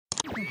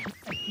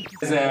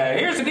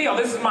Here's the deal.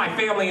 This is my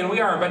family, and we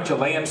are a bunch of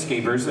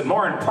landscapers, and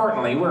more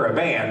importantly, we're a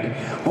band.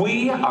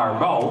 We are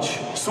Mulch,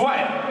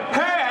 Sweat,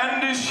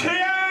 and Cheers!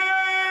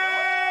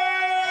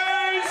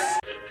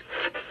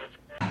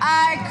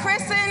 I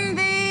christen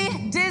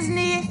thee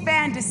Disney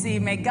Fantasy.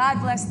 May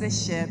God bless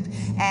this ship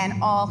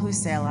and all who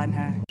sail on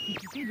her.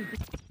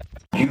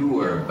 You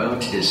are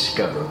about to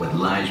discover what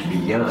lies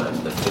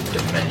beyond the fifth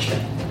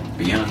dimension,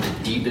 beyond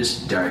the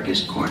deepest,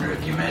 darkest corner of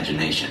the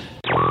imagination.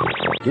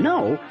 You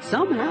know,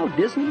 somehow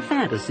Disney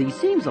Fantasy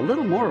seems a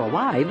little more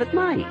alive at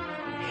night.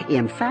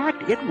 In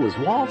fact, it was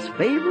Walt's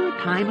favorite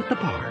time at the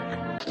park.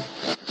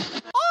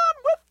 On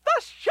with the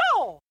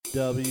show!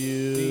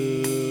 WDW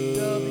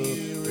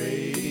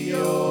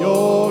Radio,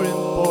 your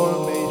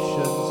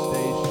information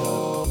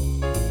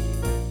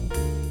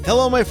station.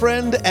 Hello, my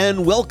friend,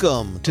 and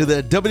welcome to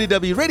the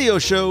WDW Radio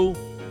Show,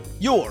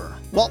 your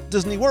Walt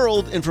Disney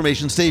World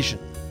information station.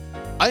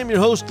 I am your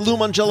host, Lou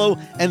Mangello,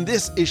 and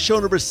this is show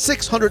number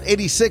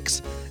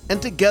 686.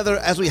 And together,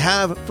 as we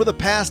have for the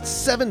past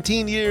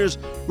 17 years,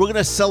 we're going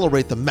to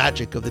celebrate the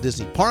magic of the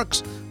Disney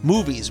parks,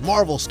 movies,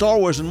 Marvel, Star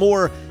Wars, and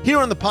more here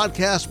on the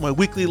podcast, my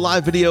weekly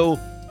live video,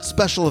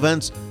 special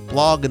events,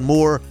 blog, and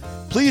more.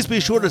 Please be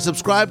sure to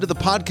subscribe to the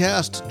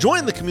podcast,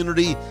 join the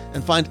community,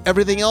 and find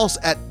everything else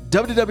at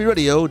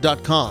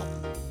WDWRadio.com.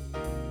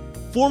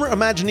 Former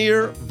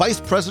Imagineer, Vice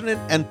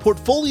President, and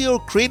Portfolio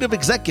Creative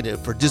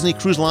Executive for Disney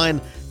Cruise Line,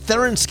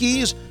 Theron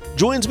Skees,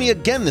 joins me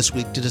again this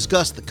week to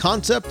discuss the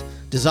concept,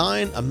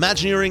 design,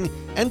 Imagineering,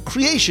 and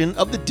creation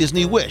of the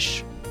Disney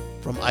Wish.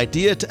 From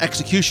idea to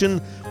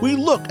execution, we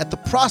look at the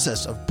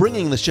process of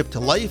bringing the ship to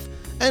life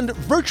and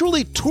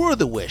virtually tour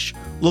the Wish,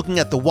 looking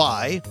at the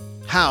why,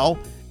 how,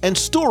 and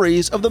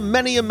stories of the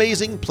many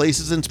amazing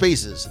places and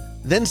spaces.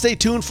 Then stay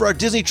tuned for our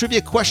Disney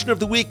Trivia Question of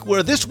the Week,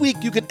 where this week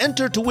you can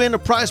enter to win a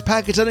prize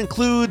package that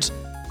includes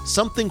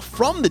something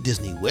from the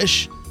Disney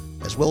Wish,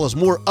 as well as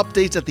more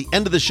updates at the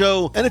end of the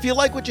show. And if you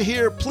like what you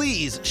hear,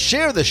 please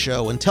share the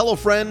show and tell a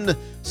friend.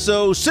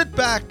 So sit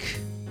back,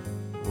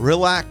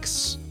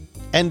 relax,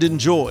 and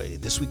enjoy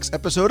this week's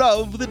episode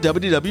of the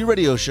WDW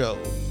Radio Show.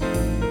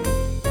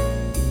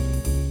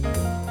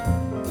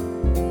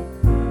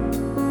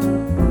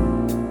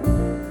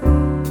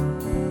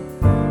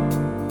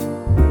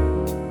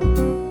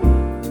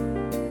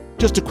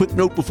 Just a quick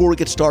note before we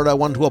get started, I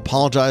wanted to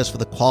apologize for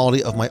the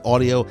quality of my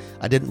audio.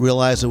 I didn't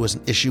realize there was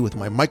an issue with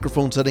my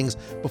microphone settings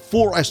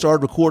before I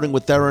started recording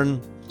with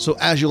Theron. So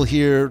as you'll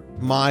hear,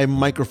 my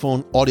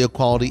microphone audio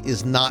quality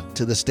is not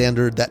to the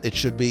standard that it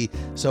should be.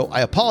 So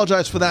I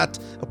apologize for that.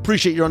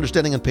 Appreciate your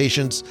understanding and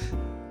patience.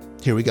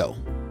 Here we go.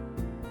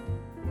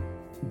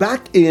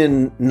 Back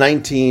in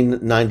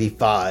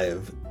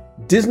 1995,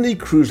 Disney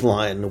Cruise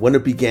Line, when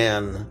it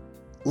began,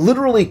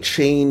 literally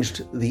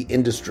changed the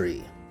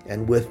industry.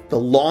 And with the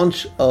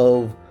launch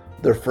of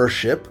their first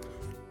ship,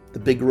 the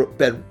Big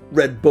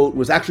Red Boat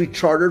was actually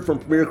chartered from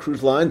Premier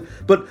Cruise Line.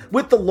 But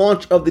with the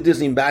launch of the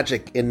Disney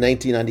Magic in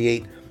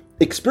 1998,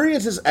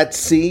 experiences at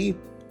sea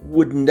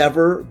would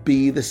never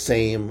be the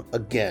same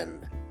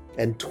again.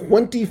 And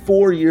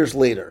 24 years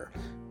later,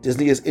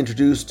 Disney has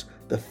introduced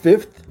the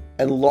fifth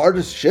and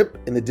largest ship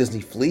in the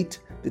Disney fleet,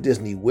 the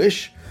Disney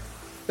Wish.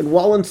 And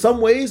while in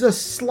some ways a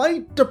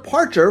slight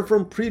departure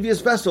from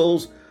previous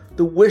vessels,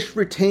 the Wish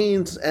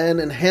retains and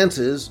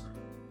enhances,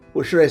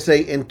 or should I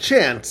say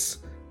enchants,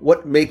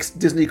 what makes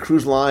Disney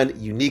Cruise Line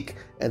unique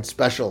and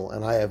special.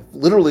 And I have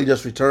literally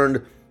just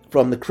returned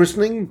from the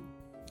christening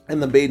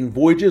and the maiden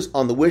voyages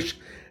on the Wish,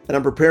 and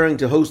I'm preparing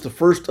to host the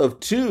first of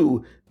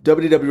two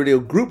WDW Radio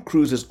group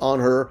cruises on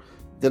her,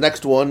 the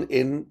next one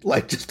in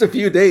like just a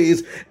few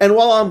days. And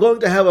while I'm going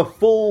to have a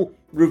full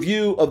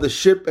review of the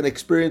ship and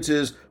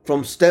experiences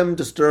from stem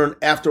to stern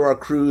after our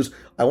cruise,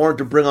 I wanted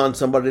to bring on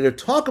somebody to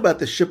talk about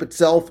the ship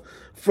itself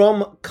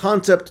from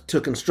concept to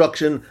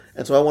construction.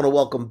 And so I want to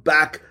welcome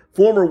back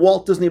former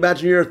Walt Disney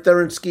Imagineer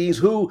Theron Skees,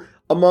 who,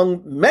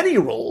 among many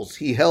roles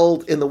he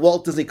held in the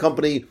Walt Disney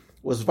Company,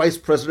 was Vice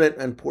President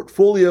and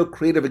Portfolio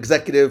Creative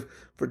Executive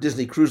for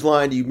Disney Cruise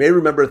Line. You may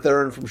remember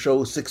Theron from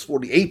show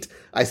 648.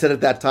 I said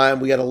at that time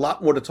we had a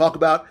lot more to talk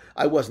about.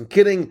 I wasn't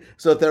kidding.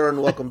 So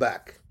Theron, welcome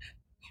back.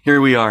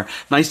 Here we are.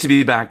 Nice to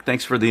be back.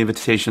 Thanks for the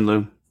invitation,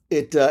 Lou.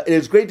 It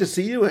is great to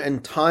see you,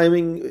 and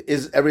timing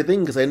is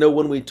everything, because I know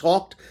when we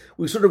talked,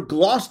 we sort of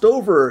glossed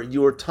over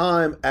your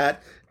time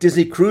at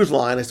Disney Cruise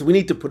Line. I said we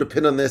need to put a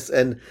pin on this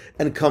and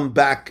come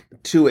back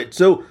to it.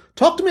 So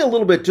talk to me a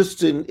little bit,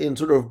 just in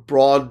sort of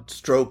broad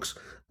strokes,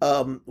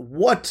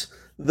 what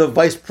the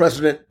Vice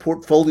President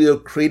Portfolio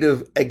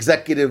Creative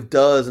Executive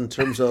does in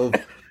terms of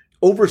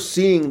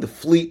overseeing the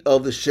fleet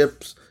of the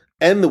ships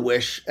and the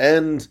Wish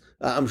and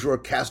I'm sure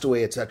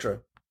Castaway,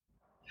 etc.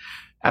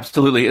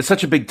 Absolutely. It's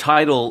such a big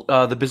title.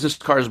 The business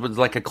cards was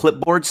like a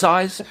clipboard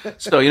size.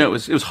 So, it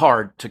was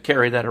hard to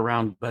carry that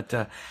around.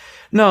 But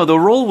no, the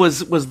role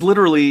was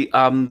literally,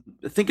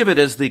 think of it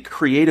as the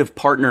creative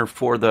partner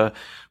for the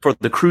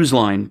cruise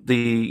line,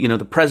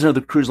 the president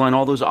of the cruise line,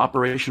 all those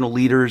operational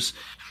leaders.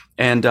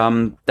 And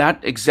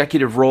that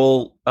executive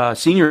role,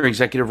 senior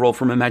executive role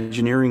from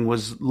Imagineering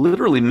was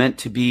literally meant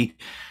to be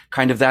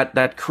kind of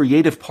that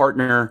creative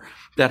partner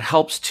that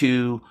helps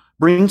to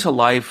bring to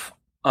life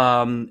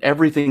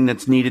everything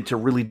that's needed to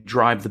really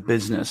drive the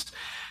business.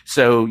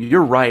 So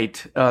you're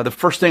right. The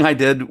first thing I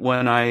did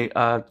when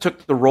I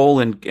took the role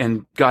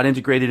and got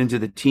integrated into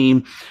the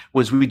team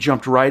was we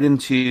jumped right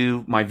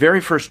into my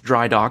very first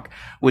dry dock,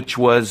 which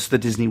was the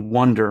Disney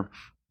Wonder.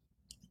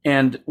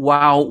 And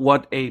wow,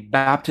 what a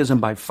baptism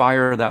by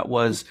fire that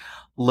was,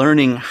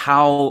 learning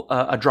how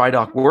a dry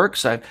dock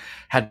works. I've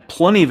had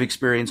plenty of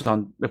experience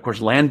on, of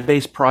course,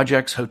 land-based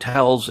projects,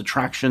 hotels,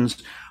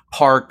 attractions,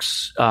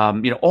 parks,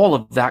 all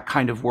of that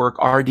kind of work,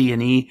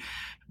 RD&E.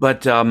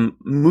 But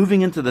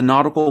moving into the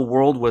nautical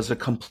world was a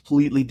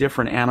completely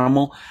different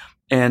animal.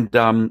 And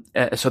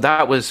so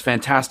that was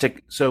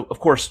fantastic. So, of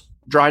course,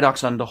 dry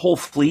docks on the whole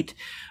fleet,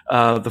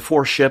 the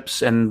 4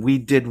 ships, and we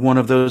did one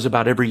of those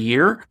about every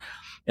year.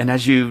 And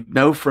as you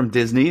know from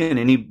Disney, and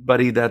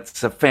anybody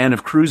that's a fan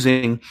of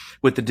cruising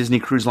with the Disney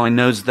Cruise Line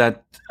knows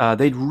that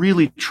they'd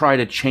really try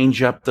to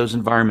change up those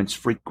environments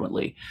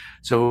frequently.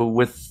 So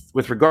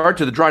with regard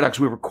to the dry docks,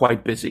 we were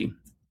quite busy.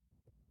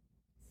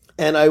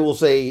 And I will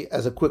say,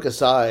 as a quick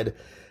aside,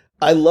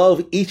 I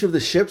love each of the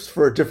ships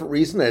for a different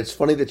reason. And it's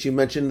funny that you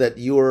mentioned that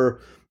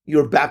your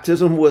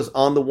baptism was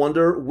on the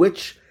Wonder,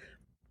 which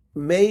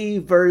may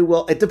very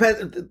well, it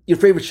depends. Your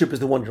favorite ship is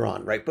the one you're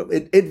on, right? But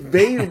it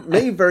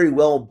may very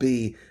well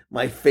be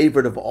my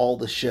favorite of all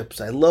the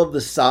ships. I love the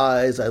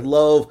size. I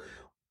love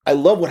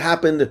what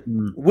happened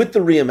with the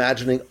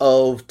reimagining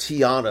of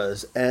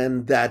Tiana's,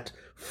 and that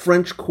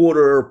French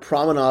Quarter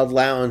Promenade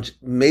Lounge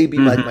may be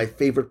like my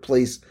favorite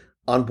place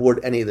on board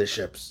any of the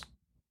ships.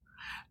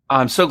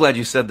 I'm so glad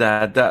you said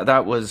that.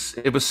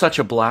 It was such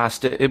a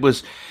blast. It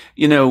was,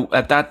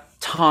 at that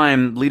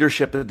time,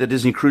 leadership at the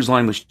Disney Cruise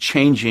Line was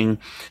changing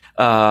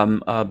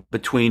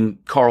between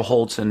Carl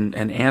Holtz and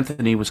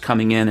Anthony was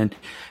coming in,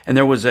 and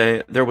there was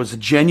a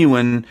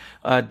genuine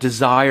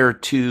desire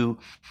to.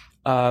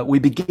 We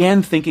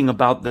began thinking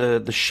about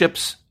the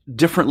ships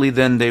differently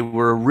than they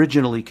were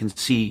originally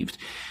conceived.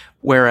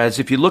 Whereas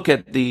if you look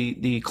at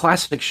the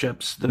classic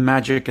ships, the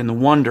Magic and the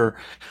Wonder,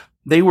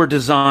 they were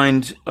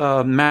designed,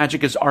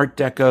 Magic is Art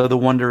Deco, the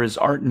Wonder is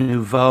Art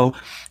Nouveau.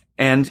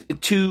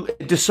 And to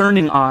a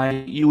discerning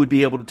eye, you would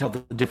be able to tell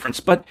the difference.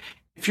 But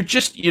if you're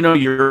just,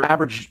 your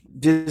average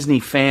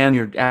Disney fan,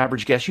 your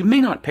average guest, you may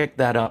not pick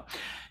that up.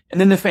 And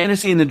then the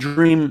fantasy and the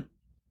dream,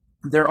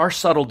 there are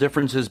subtle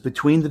differences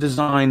between the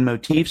design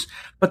motifs,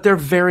 but they're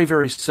very,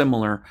 very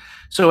similar.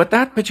 So at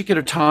that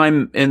particular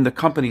time in the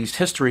company's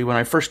history, when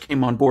I first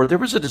came on board, there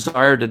was a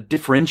desire to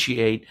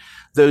differentiate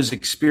those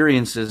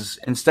experiences.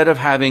 Instead of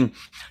having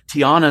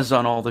Tianas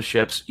on all the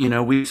ships,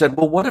 we said,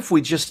 well, what if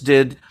we just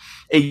did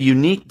a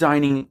unique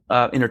dining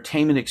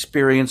entertainment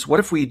experience? What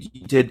if we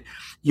did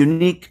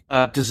unique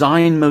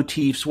design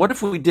motifs? What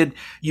if we did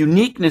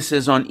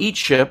uniquenesses on each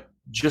ship,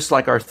 just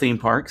like our theme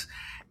parks?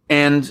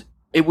 And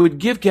it would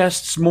give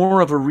guests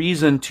more of a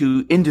reason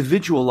to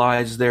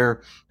individualize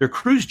their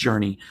cruise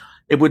journey.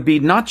 It would be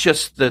not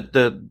just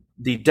the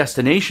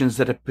destinations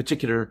that a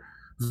particular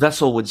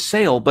vessel would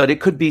sail, but it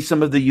could be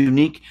some of the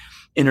unique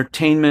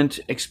entertainment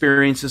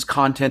experiences,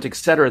 content,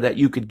 etc., that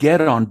you could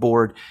get on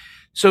board.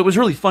 So it was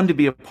really fun to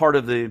be a part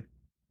of the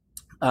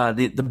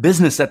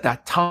business at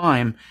that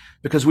time,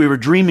 because we were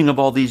dreaming of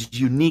all these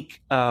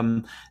unique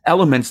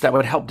elements that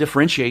would help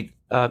differentiate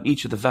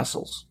each of the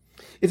vessels.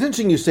 It's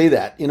interesting you say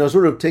that,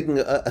 sort of taking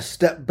a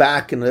step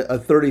back in a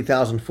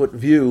 30,000-foot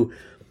view.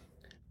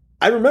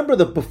 I remember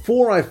that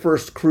before I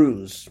first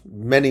cruised,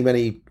 many,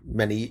 many,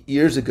 many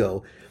years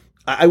ago,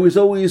 I was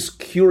always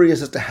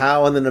curious as to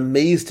how, and then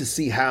amazed to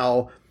see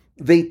how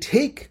they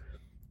take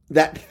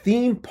that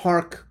theme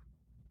park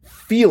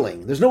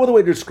feeling. There's no other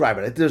way to describe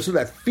it. There's sort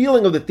of that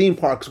feeling of the theme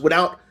parks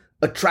without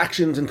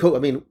attractions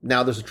and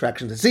now there's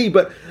attractions to see,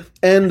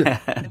 and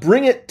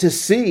bring it to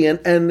sea.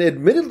 And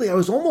admittedly, I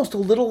was almost a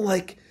little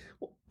like,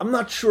 I'm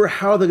not sure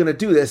how they're going to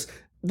do this.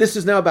 This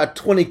is now about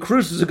 20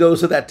 cruises ago,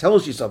 so that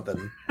tells you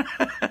something.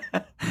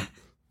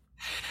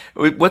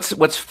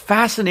 What's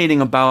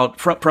fascinating about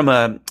from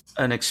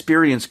an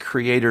experienced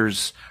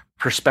creator's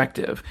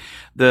perspective,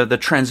 the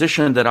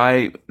transition that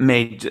I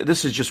made,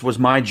 this was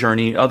my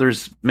journey.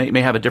 Others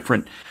may have a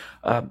different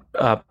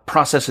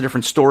process, a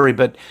different story,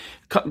 but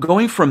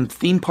going from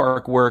theme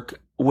park work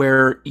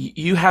where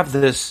you have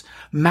this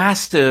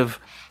massive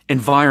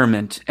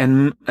environment,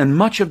 and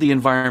much of the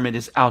environment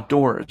is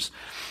outdoors,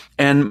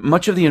 and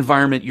much of the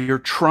environment you're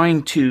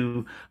trying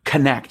to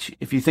connect.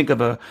 If you think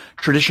of a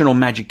traditional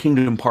Magic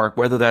Kingdom park,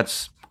 whether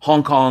that's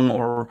Hong Kong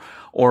or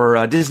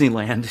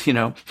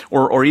Disneyland,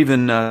 or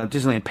even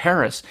Disneyland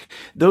Paris,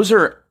 those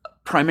are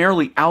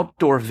primarily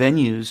outdoor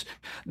venues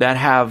that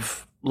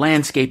have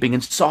landscaping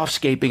and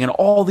softscaping and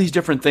all these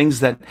different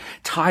things that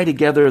tie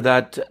together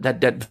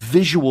that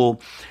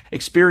visual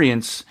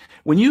experience.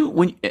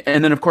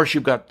 And then of course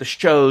you've got the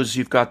shows,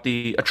 you've got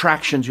the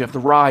attractions, you have the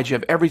rides, you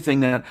have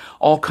everything that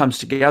all comes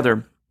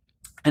together.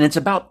 And it's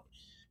about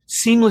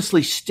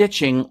seamlessly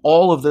stitching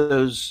all of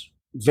those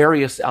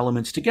various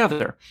elements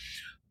together.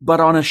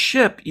 But on a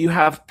ship, you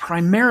have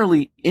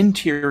primarily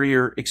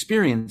interior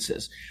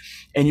experiences.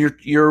 and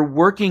you're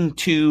working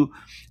to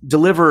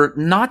deliver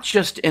not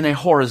just in a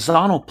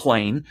horizontal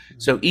plane.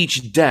 So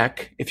each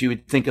deck, if you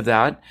would think of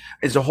that,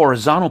 is a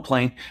horizontal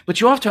plane,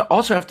 but you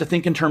also have to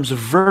think in terms of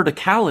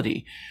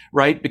verticality,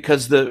 right?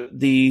 Because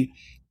the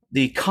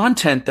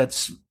content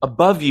that's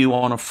above you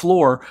on a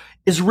floor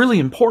is really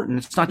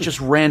important. It's not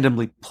just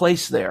randomly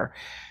placed there.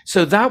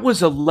 So that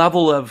was a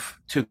level of,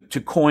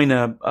 to coin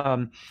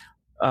to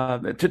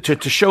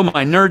show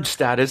my nerd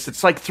status,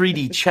 it's like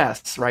 3D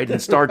chess, right? In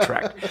Star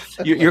Trek,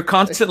 you're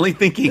constantly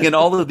thinking in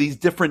all of these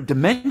different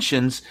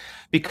dimensions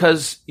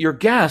because your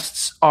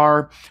guests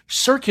are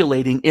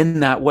circulating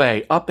in that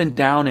way, up and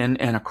down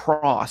and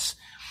across.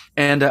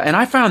 And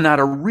I found that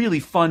a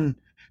really fun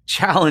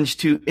challenge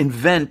to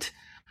invent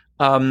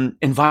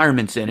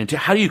environments in, and to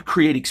how do you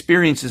create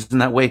experiences in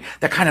that way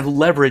that kind of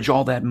leverage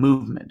all that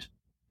movement.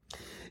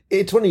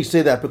 It's funny you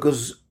say that,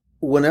 because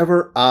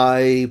whenever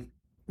I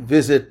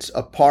visit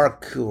a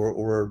park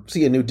or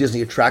see a new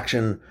Disney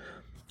attraction,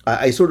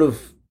 I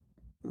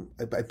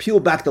peel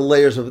back the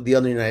layers of the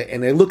onion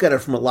and I look at it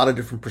from a lot of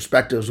different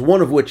perspectives.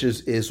 One of which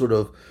is sort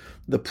of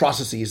the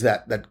processes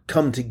that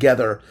come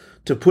together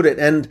to put it.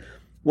 And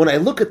when I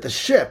look at the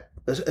ship,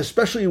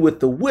 especially with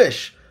the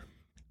Wish,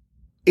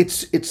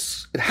 it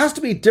has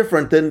to be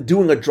different than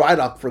doing a dry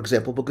dock, for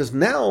example, because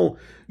now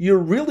you're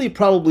really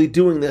probably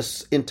doing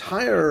this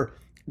entire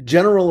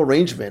general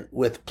arrangement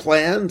with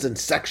plans and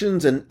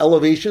sections and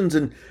elevations,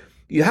 and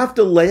you have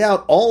to lay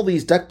out all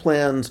these deck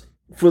plans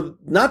for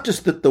not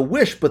just the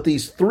Wish, but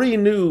these 3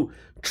 new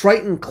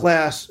Triton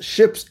class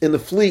ships in the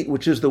fleet,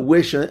 which is the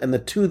Wish and the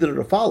 2 that are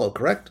to follow,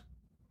 correct?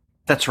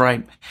 That's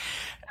right.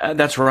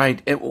 That's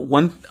right.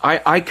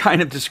 I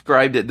kind of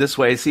described it this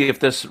way. See if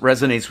this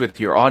resonates with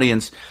your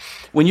audience.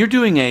 When you're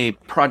doing a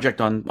project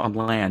on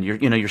land,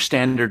 your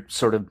standard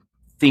sort of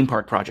theme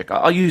park project.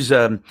 I'll use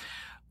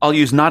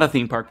not a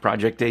theme park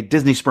project, a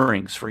Disney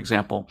Springs, for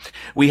example.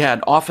 We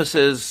had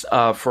offices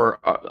for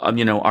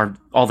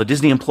all the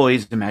Disney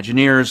employees,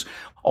 Imagineers,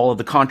 all of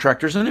the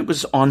contractors, and it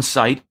was on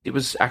site. It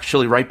was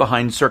actually right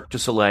behind Cirque du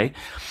Soleil.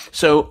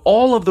 So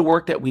all of the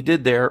work that we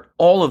did there,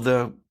 all of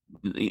the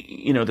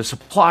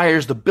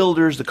suppliers, the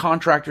builders, the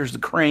contractors, the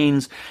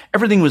cranes,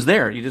 everything was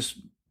there. You just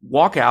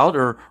walk out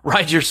or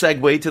ride your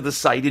Segway to the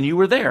site and you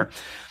were there.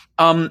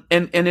 And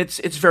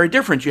it's very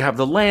different. You have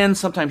the land.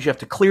 Sometimes you have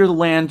to clear the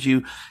land.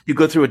 You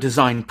go through a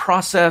design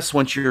process.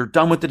 Once you're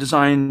done with the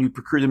design, you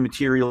procure the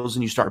materials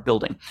and you start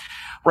building,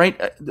 right?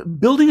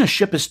 Building a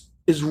ship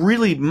is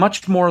really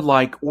much more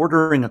like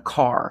ordering a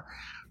car,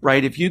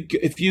 right? If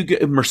you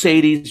get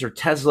Mercedes or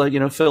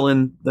Tesla, fill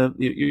in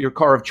your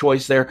car of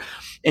choice there,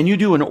 and you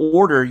do an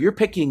order, you're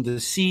picking the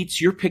seats,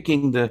 you're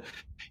picking the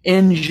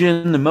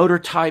engine, the motor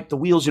type, the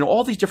wheels,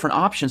 all these different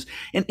options.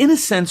 And in a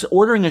sense,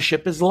 ordering a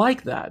ship is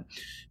like that.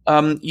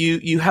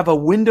 You have a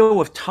window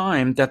of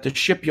time that the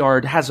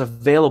shipyard has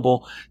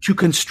available to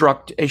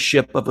construct a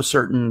ship of a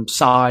certain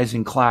size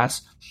and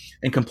class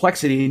and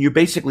complexity, and you're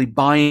basically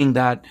buying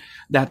that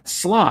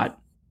slot.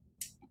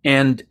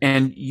 And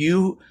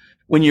you,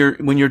 when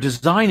you're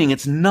designing,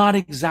 it's not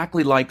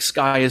exactly like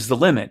sky is the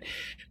limit.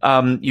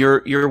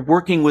 You're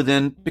working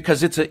within,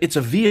 because it's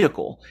a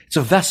vehicle, it's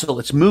a vessel,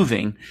 it's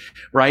moving,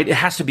 right? It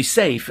has to be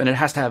safe, and it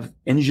has to have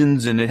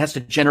engines, and it has to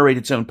generate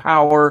its own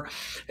power.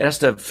 It has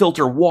to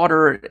filter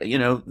water.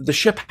 The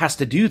ship has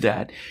to do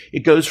that.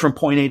 It goes from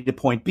point A to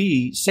point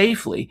B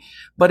safely,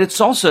 but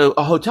it's also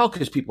a hotel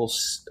because people,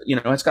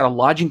 it's got a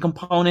lodging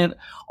component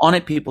on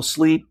it. People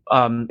sleep.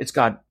 It's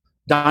got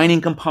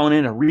dining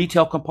component, a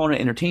retail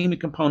component,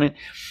 entertainment component.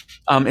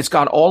 It's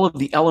got all of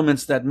the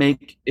elements that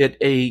make it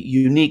a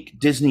unique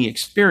Disney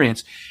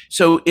experience.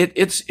 So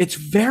it's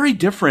very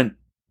different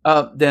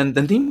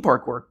than theme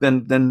park work.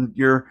 Than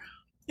your,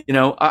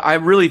 I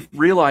really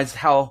realized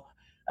how,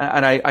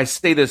 and I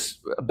say this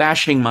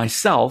bashing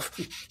myself,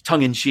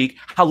 tongue in cheek,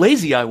 how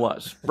lazy I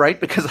was, right?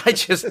 Because I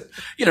just,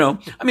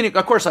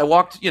 of course I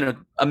walked,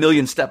 1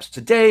 million steps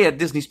a day at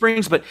Disney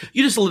Springs, but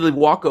you just literally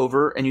walk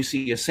over and you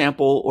see a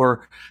sample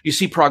or you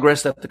see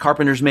progress that the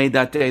carpenters made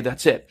that day.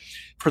 That's it.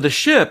 For the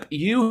ship,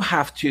 you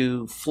have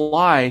to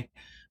fly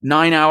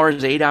 9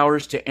 hours, 8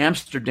 hours to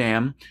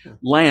Amsterdam,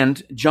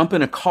 land, jump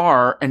in a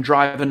car and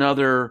drive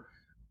another,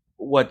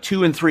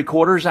 2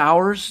 3/4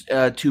 hours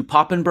to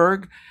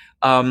Papenburg.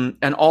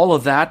 And all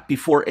of that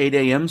before 8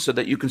 a.m. so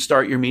that you can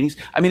start your meetings.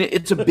 I mean,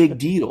 it's a big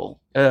deal.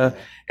 And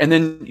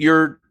then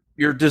your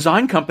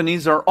design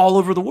companies are all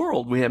over the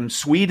world. We have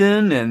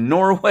Sweden and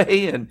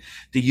Norway and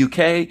the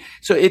UK.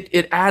 So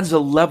it adds a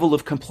level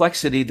of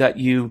complexity that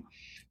you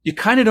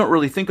kind of don't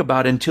really think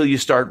about until you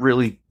start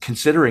really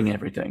considering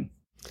everything.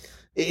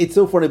 It's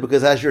so funny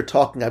because as you're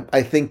talking,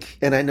 I think,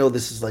 and I know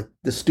this is like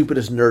the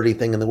stupidest nerdy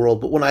thing in the world,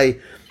 but when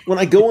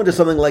I go into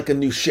something like a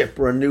new ship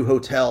or a new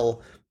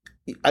hotel,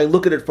 I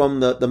look at it from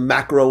the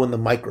macro and the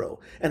micro,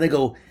 and I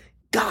go,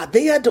 God,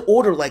 they had to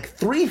order like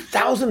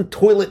 3,000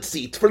 toilet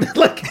seats for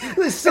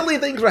these silly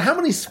things, for how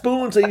many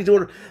spoons they need to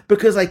order,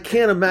 because I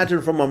can't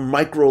imagine from a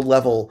micro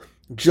level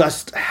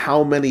just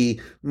how many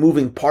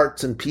moving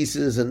parts and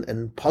pieces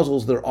and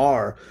puzzles there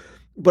are.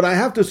 But I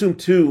have to assume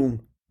too,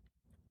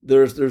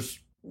 there's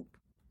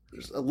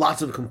there's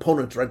lots of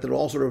components, right, that are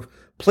all sort of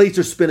plates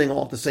are spinning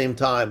all at the same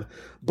time.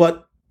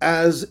 But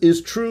as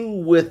is true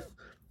with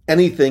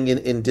anything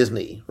in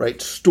Disney,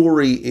 right,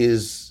 story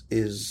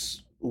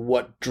is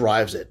what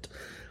drives it.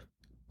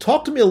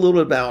 Talk to me a little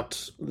bit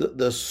about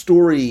the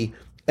story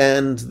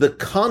and the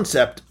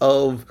concept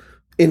of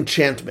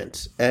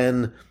enchantment.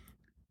 And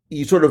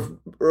you sort of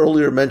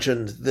earlier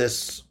mentioned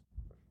this,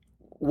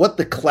 what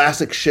the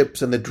classic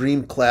ships and the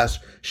Dream class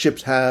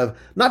ships have,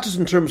 not just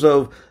in terms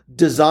of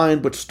design,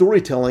 but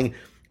storytelling.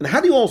 And how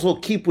do you also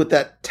keep with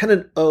that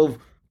tenet of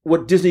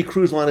what Disney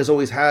Cruise Line has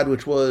always had,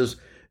 which was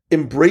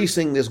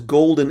embracing this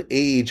golden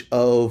age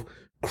of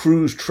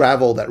cruise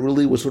travel that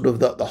really was sort of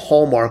the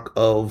hallmark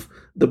of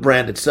the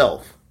brand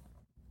itself?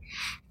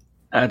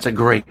 That's a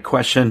great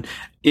question.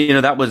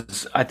 That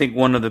was, I think,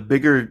 one of the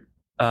bigger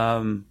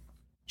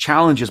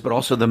challenges, but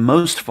also the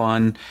most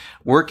fun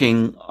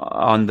working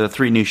on the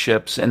 3 new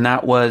ships. And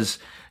that was,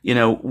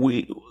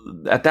 we,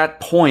 at that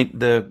point,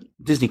 the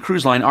Disney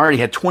Cruise Line already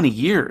had 20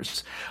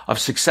 years of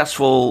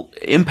successful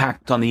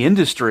impact on the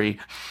industry.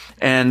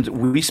 And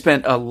we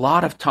spent a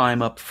lot of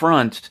time up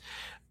front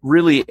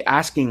really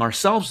asking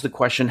ourselves the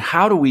question,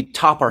 how do we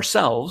top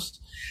ourselves?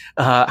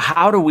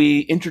 How do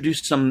we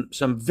introduce some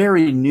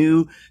very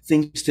new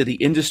things to the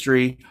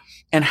industry?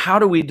 And how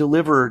do we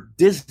deliver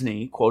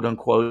Disney, quote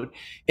unquote,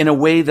 in a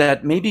way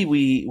that maybe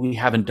we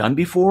haven't done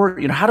before?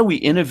 How do we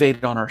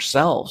innovate on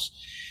ourselves?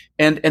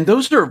 And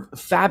those are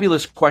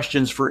fabulous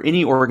questions for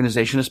any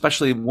organization,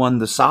 especially one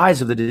the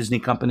size of the Disney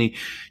company,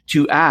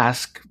 to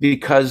ask,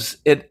 because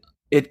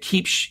it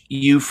keeps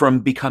you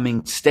from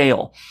becoming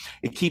stale.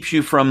 It keeps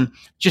you from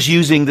just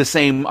using the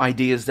same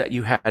ideas that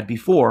you had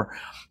before.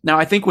 Now,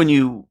 I think when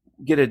you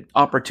get an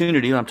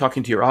opportunity, and I'm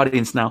talking to your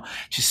audience now,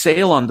 to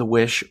sail on the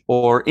Wish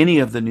or any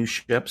of the new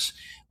ships,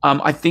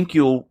 I think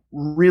you'll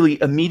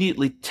really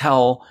immediately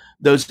tell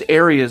those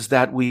areas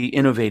that we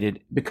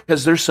innovated,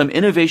 because there's some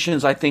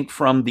innovations, I think,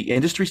 from the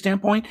industry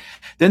standpoint.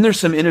 Then there's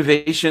some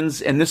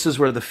innovations, and this is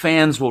where the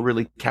fans will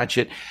really catch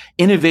it,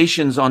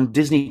 innovations on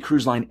Disney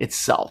Cruise Line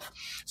itself.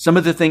 Some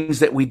of the things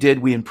that we did,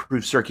 we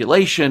improved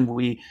circulation.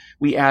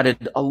 We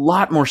added a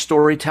lot more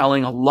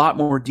storytelling, a lot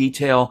more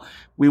detail.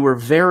 We were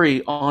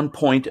very on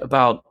point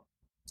about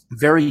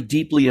very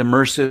deeply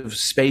immersive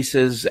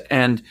spaces,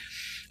 and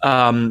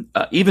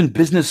even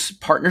business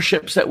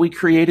partnerships that we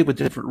created with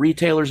different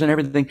retailers and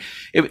everything.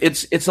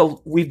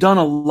 We've done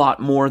a lot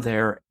more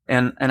there.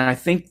 And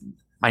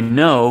I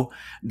know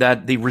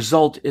that the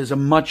result is a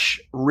much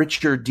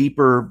richer,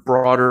 deeper,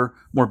 broader,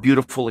 more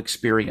beautiful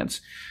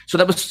experience. So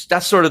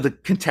that's sort of the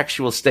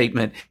contextual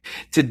statement.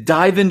 To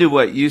dive into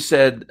what you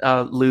said,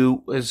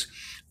 Lou,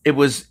 it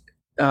was,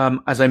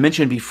 as I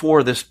mentioned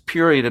before, this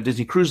period of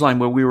Disney Cruise Line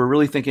where we were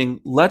really thinking,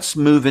 let's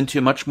move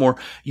into much more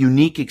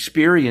unique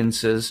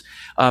experiences.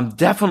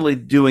 Definitely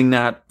doing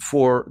that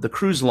for the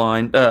cruise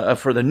line,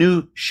 for the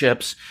new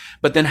ships.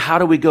 But then how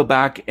do we go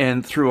back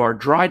and through our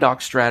dry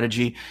dock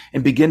strategy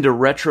and begin to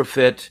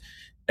retrofit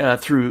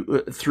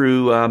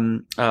through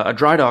a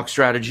dry dock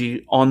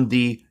strategy on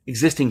the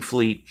existing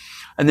fleet?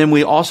 And then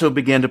we also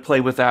began to play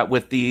with that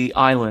with the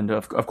island,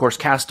 of course,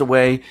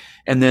 Castaway.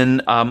 And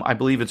then I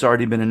believe it's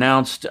already been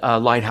announced,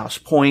 Lighthouse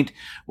Point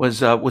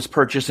was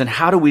purchased. And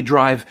how do we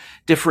drive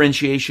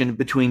differentiation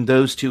between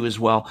those two as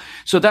well?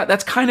 So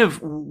that's kind of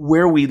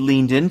where we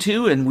leaned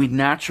into. And we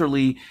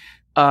naturally,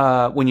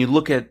 when you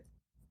look at,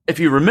 if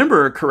you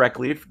remember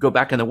correctly, if you go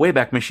back in the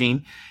Wayback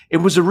Machine, it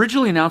was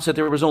originally announced that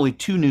there was only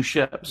 2 new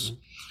ships.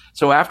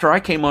 So after I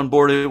came on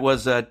board, it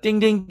was ding,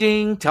 ding,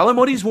 ding. Tell him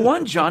what he's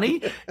won,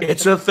 Johnny.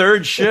 It's a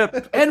 3rd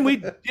ship, and we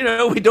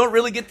don't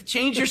really get to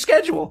change your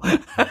schedule.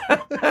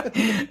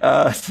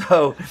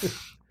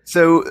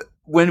 So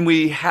when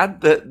we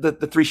had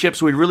the 3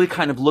 ships, we really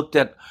kind of looked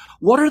at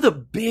what are the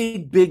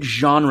big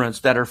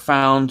genres that are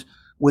found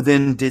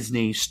within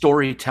Disney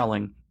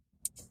storytelling,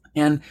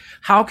 and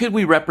how could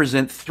we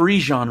represent 3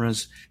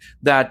 genres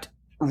that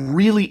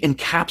really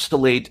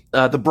encapsulate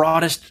the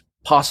broadest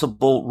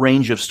possible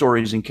range of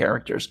stories and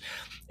characters.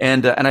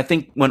 And I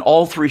think when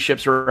all 3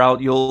 ships are out,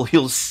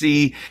 you'll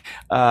see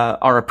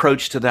our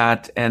approach to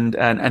that,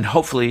 and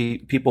hopefully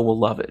people will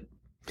love it.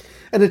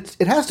 And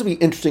it has to be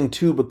interesting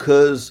too,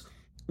 because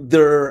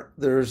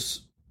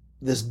there's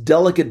this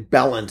delicate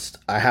balance,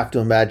 I have to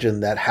imagine,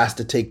 that has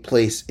to take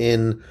place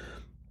in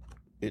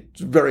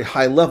it's very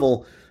high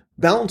level,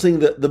 balancing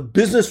the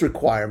business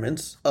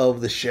requirements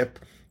of the ship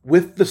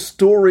with the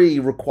story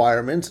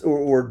requirements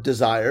or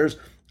desires,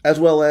 as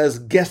well as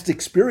guest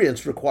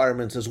experience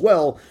requirements as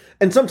well.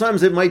 And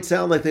sometimes it might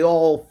sound like they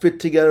all fit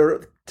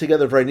together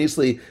very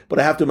nicely, but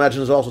I have to imagine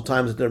there's also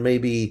times that there may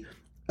be,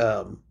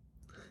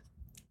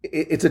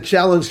 it's a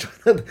challenge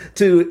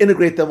to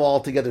integrate them all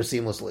together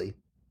seamlessly.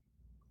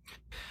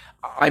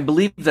 I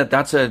believe that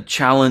that's a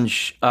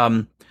challenge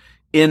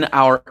in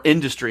our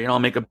industry, and I'll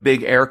make a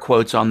big air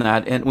quotes on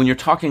that. And when you're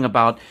talking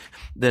about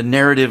the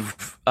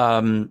narrative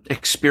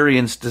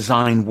experience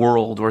design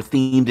world or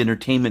themed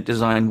entertainment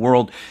design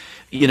world,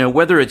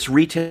 whether it's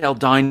retail,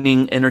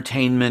 dining,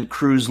 entertainment,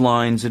 cruise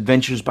lines,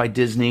 Adventures by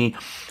Disney,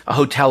 a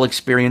hotel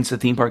experience, a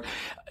theme park,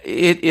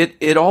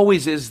 it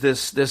always is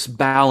this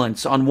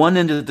balance. On one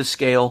end of the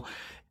scale,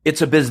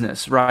 it's a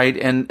business, right?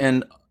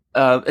 And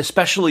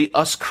especially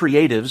us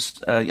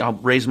creatives, I'll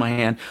raise my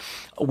hand.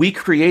 We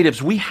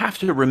creatives, we have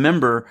to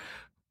remember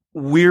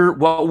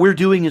what we're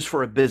doing is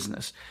for a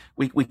business.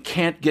 We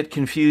can't get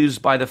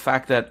confused by the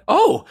fact that,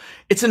 oh,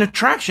 it's an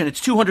attraction.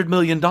 It's $200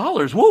 million.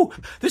 Whoa,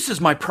 this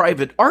is my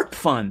private art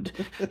fund.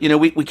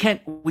 We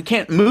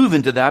can't move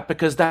into that,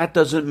 because that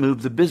doesn't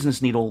move the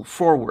business needle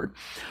forward.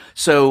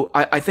 So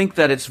I think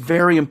that it's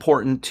very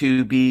important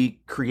to be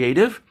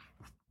creative,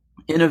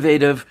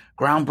 innovative,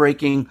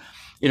 groundbreaking,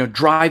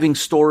 driving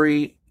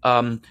story.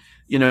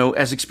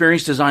 As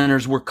experienced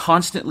designers, we're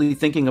constantly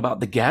thinking about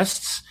the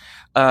guests.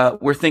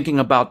 We're thinking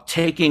about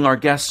taking our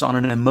guests on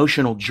an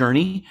emotional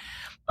journey.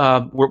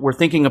 We're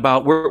thinking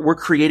about, we're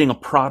creating a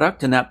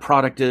product, and that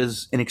product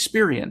is an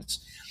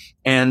experience.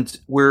 And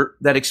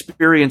that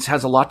experience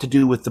has a lot to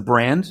do with the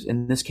brand.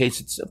 In this case,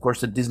 it's of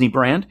course the Disney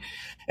brand.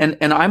 And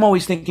I'm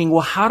always thinking,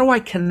 well, how do I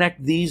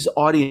connect these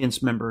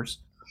audience members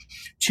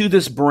to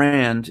this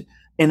brand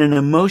in an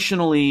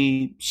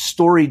emotionally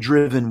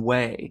story-driven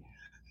way?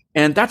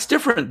 And that's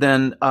different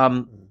than,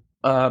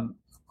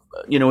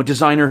 a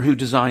designer who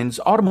designs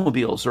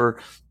automobiles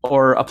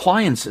or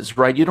appliances,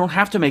 right? You don't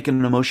have to make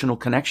an emotional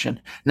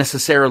connection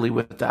necessarily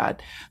with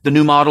that. The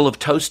new model of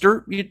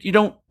toaster, you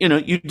don't,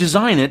 you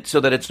design it so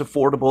that it's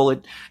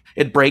affordable.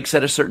 It breaks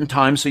at a certain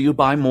time, so you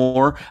buy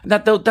more.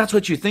 That's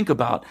what you think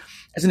about.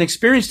 As an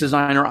experienced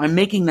designer, I'm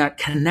making that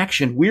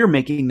connection. We're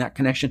making that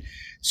connection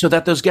so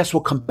that those guests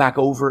will come back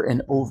over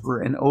and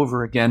over and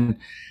over again.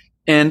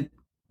 And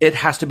it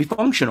has to be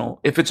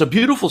functional. If it's a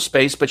beautiful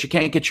space, but you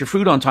can't get your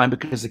food on time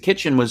because the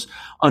kitchen was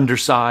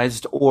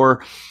undersized,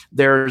 or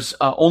there's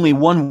only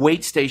one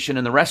wait station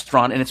in the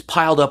restaurant and it's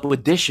piled up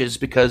with dishes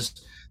because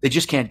they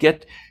just can't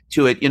get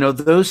to it,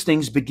 those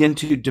things begin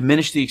to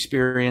diminish the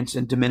experience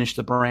and diminish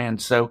the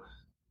brand. So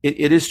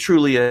it is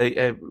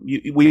truly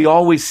we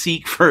always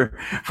seek for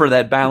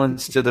that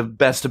balance to the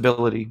best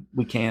ability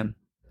we can.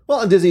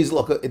 Well, and Disney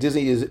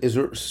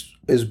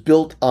is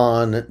built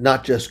on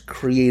not just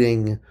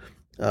creating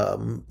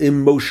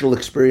emotional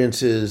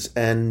experiences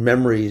and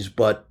memories,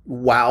 but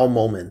wow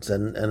moments.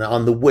 And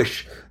on the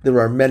Wish, there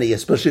are many,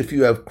 especially if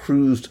you have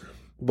cruised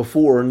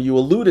before. And you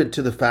alluded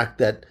to the fact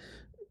that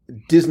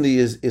Disney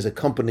is a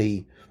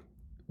company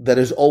that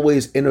is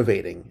always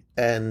innovating.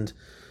 And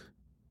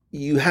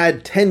you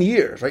had 10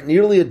 years, right?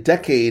 Nearly a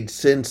decade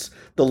since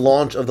the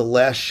launch of the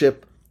last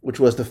ship, which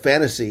was the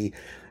Fantasy.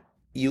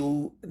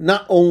 You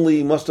not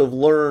only must have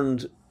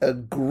learned a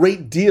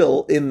great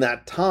deal in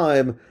that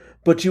time,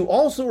 but you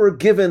also were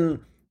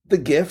given the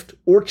gift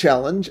or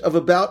challenge of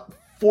about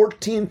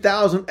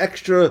 14,000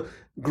 extra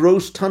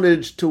gross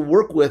tonnage to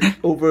work with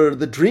over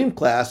the Dream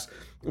class.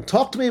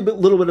 Talk to me a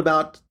little bit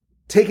about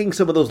taking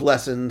some of those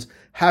lessons,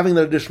 having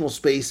that additional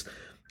space,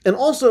 and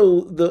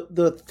also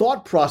the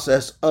thought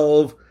process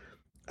of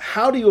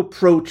how do you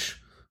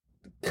approach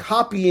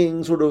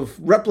copying, sort of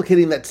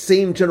replicating that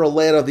same general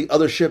layout of the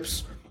other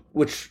ships,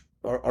 which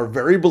are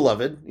very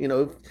beloved.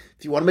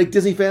 If you want to make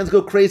Disney fans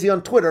go crazy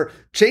on Twitter,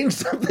 change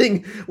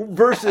something,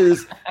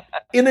 versus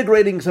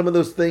integrating some of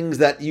those things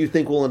that you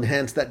think will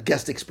enhance that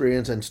guest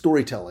experience and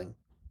storytelling.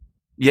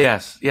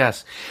 Yes.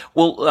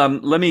 Well,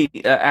 let me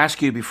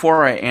ask you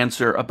before I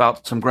answer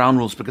about some ground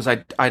rules, because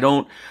I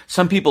don't,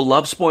 some people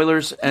love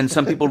spoilers and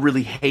some people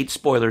really hate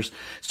spoilers.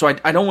 So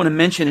I don't want to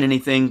mention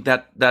anything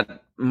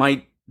that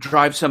might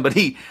drive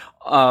somebody,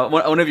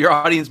 one of your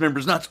audience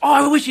members nuts. Oh,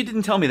 I wish you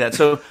didn't tell me that.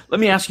 So let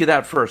me ask you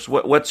that first.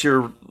 What's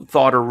your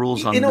thought or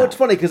rules on that? It's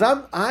funny because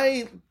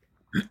I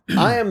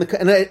am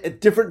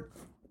different.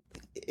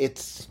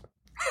 It's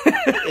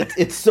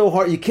so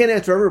hard. You can't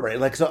answer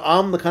everybody. So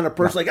I'm the kind of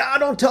person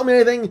don't tell me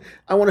anything.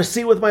 I want to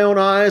see with my own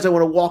eyes. I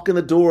want to walk in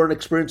the door and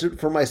experience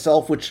it for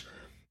myself, which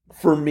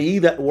for me,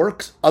 that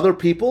works. Other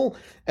people.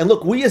 And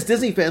look, we as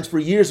Disney fans for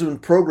years have been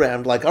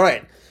programmed all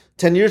right,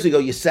 10 years ago,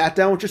 you sat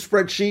down with your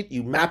spreadsheet,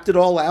 you mapped it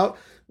all out.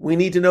 We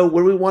need to know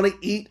where we want to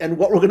eat and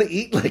what we're going to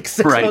eat 6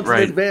 months in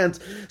advance.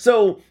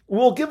 So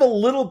we'll give a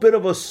little bit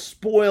of a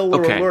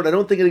spoiler alert. I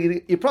don't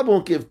think you probably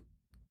won't give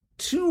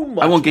too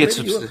much. I won't get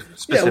specific.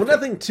 Yeah, well,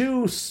 nothing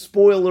too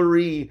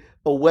spoilery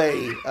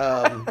away.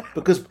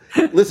 Because,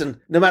 listen,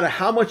 no matter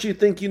how much you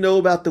think you know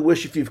about the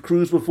Wish, if you've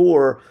cruised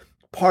before,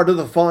 part of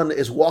the fun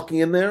is walking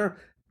in there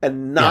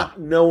and not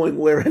knowing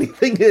where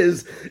anything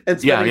is and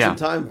spending some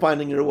time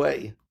finding your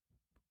way.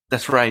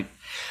 That's right.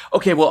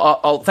 Okay,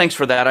 well, thanks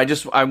for that.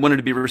 I wanted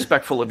to be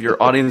respectful of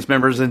your audience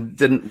members and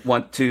didn't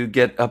want to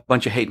get a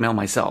bunch of hate mail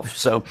myself.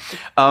 So,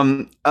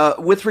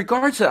 with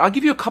regards to, I'll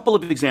give you a couple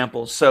of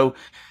examples. So,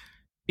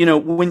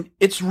 when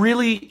it's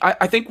really,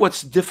 I think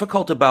what's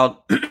difficult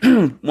about,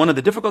 one of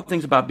the difficult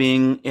things about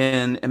being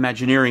in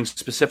Imagineering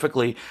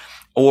specifically,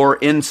 or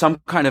in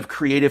some kind of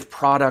creative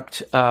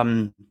product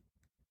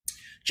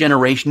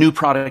generation, new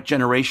product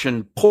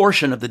generation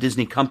portion of the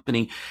Disney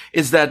company,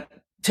 is that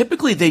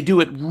typically they do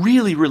it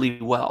really, really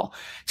well.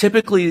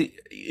 Typically,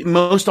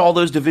 most all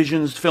those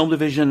divisions, film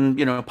division,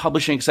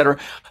 publishing, et cetera,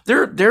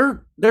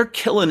 they're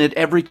killing it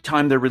every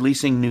time they're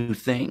releasing new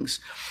things.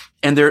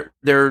 And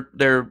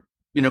they're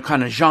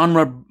kind of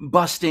genre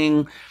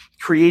busting,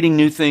 creating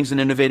new things and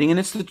innovating. And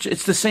it's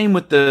the same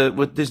with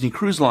Disney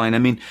Cruise Line. I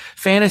mean,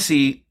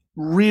 fantasy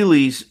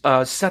really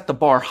set the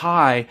bar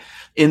high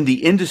in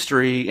the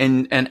industry,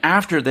 and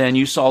after then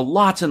you saw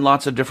lots and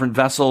lots of different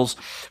vessels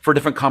for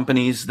different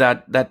companies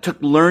that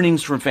took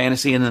learnings from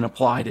fantasy and then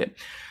applied it.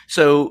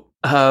 So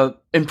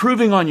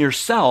improving on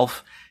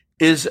yourself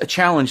is a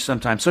challenge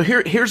sometimes. So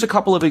here's a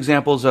couple of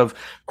examples of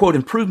quote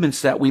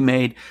improvements that we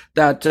made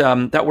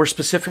that were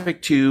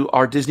specific to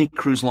our Disney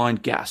Cruise Line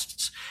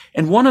guests.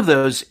 And one of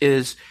those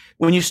is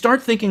when you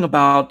start thinking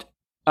about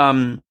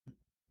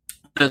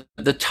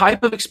the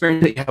type of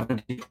experience that you have on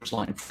a Disney Cruise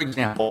Line. For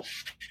example,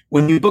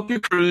 when you book your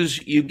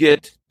cruise, you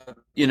get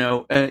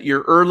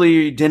your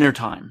early dinner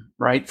time,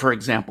 right? For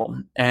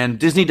example, and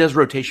Disney does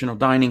rotational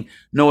dining.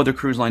 No other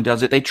cruise line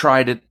does it. They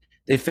tried it,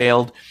 they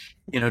failed.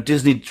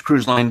 Disney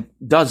Cruise Line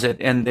does it,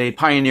 and they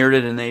pioneered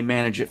it, and they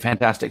manage it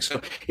fantastic.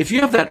 So if you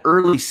have that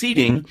early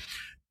seating,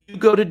 you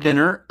go to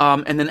dinner,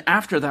 and then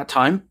after that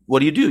time,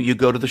 what do? You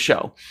go to the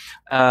show.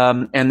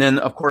 And then,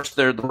 of course,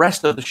 the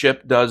rest of the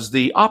ship does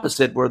the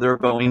opposite, where they're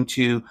going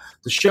to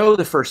the show,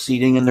 the first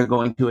seating, and they're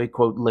going to a,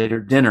 quote, later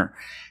dinner.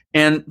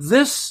 And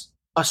this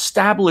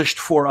established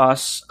for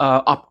us,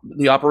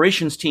 the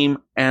operations team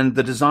and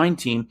the design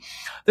team,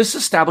 this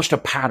established a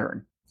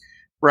pattern,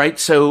 right?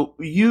 So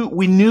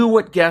we knew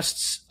what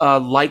guests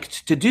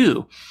liked to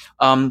do.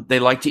 They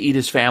like to eat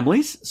as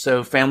families,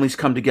 so families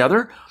come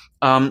together.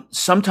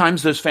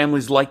 Sometimes those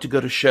families like to go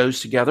to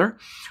shows together,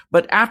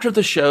 but after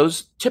the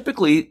shows,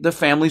 typically the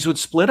families would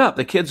split up.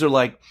 The kids are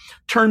like,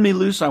 turn me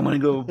loose. I want to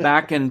go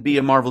back and be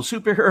a Marvel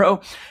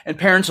superhero. And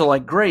parents are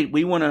like, great.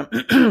 We want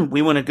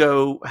to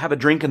go have a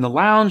drink in the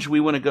lounge. We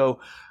want to go,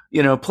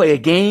 play a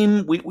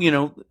game.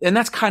 And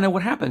that's kind of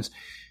what happens.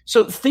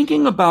 So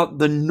thinking about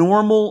the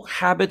normal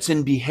habits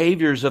and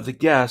behaviors of the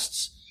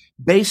guests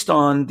based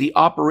on the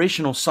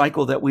operational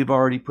cycle that we've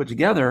already put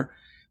together,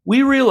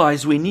 we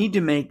realize we need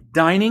to make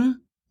dining,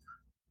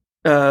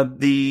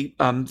 the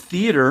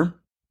theater,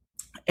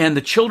 and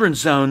the children's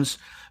zones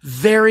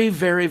very,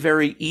 very,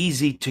 very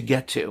easy to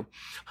get to.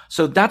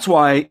 So that's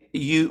why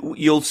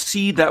you'll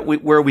see that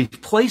where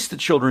we've placed the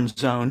children's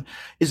zone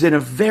is in a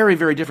very,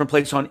 very different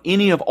place on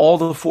any of all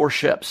the 4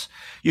 ships.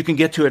 You can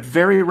get to it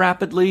very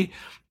rapidly.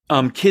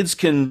 Kids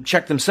can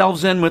check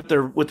themselves in with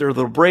their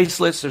little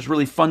bracelets. There's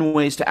really fun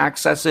ways to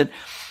access it.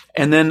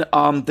 And then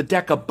the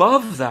deck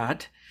above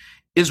that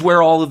is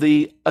where all of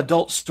the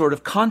adult sort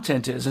of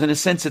content is. And in a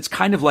sense, it's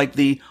kind of like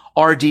the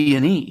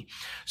RD&E.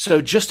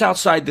 So just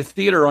outside the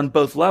theater on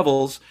both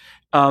levels,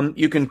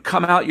 you can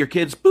come out your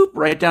kids, boop,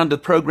 right down to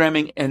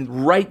programming.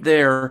 And right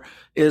there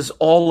is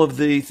all of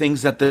the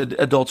things that the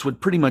adults would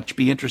pretty much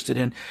be interested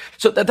in.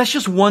 So that's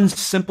just one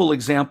simple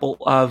example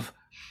of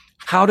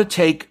how to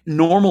take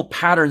normal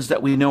patterns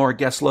that we know our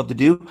guests love to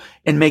do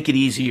and make it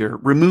easier,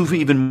 remove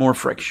even more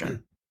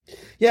friction.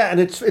 Yeah, and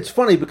it's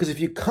funny because if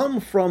you come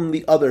from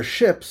the other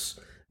ships,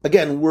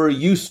 again, we're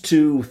used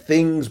to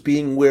things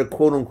being where,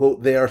 quote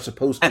unquote, they are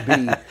supposed to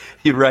be.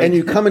 You're right. And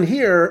you come in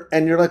here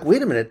and you're like,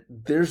 wait a minute,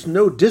 there's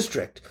no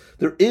district.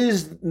 There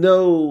is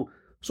no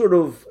sort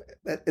of,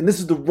 and this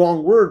is the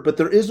wrong word, but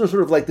there is no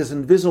sort of like this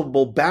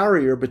invisible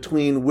barrier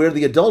between where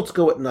the adults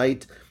go at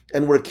night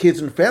and where kids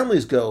and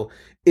families go.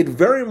 It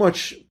very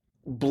much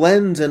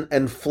blends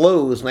and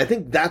flows. And I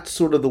think that's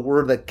sort of the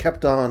word that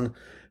kept on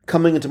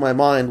coming into my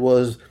mind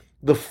was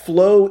the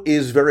flow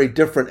is very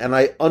different, and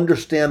I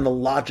understand the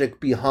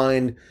logic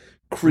behind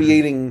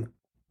putting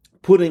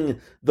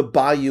the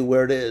bayou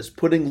where it is,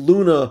 putting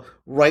Luna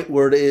right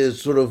where it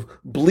is, sort of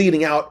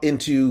bleeding out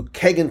into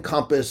Keg and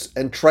Compass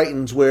and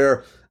Tritons,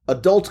 where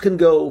adults can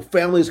go,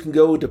 families can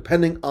go,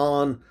 depending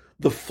on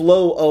the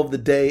flow of the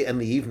day and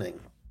the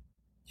evening.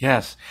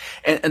 Yes,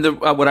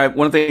 and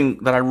one thing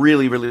that I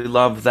really, really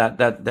love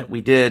that we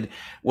did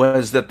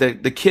was that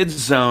the kids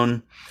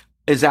zone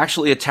is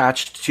actually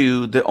attached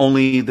to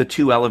only the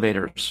 2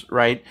 elevators,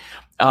 right?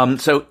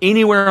 So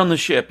anywhere on the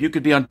ship, you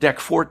could be on deck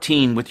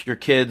 14 with your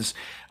kids,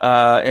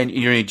 and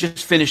you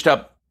just finished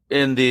up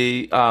in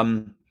the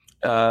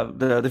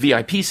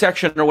VIP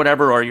section or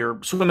whatever, or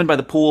you're swimming by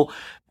the pool.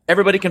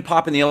 Everybody can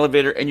pop in the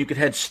elevator, and you could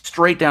head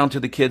straight down to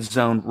the kids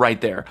zone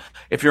right there.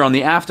 If you're on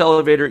the aft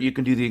elevator, you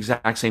can do the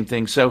exact same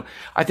thing. So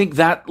I think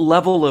that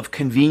level of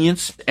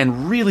convenience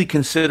and really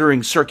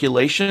considering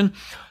circulation,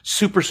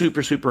 super,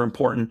 super, super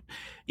important.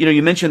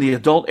 You mentioned the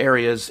adult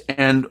areas,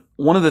 and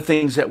one of the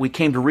things that we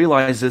came to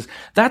realize is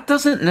that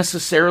doesn't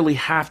necessarily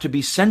have to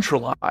be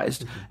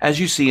centralized as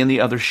you see in the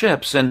other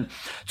ships. And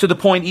to the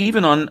point,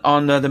 even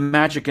on the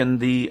Magic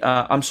and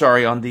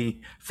on the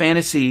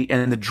Fantasy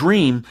and the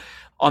Dream,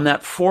 on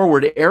that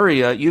forward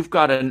area, you've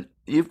got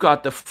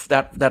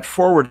that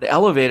forward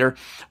elevator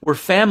where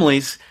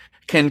families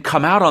can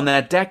come out on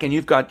that deck, and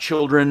you've got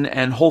children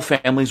and whole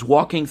families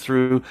walking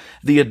through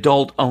the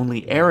adult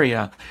only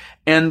area.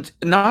 And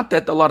not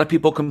that a lot of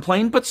people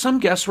complained, but some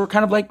guests were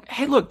kind of like,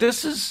 hey, look,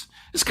 this is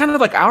kind of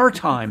like our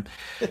time.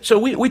 So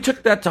we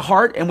took that to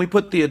heart, and we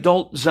put the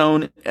adult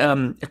zone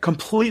a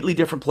completely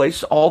different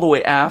place, all the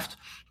way aft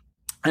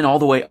and all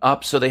the way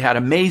up. So they had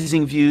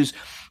amazing views.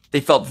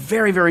 They felt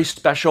very, very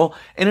special.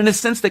 And in a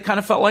sense, they kind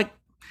of felt like,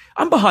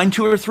 I'm behind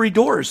 2 or 3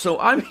 doors. So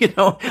I've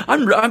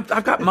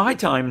got my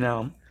time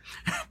now.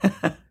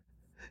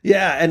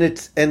 Yeah,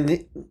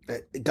 and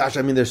gosh,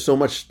 I mean, there's so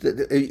much.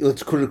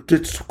 Let's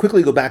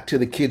quickly go back to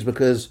the kids,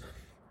 because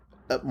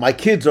my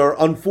kids are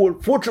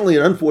unfortunately,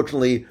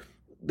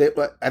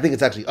 I think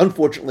it's actually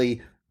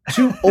unfortunately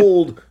too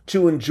old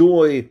to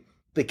enjoy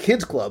the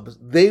kids clubs.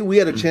 We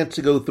had a chance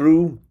to go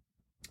through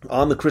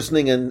on the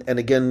christening and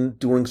again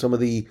during some of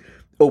the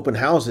open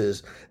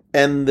houses,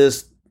 and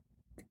this,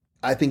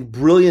 I think,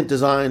 brilliant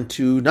design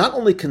to not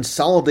only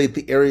consolidate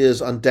the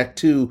areas on deck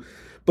 2,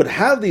 but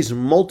have these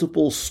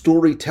multiple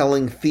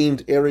storytelling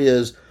themed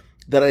areas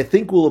that I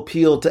think will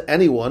appeal to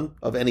anyone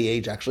of any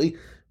age, actually.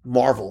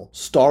 Marvel,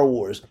 Star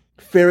Wars,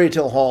 Fairy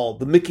Tale Hall,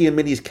 the Mickey and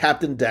Minnie's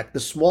Captain Deck, the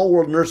Small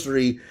World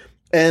Nursery,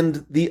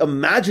 and the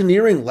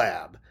Imagineering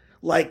Lab.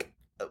 Like,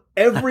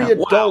 every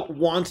adult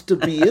wants to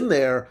be in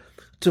there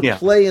to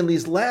play in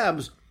these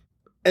labs.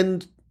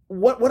 And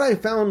what I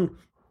found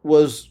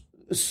was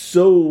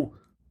so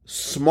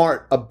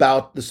smart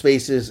about the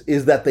spaces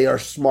is that they are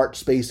smart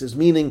spaces,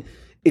 meaning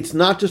it's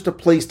not just a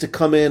place to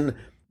come in,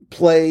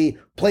 play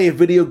a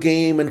video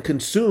game and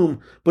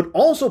consume, but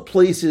also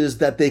places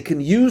that they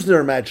can use their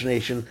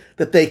imagination,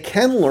 that they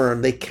can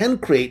learn, they can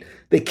create,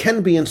 they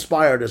can be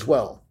inspired as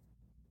well.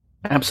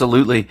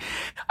 Absolutely.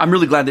 I'm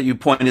really glad that you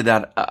pointed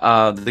that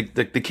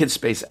the kids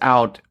space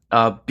out,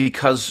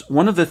 because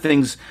one of the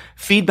things,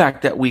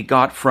 feedback that we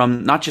got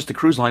from not just the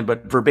cruise line,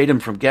 but verbatim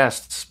from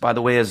guests, by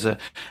the way, as a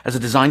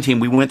design team,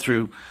 we went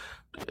through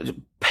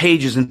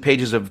pages and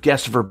pages of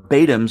guest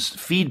verbatims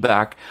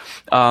feedback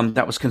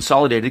that was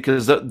consolidated,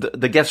 because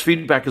the guest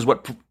feedback is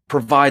what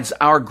provides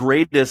our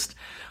greatest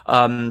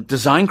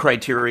design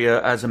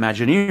criteria as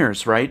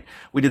Imagineers, right?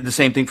 We did the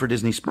same thing for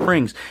Disney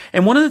Springs.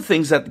 And one of the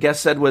things that the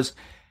guest said was,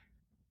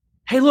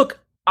 hey, look,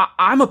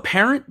 I'm a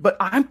parent, but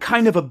I'm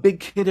kind of a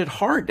big kid at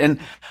heart. And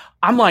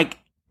I'm like,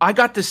 I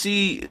got to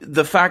see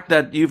the fact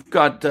that you've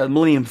got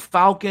Millennium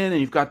Falcon and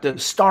you've got the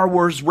Star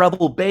Wars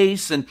Rebel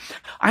base, and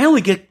I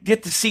only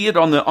get to see it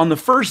on the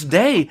first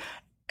day,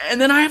 and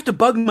then I have to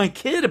bug my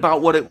kid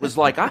about what it was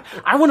like.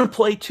 I want to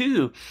play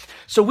too.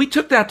 So we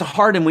took that to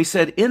heart, and we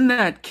said, in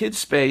that kid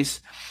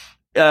space,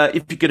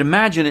 if you could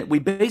imagine it, we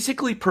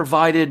basically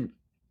provided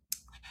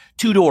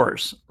 2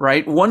 doors,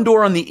 right? 1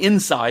 door on the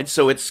inside,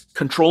 so it's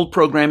controlled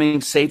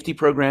programming, safety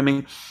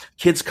programming.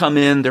 Kids come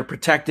in, they're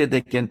protected,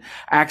 they can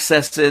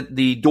access it.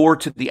 The door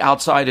to the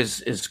outside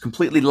is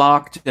completely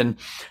locked and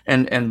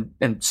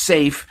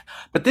safe.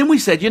 But then we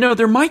said,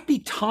 there might be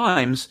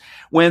times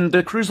when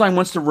the cruise line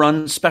wants to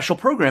run special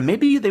program.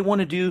 Maybe they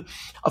want to do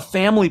a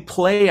family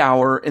play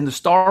hour in the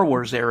Star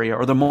Wars area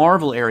or the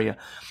Marvel area.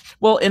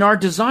 Well, in our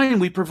design,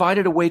 we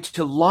provided a way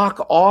to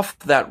lock off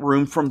that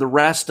room from the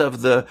rest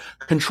of the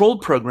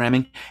controlled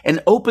programming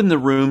and open the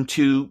room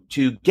to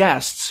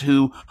guests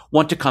who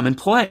want to come and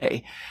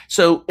play.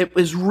 So it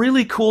was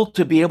really cool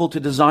to be able to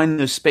design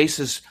those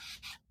spaces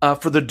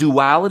for the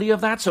duality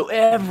of that. So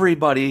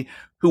everybody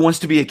who wants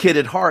to be a kid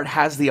at heart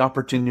has the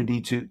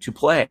opportunity to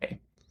play.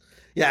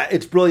 Yeah,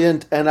 it's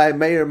brilliant, and I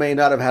may or may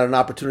not have had an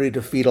opportunity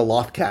to feed a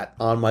loft cat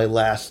on my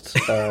last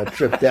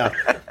trip down.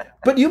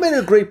 But you made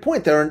a great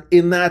point there,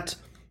 in that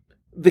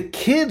the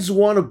kids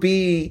want to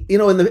be,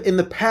 in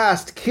the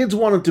past, kids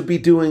wanted to be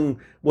doing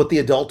what the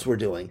adults were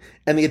doing.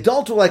 And the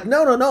adults were like,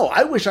 no,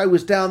 I wish I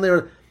was down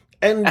there.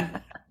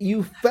 And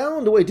Disney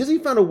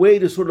found a way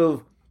to sort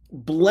of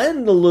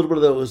blend a little bit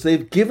of those.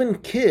 They've given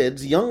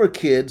kids, younger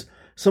kids,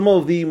 some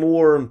of the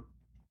more,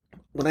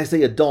 when I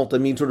say adult, I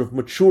mean sort of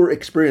mature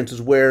experiences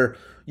where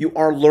you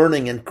are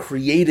learning and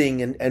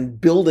creating and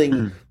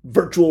building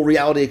virtual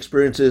reality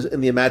experiences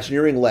in the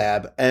Imagineering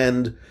Lab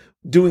and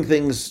doing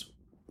things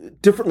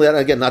differently. And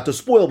again, not to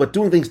spoil, but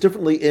doing things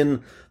differently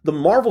in the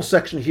Marvel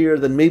section here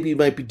than maybe you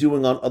might be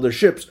doing on other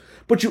ships.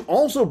 But you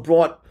also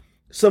brought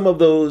some of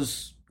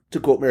those, to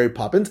quote Mary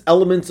Poppins,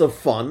 elements of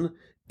fun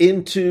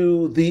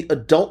into the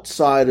adult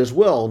side as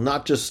well.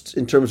 Not just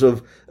in terms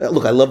of,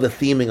 look, I love the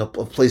theming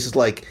of places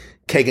like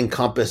Keg and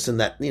Compass and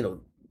that,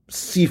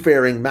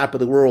 seafaring map of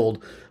the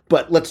world.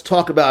 But let's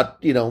talk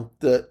about,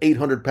 the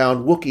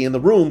 800-pound Wookiee in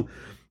the room.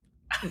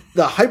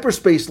 The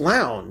Hyperspace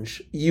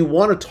Lounge, you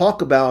want to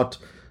talk about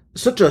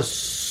such a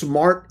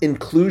smart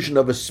inclusion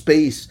of a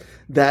space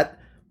that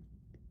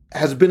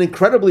has been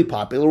incredibly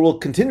popular, will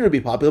continue to be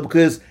popular,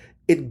 because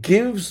it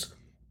gives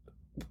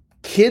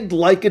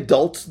kid-like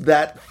adults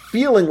that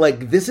feeling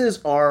like this is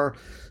our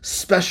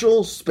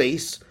special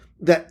space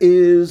that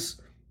is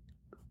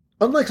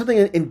unlike something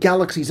in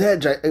Galaxy's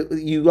Edge.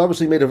 You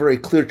obviously made a very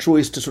clear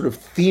choice to sort of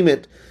theme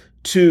it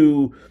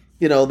to,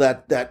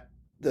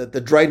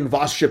 the Dryden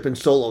Voss ship in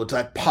Solo. It's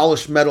like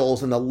polished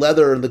metals and the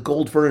leather and the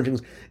gold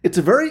furnishings. It's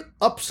a very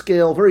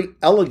upscale, very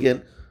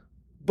elegant,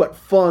 but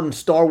fun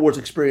Star Wars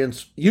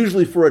experience,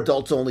 usually for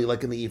adults only,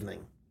 like in the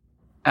evening.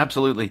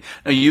 Absolutely.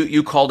 Now,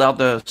 you called out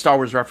the Star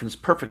Wars reference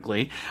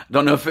perfectly.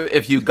 Don't know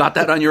if you got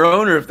that on your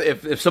own or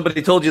if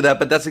somebody told you that,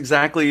 but that's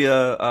exactly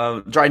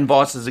Dryden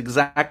Voss is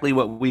exactly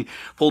what we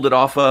pulled it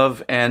off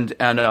of. And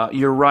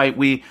you're right.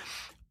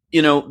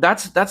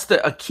 That's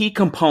a key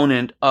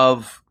component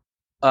of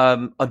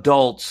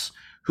adults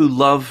who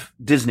love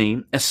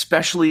Disney,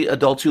 especially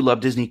adults who love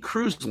Disney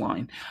Cruise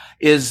Line,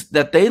 is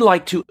that they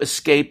like to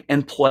escape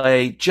and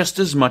play just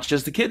as much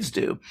as the kids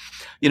do.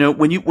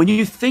 When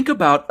you think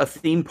about a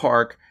theme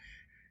park,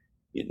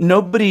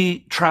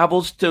 nobody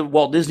travels to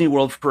Walt Disney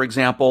World, for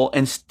example,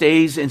 and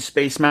stays in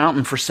Space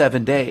Mountain for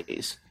 7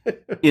 days.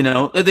 They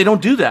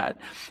don't do that.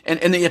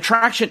 And the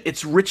attraction,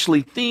 it's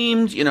richly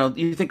themed.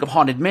 You think of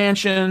Haunted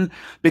Mansion,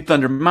 Big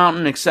Thunder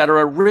Mountain,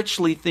 etc.,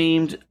 richly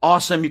themed,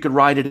 awesome. You could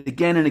ride it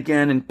again and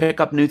again and pick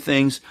up new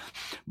things.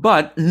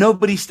 But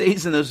nobody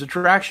stays in those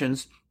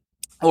attractions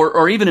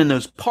or even in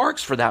those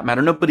parks for that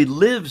matter. Nobody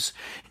lives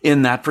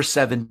in that for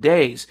 7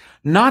 days.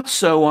 Not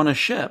so on a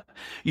ship.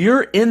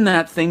 You're in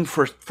that thing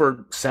for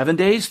 7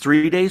 days,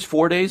 3 days,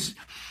 4 days.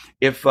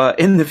 If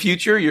in the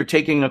future you're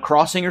taking a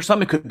crossing or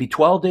something, it could be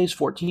 12 days,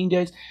 14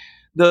 days.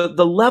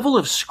 The level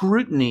of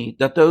scrutiny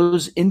that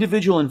those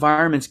individual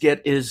environments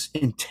get is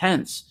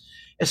intense,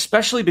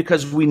 especially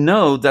because we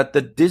know that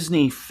the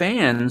Disney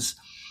fans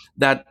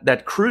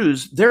that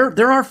cruise,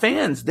 they're our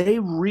fans. They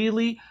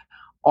really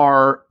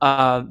are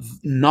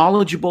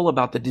knowledgeable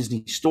about the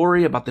Disney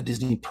story, about the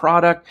Disney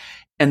product,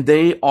 and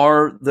they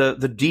are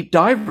the deep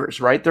divers,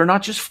 right? They're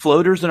not just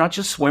floaters, they're not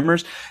just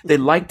swimmers. They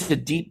like to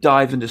deep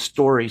dive into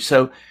story.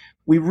 So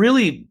we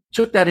really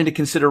took that into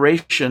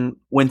consideration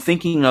when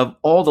thinking of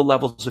all the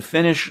levels of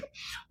finish,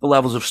 the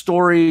levels of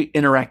story,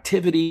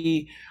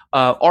 interactivity,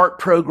 art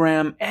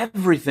program,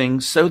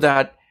 everything, so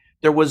that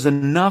there was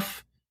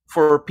enough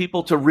for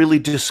people to really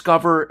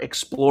discover,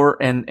 explore,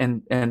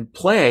 and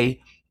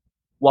play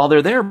while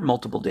they're there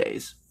multiple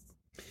days.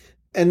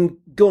 And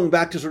going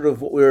back to sort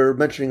of what we were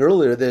mentioning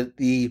earlier, that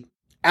the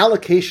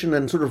allocation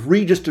and sort of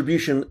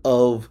redistribution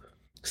of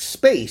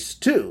space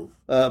too,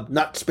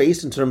 not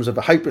space in terms of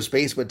a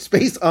hyperspace, but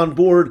space on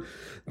board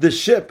the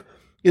ship.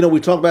 We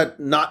talk about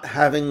not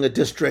having a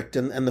district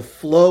and the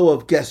flow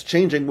of guests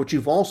changing. What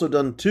you've also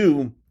done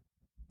too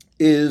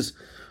is,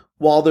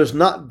 while there's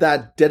not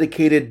that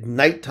dedicated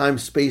nighttime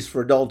space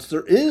for adults,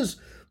 there is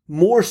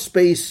more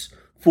space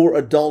for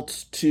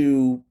adults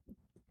to,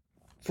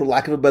 for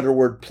lack of a better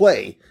word,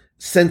 play.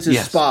 Senses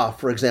Yes. Spa,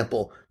 for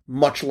example,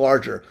 much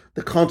larger.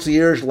 The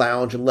concierge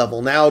lounge and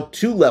level, now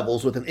 2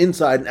 levels with an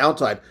inside and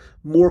outside,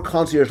 more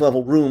concierge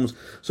level rooms.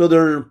 So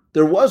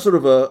there was sort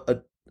of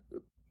a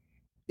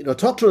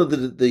talk sort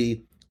of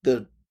the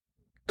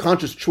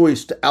conscious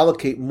choice to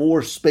allocate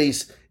more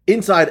space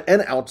inside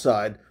and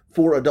outside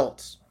for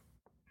adults.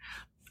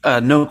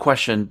 No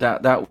question.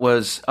 That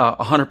was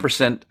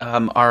 100%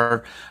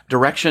 our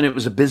direction. It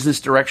was a business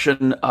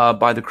direction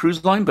by the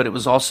cruise line, but it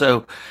was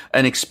also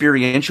an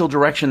experiential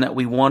direction that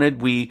we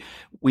wanted. We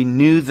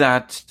knew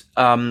that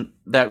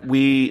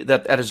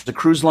as the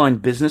cruise line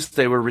business,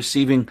 they were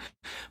receiving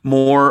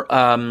more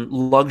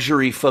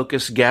luxury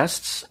focused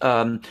guests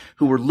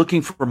who were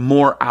looking for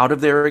more out of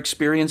their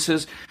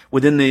experiences.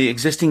 Within the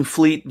existing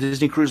fleet,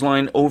 Disney Cruise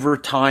Line over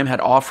time had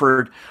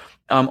offered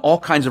all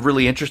kinds of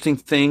really interesting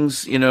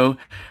things, Wagyu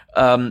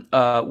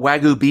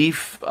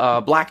beef,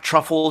 black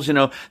truffles,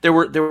 there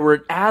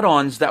were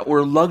add-ons that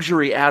were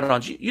luxury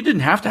add-ons. You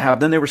didn't have to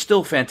have them. They were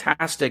still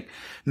fantastic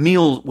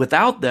meals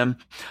without them.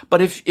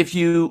 But if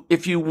you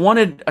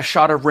wanted a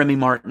shot of Remy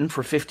Martin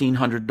for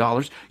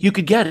 $1,500, you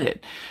could get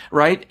it,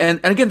 right? And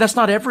again, that's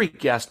not every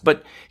guest,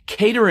 but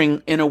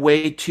catering in a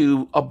way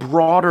to a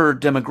broader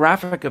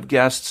demographic of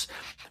guests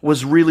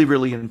was really,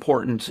 really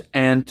important,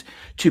 and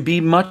to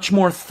be much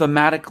more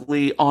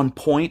thematically on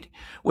point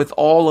with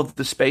all of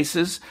the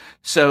spaces.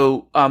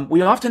 So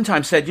we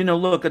oftentimes said,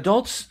 look,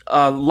 adults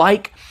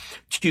like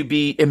to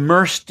be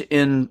immersed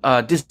in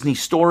Disney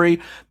story.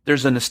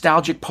 There's a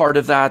nostalgic part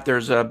of that.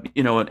 There's an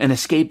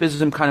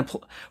escapism kind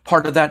of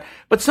part of that.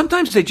 But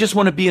sometimes they just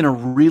want to be in a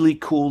really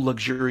cool,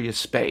 luxurious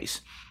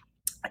space,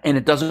 and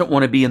it doesn't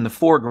want to be in the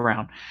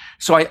foreground.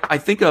 So I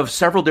think of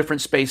several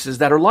different spaces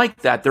that are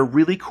like that. They're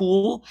really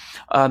cool.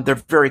 They're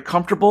very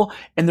comfortable,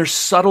 and there's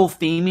subtle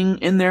theming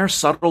in there,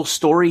 subtle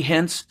story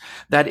hints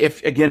that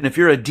if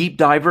you're a deep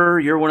diver,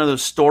 you're one of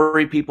those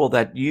story people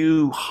that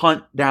you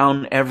hunt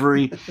down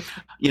every,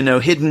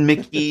 hidden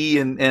Mickey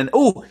and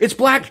oh, it's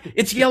black,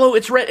 it's yellow,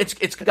 it's red,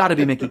 it's gotta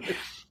be Mickey.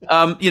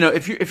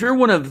 If you're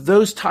one of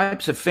those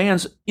types of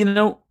fans,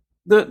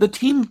 the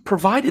team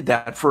provided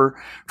that for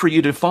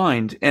you to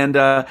find. And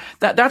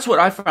that's what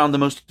I found the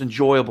most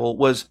enjoyable,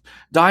 was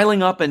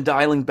dialing up and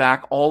dialing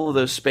back all of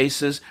those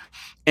spaces.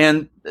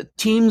 And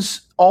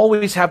teams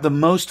always have the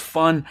most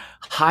fun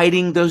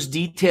hiding those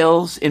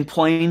details in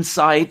plain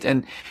sight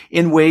and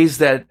in ways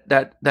that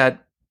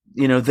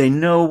they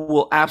know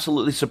will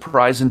absolutely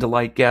surprise and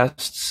delight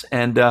guests.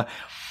 And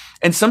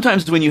And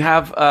sometimes when you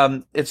have,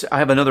 I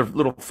have another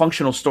little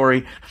functional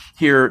story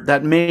here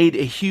that made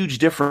a huge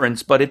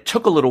difference, but it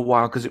took a little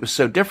while because it was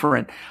so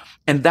different.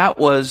 And that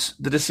was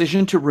the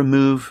decision to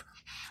remove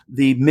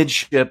the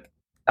midship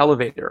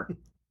elevator.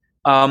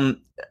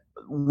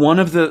 One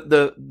of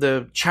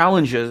the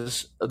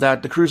challenges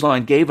that the cruise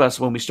line gave us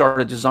when we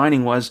started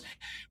designing was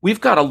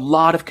we've got a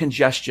lot of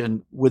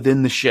congestion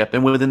within the ship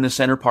and within the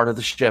center part of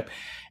the ship.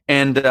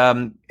 And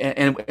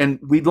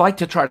we'd like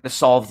to try to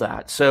solve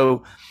that.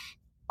 So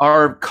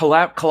our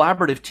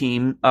collaborative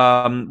team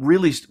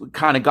really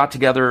kind of got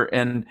together,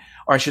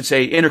 or I should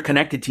say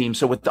interconnected team.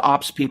 So with the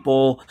ops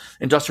people,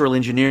 industrial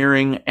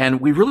engineering,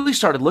 and we really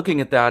started looking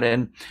at that.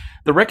 And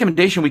the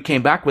recommendation we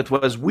came back with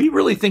was, we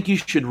really think you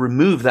should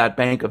remove that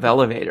bank of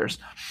elevators.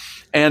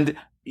 And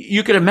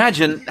you can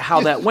imagine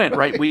how that went,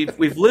 right? We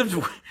lived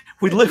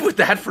with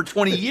that for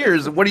 20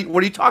 years. What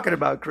are you talking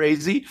about?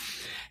 Crazy.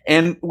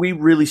 And we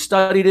really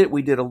studied it.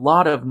 We did a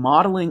lot of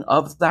modeling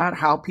of that,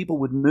 how people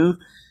would move.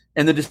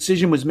 And the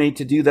decision was made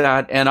to do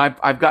that. And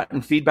I've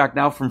gotten feedback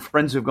now from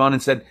friends who've gone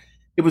and said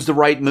it was the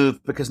right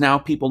move, because now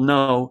people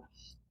know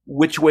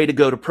which way to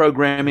go to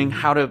programming,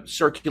 how to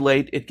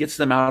circulate. It gets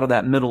them out of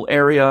that middle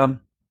area.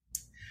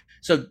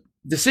 So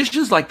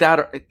decisions like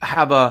that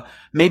have a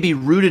maybe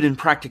rooted in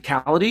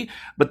practicality,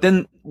 but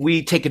then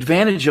we take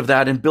advantage of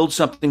that and build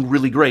something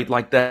really great,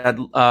 like that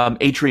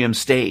atrium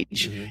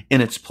stage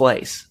in its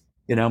place.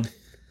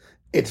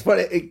 It's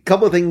funny. A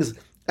couple of things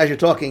as you're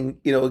talking.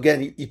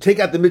 Again, you take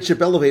out the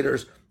midship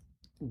elevators.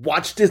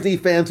 Watch Disney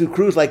fans who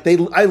cruise I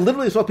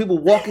literally saw people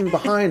walking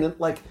behind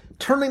and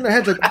turning their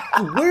heads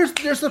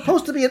there's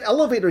supposed to be an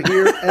elevator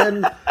here,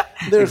 and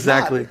there's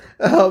exactly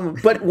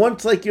not. But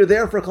once you're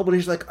there for a couple of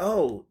days,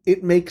 oh,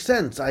 it makes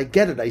sense. I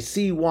get it. I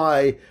see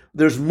why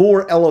there's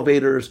more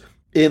elevators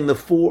in the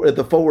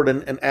forward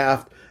and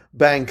aft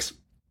banks.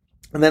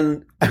 And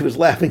then I was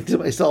laughing to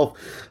myself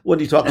when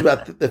you talked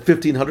about the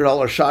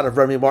 $1,500 shot of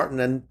Remy Martin,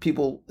 and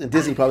people in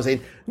Disney probably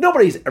saying,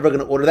 nobody's ever going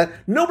to order that.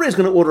 Nobody's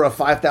going to order a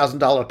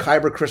 $5,000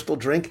 Kyber crystal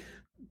drink.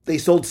 They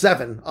sold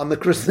 7 on the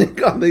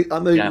christening on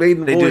the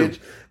maiden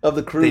voyage of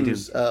the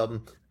cruise.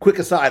 Quick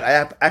aside,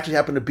 I actually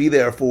happened to be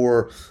there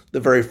for the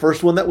very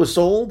first one that was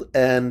sold,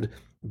 and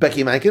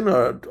Becky Mankin,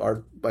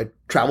 my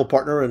travel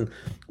partner, and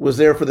was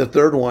there for the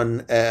third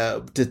one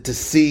to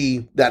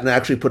see that, and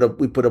actually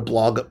we put a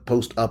blog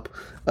post up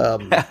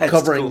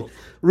covering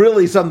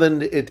really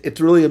something.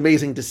 It's really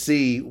amazing to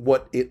see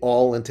what it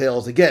all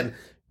entails. Again,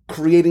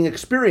 creating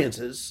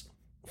experiences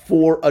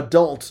for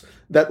adults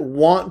that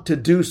want to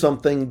do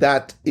something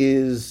that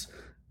is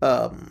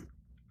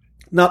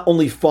not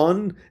only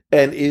fun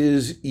and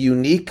is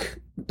unique,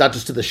 not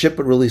just to the ship,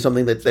 but really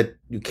something that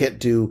you can't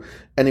do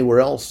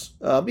anywhere else.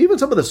 Even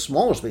some of the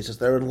smaller spaces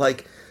there,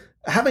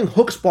 having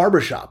Hook's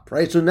Barbershop,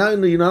 right? So now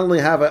you not only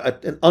have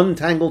an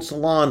untangled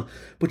salon,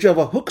 but you have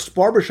a Hook's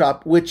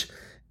Barbershop, which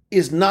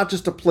is not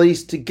just a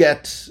place to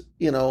get,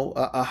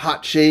 a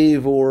hot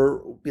shave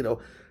or,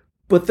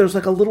 but there's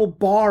a little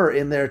bar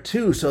in there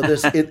too. So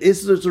there's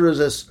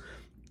this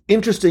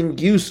interesting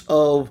use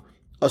of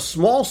a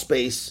small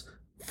space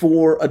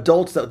for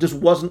adults that just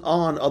wasn't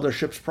on other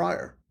ships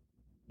prior.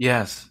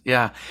 Yes.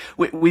 Yeah.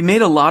 We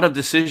made a lot of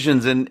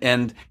decisions,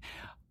 and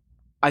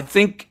I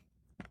think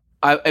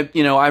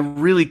I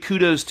really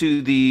kudos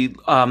to the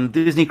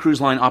Disney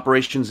Cruise Line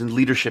operations and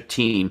leadership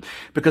team,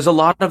 because a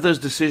lot of those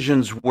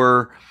decisions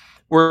were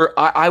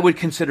I would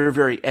consider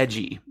very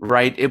edgy,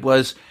 right? It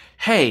was,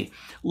 hey,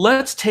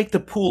 let's take the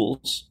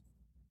pools,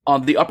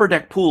 the upper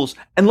deck pools,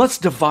 and let's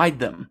divide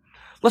them.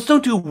 Let's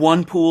don't do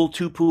 1 pool,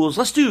 2 pools.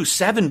 Let's do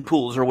 7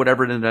 pools or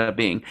whatever it ended up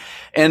being.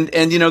 And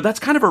that's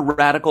kind of a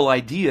radical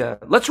idea.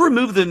 Let's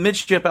remove the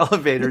midship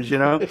elevators,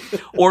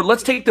 or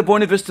let's take the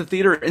Buena Vista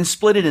Theater and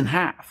split it in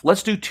half.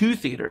 Let's do 2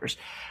 theaters,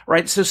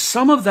 right? So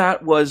some of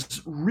that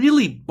was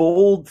really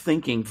bold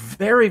thinking,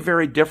 very,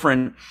 very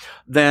different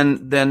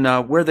than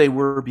where they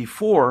were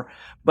before.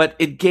 But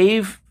it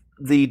gave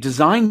the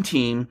design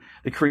team,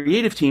 the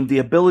creative team, the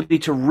ability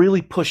to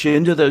really push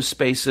into those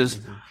spaces.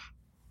 Mm-hmm.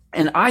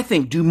 And I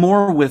think do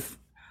more with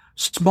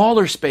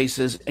smaller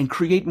spaces and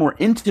create more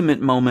intimate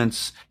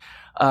moments.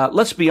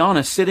 Let's be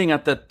honest, sitting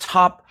at the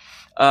top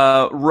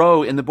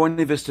row in the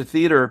Buena Vista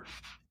Theater,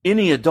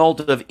 any adult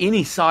of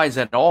any size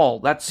at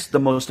all, that's the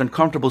most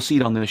uncomfortable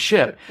seat on the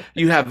ship.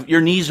 Your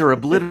knees are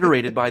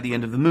obliterated by the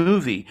end of the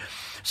movie.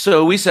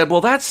 So we said,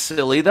 well, that's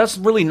silly. That's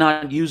really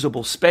not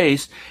usable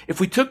space. If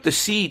we took the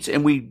seats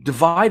and we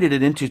divided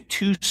it into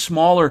 2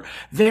 smaller,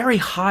 very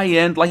high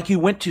end, like you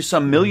went to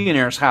some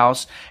millionaire's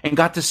house and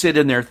got to sit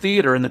in their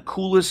theater, in the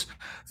coolest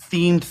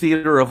themed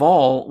theater of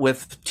all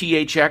with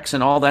THX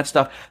and all that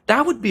stuff,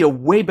 that would be a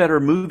way better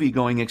movie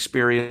going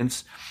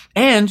experience.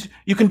 And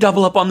you can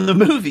double up on the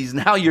movies.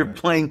 Now you're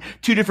playing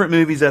 2 different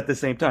movies at the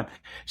same time.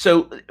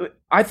 So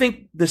I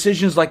think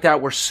decisions like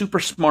that were super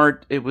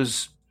smart. It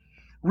was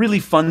really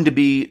fun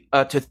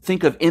to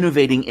think of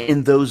innovating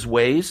in those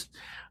ways.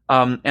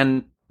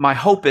 And my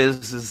hope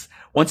is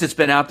once it's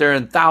been out there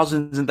and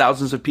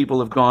thousands of people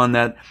have gone,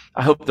 that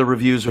I hope the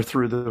reviews are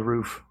through the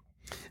roof.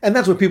 And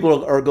that's what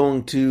people are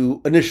going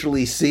to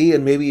initially see.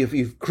 And maybe if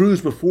you've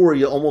cruised before,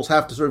 you almost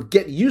have to sort of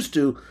get used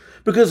to,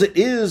 because it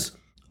is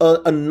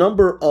a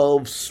number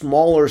of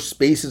smaller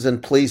spaces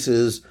and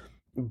places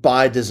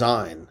by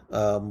design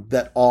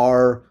that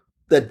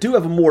do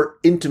have a more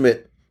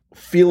intimate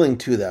feeling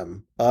to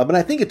them. And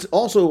I think it's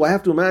also, I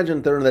have to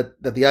imagine, Theron,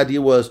 that the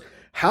idea was,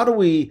 how do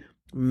we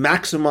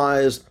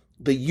maximize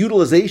the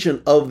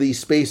utilization of these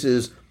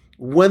spaces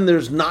when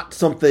there's not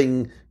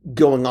something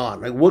going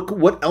on, right?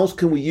 What else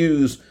can we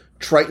use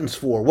Tritons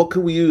for? What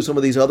can we use some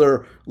of these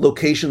other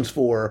locations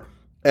for?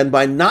 And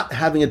by not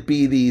having it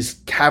be these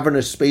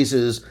cavernous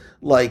spaces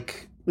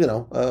like,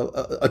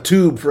 a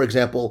tube, for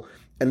example,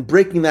 and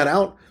breaking that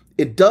out,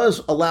 it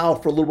does allow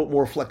for a little bit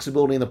more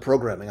flexibility in the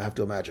programming, I have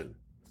to imagine.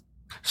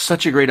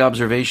 Such a great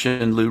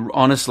observation, Lou,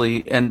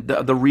 honestly. And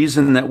the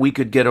reason that we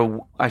could get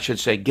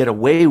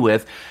away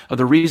with, or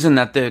the reason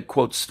that the,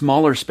 quote,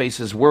 smaller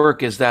spaces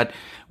work, is that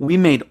we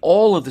made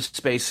all of the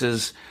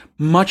spaces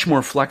much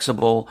more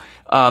flexible.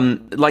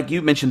 Like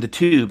you mentioned, the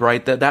tube,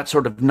 right? That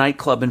sort of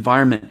nightclub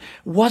environment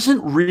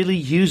wasn't really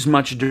used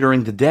much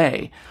during the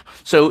day.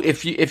 So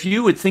if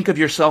you would think of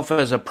yourself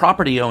as a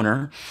property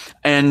owner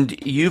and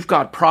you've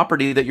got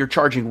property that you're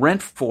charging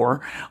rent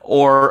for,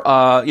 or,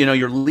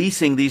 you're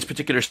leasing these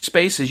particular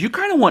spaces, you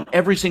kind of want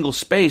every single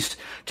space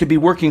to be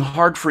working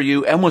hard for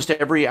you almost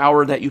every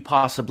hour that you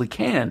possibly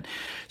can.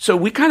 So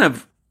we kind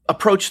of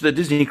approach the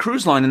Disney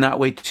Cruise Line in that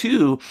way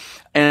too.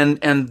 And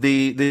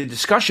the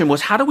discussion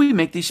was, how do we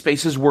make these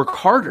spaces work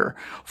harder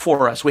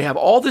for us? We have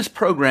all this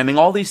programming,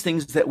 all these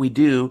things that we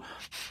do.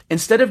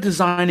 Instead of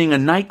designing a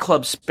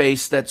nightclub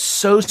space that's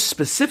so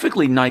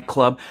specifically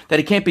nightclub that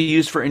it can't be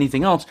used for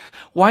anything else,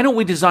 why don't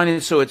we design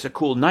it so it's a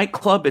cool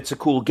nightclub, it's a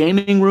cool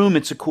gaming room,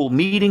 it's a cool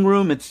meeting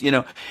room,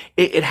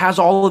 it has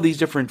all of these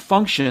different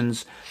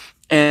functions.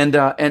 And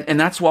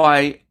that's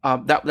why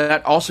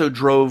that also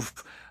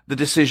drove the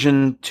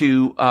decision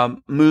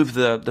to move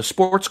the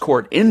sports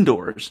court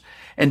indoors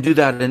and do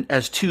that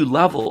as two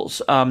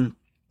levels,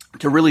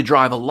 to really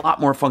drive a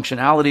lot more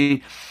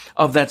functionality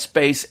of that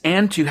space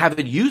and to have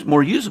it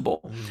more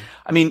usable. Mm.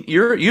 I mean,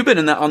 you've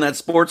been on that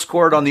sports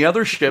court on the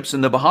other ships in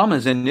the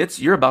Bahamas, and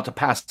you're about to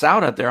pass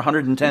out out there,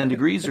 110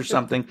 degrees or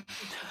something.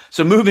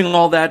 So moving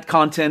all that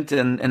content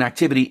and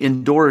activity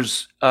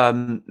indoors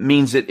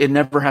means it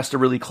never has to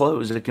really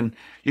close.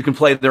 You can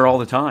play there all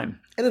the time.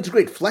 And it's a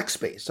great flex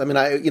space. I mean,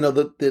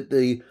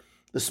 the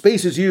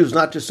space is used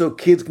not just so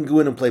kids can go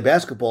in and play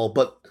basketball,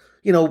 but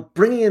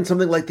bringing in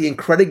something like the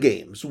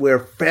Incredigames, where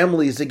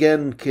families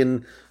again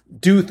can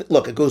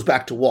look. It goes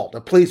back to Walt,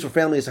 a place for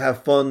families to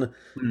have fun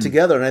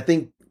together. And I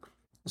think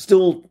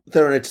still,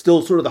 Theron, it's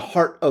still sort of the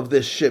heart of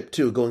this ship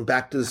too. Going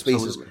back to the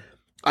spaces, absolutely.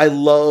 I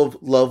love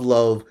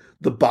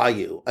the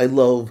bayou. I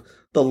love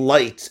the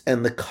lights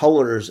and the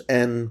colors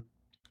and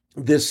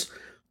this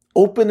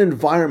open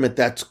environment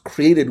that's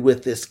created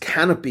with this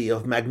canopy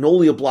of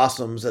magnolia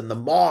blossoms and the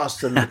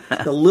moss and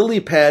the lily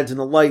pads and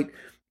the light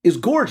is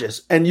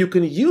gorgeous. And you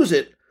can use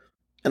it,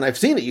 and I've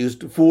seen it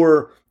used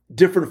for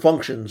different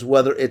functions,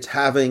 whether it's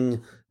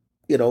having,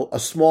 a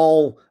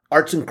small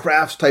arts and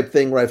crafts type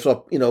thing where I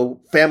saw,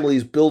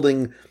 families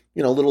building,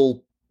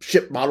 little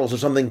ship models or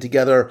something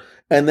together.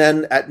 And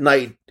then at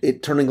night,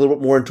 it turning a little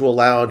bit more into a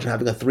lounge and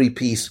having a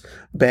 3-piece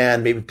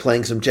band, maybe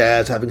playing some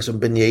jazz, having some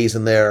beignets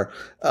in there.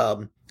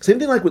 Same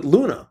thing like with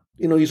Luna.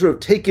 You sort of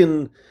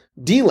taken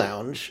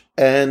D-Lounge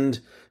and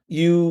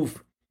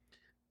you've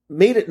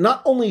made it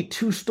not only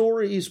 2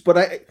 stories, but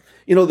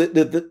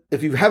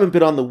if you haven't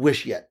been on the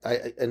Wish yet,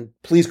 and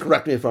please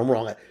correct me if I'm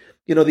wrong,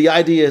 the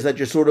idea is that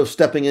you're sort of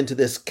stepping into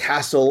this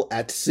castle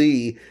at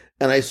sea.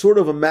 And I sort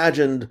of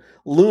imagined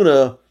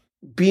Luna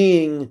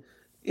being,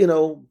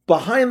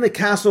 behind the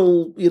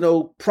castle,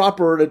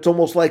 proper. And it's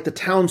almost like the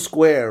town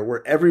square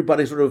where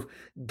everybody sort of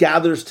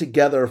gathers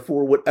together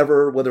for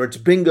whether it's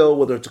bingo,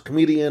 whether it's a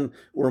comedian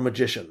or a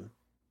magician.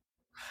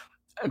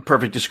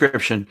 Perfect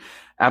description.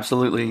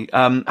 Absolutely.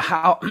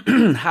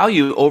 How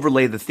you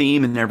overlay the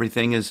theme and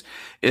everything is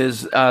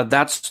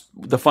that's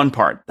the fun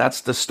part.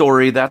 That's the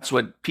story. That's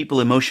what people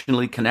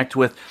emotionally connect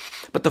with.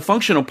 But the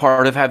functional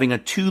part of having a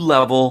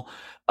 2-level,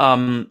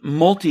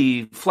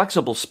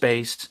 multi-flexible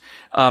space,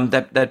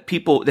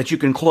 that you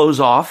can close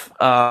off,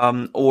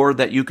 or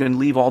that you can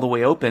leave all the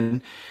way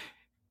open.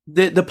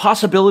 The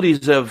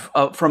possibilities of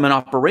from an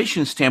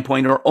operations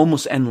standpoint are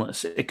almost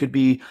endless. It could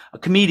be a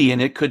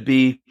comedian. It could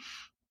be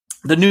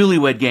the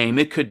newlywed game.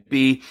 It could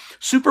be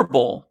Super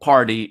Bowl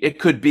party. It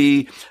could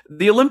be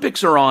the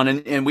Olympics are on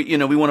and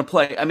we want to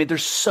play. I mean,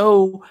 there's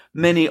so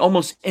many,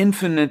 almost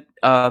infinite,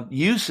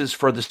 uses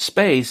for the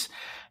space.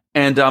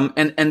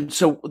 And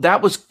so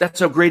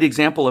that's a great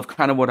example of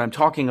kind of what I'm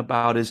talking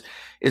about is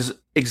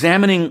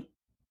examining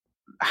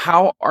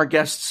how our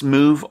guests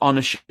move on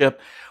a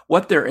ship,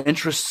 what their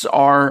interests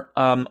are,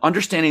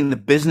 understanding the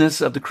business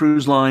of the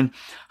cruise line.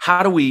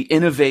 How do we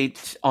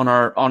innovate on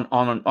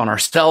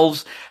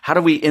ourselves? How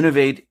do we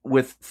innovate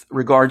with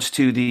regards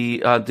to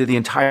the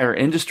entire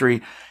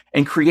industry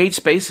and create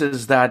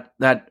spaces that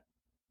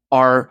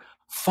are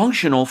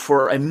functional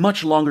for a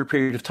much longer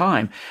period of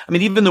time. I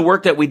mean, even the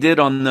work that we did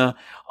on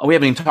we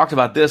haven't even talked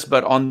about this,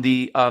 but on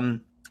the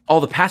all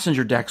the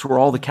passenger decks where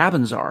all the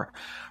cabins are,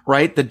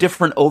 right? The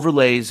different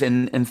overlays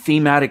and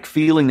thematic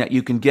feeling that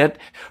you can get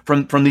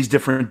from these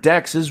different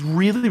decks is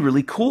really,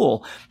 really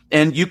cool.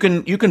 And you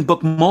can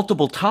book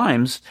multiple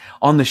times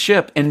on the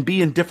ship and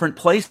be in different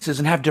places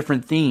and have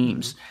different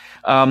themes.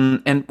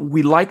 And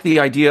we like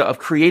the idea of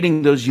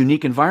creating those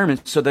unique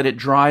environments so that it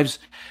drives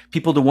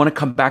people to want to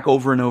come back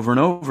over and over and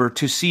over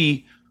to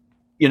see,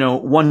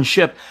 one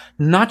ship,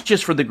 not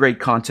just for the great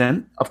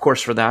content, of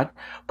course, for that,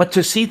 but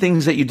to see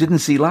things that you didn't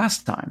see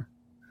last time.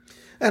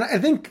 And I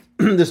think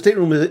the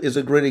stateroom is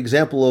a great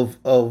example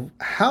of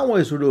how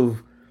I sort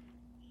of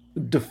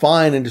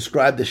define and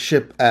describe the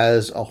ship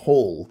as a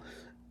whole.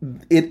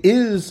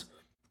 It's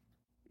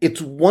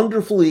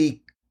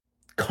wonderfully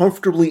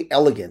comfortably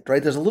elegant,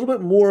 right? There's a little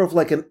bit more of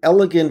like an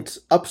elegant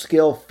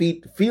upscale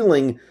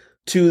feeling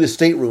to the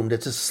stateroom.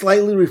 It's a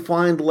slightly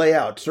refined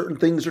layout. Certain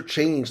things are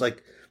changed,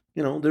 like,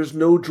 there's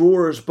no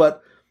drawers,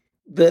 but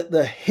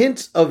the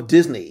hints of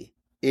Disney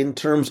in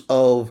terms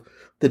of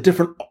the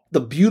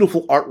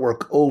beautiful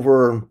artwork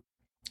over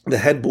the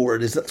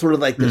headboard is sort of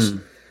like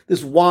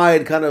this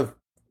wide kind of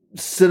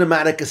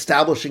cinematic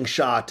establishing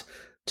shot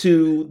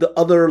to the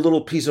other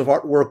little piece of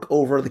artwork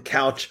over the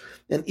couch.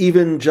 And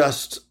even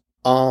just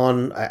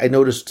I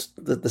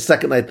noticed that the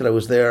second night that I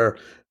was there,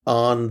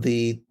 on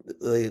the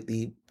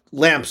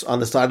lamps on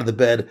the side of the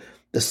bed,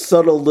 the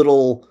subtle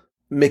little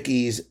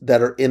Mickeys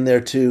that are in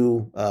there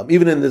too,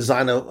 even in the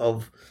design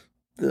of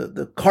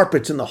the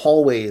carpets in the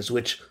hallways,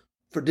 which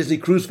for Disney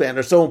cruise fan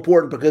are so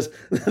important because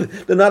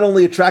they're not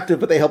only attractive,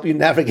 but they help you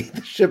navigate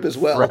the ship as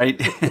well.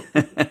 Right.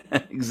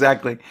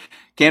 Exactly.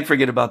 Can't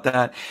forget about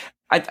that.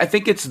 I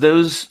think it's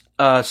those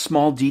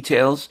small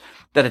details,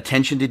 that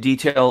attention to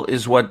detail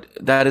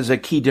that is a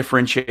key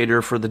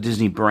differentiator for the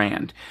Disney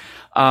brand.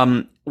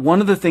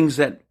 One of the things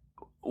that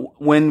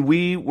when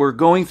we were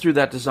going through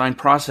that design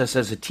process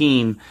as a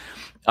team,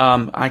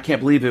 I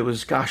can't believe it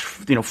was, 4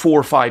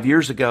 or 5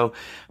 years ago,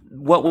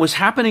 what was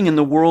happening in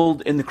the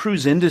world, in the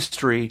cruise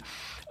industry,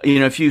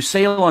 if you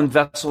sail on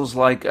vessels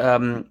like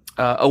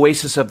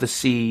Oasis of the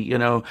Sea,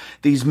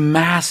 these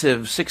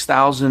massive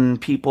 6,000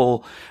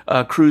 people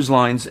cruise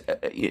lines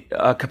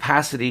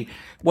capacity,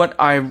 what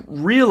I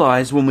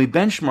realized when we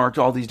benchmarked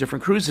all these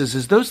different cruises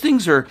is those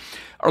things are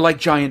like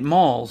giant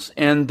malls.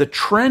 And the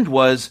trend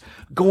was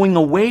going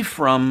away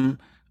from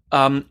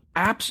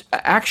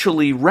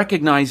actually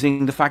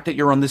recognizing the fact that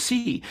you're on the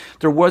sea.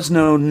 There was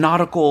no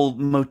nautical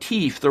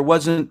motif. There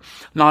wasn't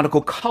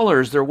nautical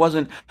colors. There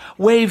wasn't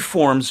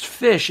waveforms,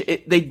 fish.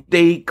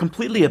 They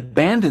completely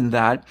abandoned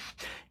that.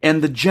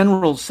 And the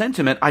general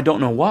sentiment, I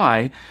don't know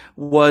why,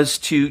 was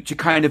to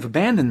kind of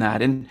abandon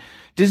that. And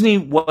Disney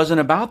wasn't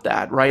about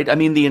that, right? I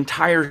mean, the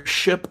entire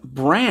ship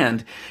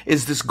brand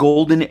is this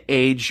golden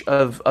age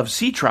of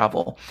sea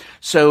travel.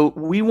 So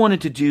we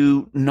wanted to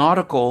do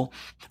nautical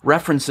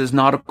references,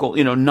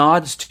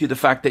 nods to the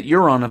fact that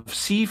you're on a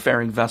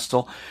seafaring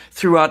vessel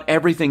throughout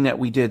everything that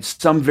we did.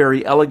 Some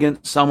very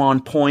elegant, some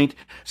on point,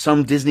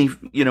 some Disney,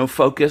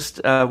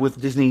 focused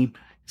with Disney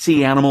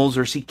sea animals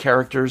or sea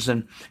characters.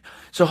 And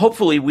so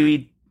hopefully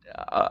we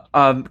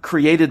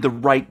created the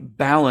right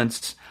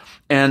balance,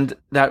 and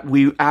that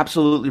we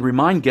absolutely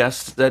remind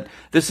guests that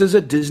this is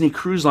a Disney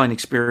Cruise Line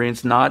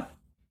experience, not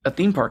a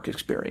theme park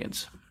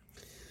experience.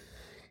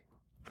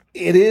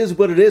 It is,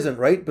 but it isn't,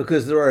 right?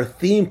 Because there are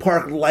theme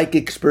park-like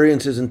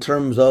experiences in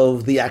terms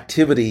of the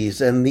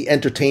activities and the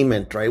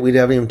entertainment, right? We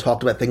haven't even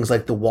talked about things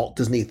like the Walt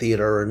Disney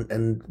Theater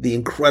and the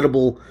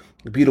incredible,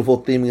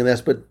 beautiful theming in this.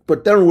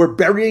 But then we're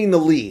burying the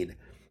lead,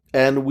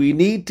 and we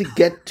need to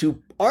get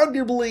to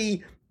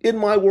arguably, in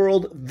my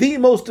world, the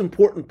most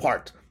important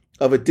part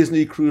of a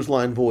Disney Cruise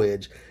Line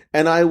voyage.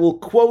 And I will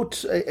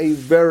quote a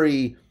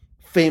very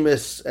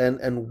famous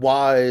and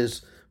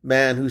wise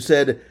man who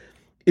said,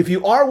 "If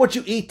you are what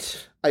you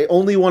eat, I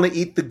only want to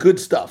eat the good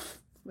stuff."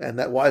 And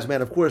that wise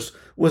man, of course,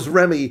 was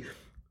Remy.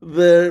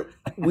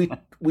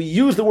 We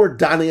use the word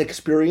dining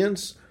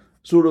experience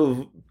sort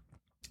of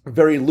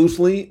very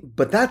loosely,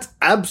 but that's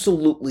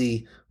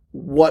absolutely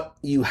what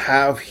you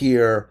have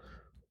here.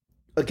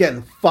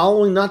 Again,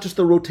 following not just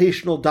the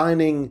rotational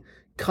dining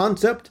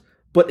concept,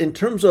 but in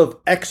terms of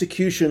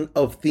execution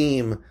of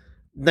theme,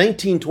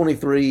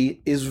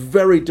 1923 is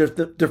very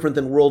different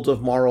than Worlds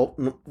of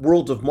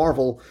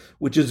Marvel,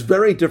 which is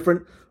very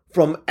different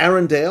from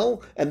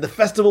Arendelle and the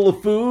Festival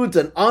of Foods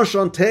and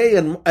Enchanté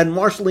and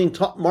Marceline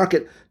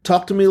Market.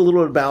 Talk to me a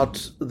little bit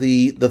about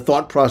the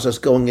thought process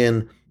going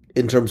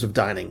in terms of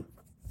dining.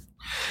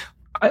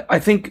 I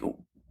think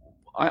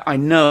I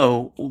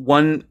know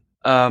one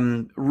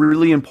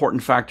really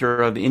important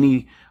factor of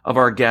any of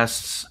our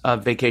guests'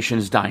 vacation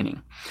is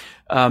dining.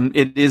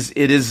 It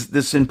is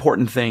this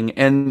important thing,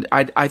 and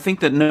I think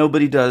that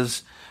nobody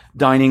does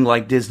dining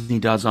like Disney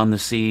does on the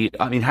sea.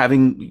 I mean,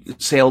 having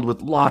sailed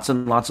with lots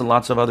and lots and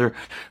lots of other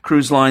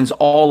cruise lines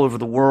all over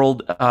the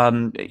world,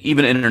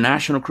 even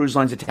international cruise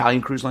lines,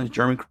 Italian cruise lines,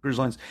 German cruise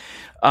lines,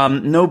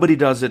 nobody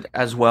does it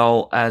as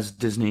well as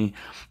Disney.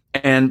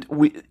 And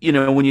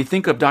when you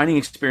think of dining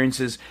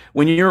experiences,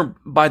 when you're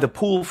by the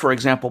pool, for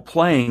example,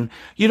 playing,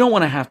 you don't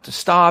want to have to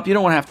stop. You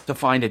don't want to have to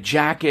find a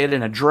jacket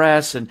and a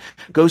dress and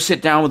go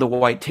sit down with a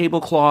white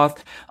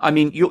tablecloth. I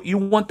mean, you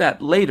want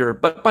that later,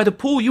 but by the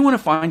pool, you want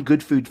to find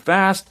good food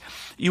fast.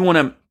 You want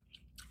to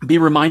be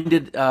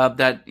reminded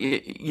that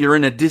you're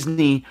in a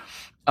Disney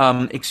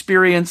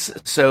experience,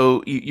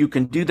 so you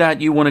can do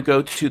that. You want to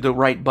go to the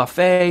right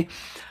buffet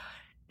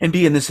and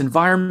be in this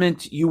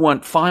environment. You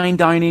want fine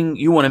dining.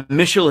 You want a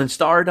Michelin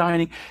star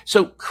dining.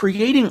 So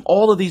creating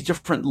all of these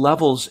different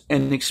levels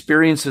and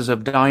experiences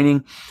of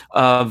dining,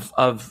 of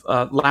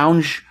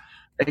lounge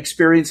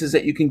experiences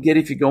that you can get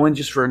if you go in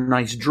just for a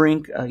nice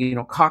drink,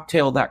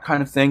 cocktail, that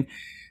kind of thing.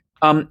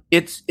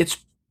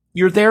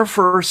 You're there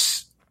for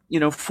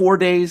 4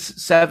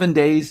 days, 7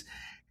 days.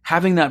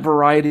 Having that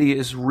variety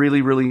is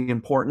really, really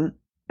important.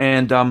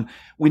 And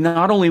we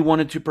not only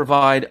wanted to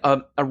provide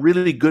a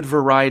really good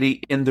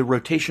variety in the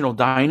rotational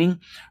dining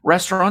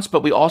restaurants,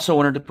 but we also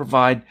wanted to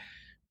provide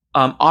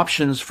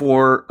options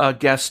for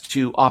guests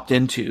to opt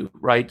into,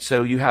 right?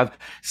 So you have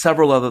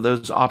several of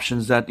those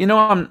options that,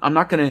 I'm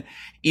not going to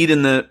eat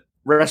in the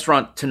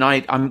restaurant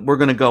tonight. We're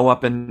going to go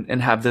up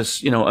and have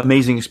this,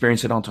 amazing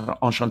experience at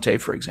Enchanté,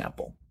 for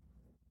example.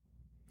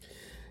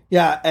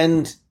 Yeah,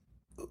 and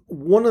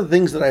one of the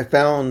things that I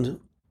found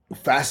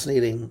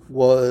fascinating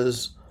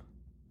was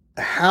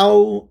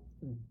how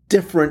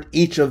different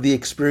each of the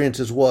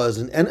experiences was,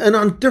 and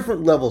on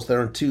different levels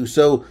there too.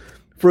 So,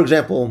 for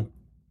example,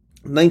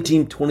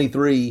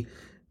 1923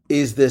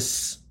 is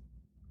this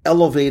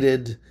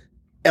elevated,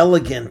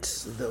 elegant,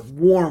 the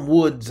warm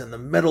woods and the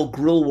metal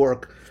grill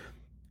work.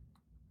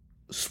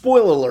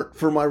 Spoiler alert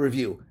for my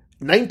review.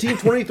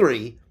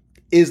 1923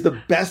 is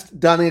the best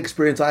dining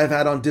experience I've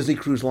had on Disney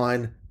Cruise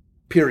Line,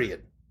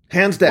 period.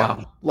 Hands down.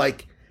 Wow.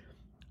 Like,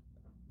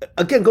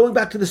 again, going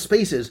back to the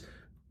spaces,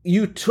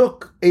 you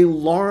took a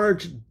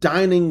large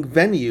dining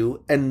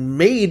venue and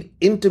made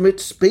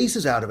intimate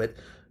spaces out of it.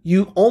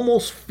 You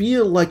almost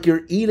feel like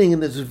you're eating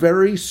in this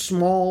very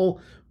small,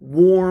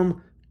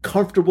 warm,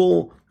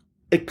 comfortable,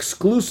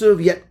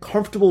 exclusive yet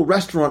comfortable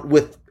restaurant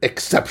with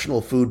exceptional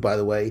food, by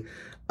the way.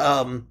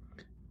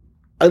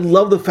 I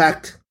love the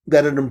fact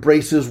that it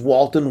embraces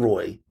Walt and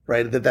Roy,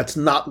 right? That's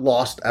not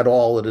lost at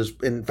all. It is,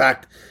 in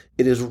fact,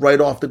 it is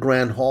right off the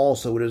Grand Hall,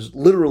 so it is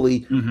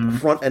literally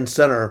front and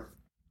center.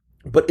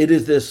 But it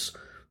is this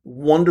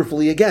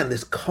wonderfully, again,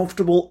 this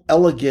comfortable,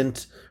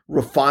 elegant,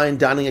 refined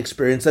dining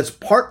experience that's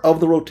part of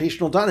the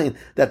rotational dining.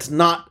 That's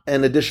not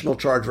an additional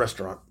charge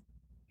restaurant.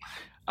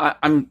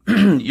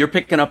 You're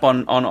picking up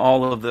on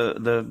all of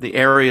the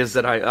areas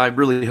that I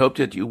really hoped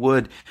that you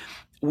would.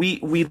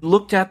 We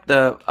looked at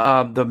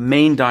the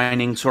main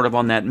dining sort of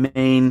on that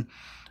main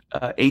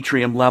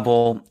atrium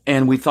level,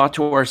 and we thought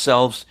to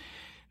ourselves,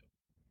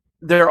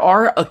 there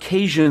are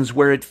occasions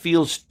where it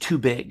feels too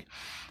big.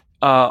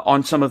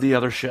 On some of the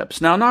other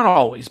ships. Now, not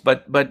always,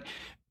 but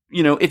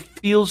it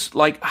feels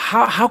like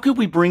how could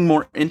we bring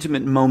more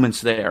intimate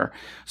moments there?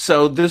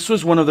 So this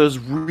was one of those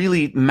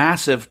really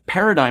massive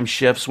paradigm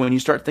shifts when you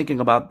start thinking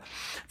about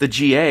the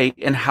GA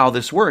and how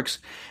this works.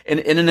 And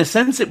in a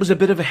sense, it was a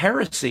bit of a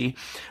heresy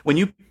when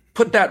you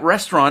put that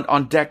restaurant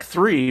on deck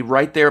 3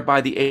 right there by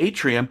the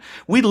atrium.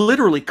 We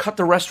literally cut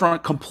the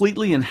restaurant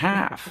completely in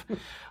half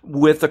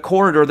with a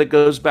corridor that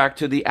goes back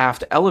to the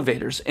aft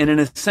elevators, and in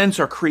a sense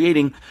are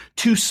creating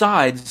two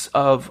sides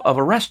of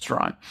a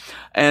restaurant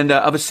and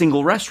of a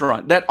single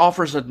restaurant. That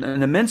offers an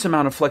immense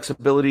amount of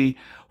flexibility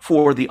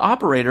for the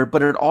operator,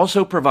 but it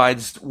also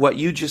provides what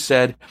you just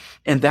said,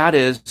 and that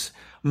is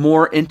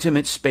more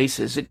intimate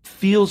spaces. It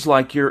feels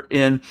like you're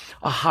in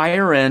a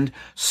higher end,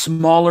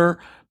 smaller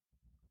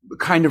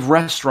kind of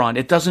restaurant.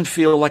 It doesn't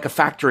feel like a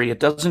factory. It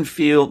doesn't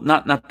feel,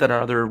 not that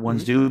other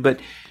ones do, but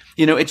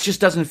it just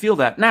doesn't feel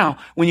that. Now,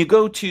 when you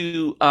go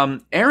to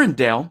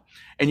Arendelle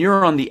and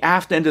you're on the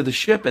aft end of the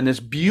ship in this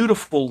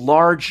beautiful,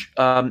 large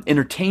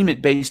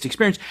entertainment-based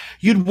experience,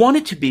 you'd want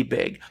it to be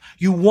big.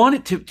 You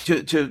want it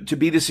to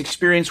be this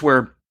experience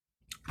where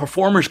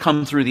performers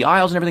come through the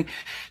aisles and everything.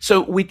 So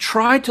we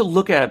try to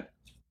look at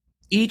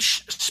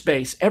each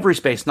space, every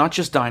space, not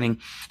just dining,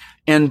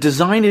 and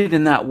design it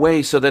in that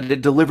way so that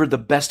it delivered the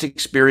best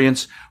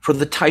experience for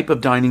the type of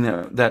dining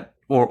that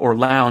or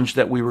lounge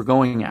that we were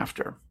going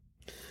after.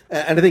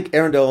 And I think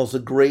Arendelle is a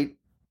great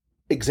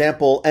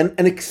example and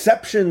an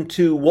exception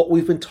to what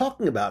we've been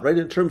talking about, right?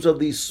 In terms of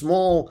these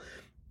small,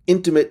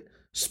 intimate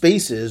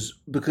spaces,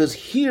 because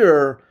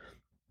here,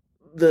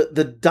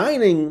 the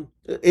dining,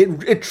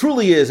 it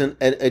truly is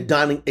a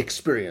dining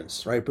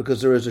experience, right? Because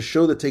there is a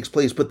show that takes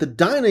place, but the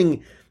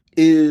dining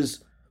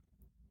is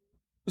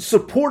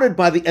supported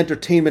by the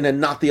entertainment and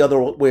not the other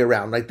way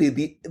around. Like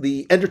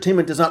the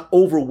entertainment does not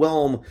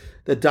overwhelm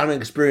the dining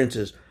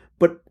experiences,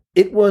 but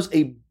it was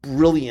a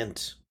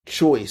brilliant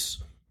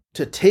choice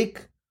to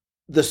take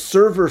the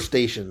server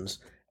stations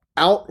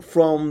out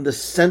from the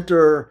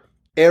center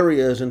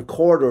areas and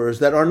corridors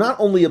that are not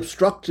only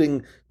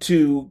obstructing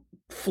to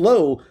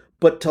flow,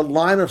 but to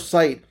line of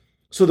sight.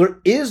 So there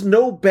is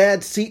no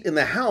bad seat in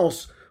the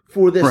house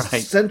for this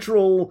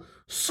central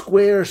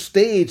square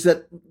stage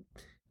that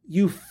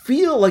you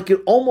feel like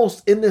you're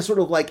almost in this sort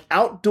of like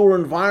outdoor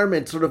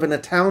environment, sort of in a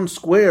town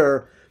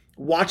square,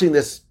 watching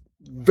this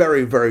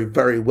very, very,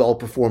 very well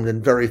performed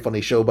and very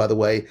funny show, by the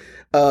way,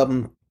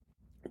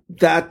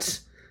 that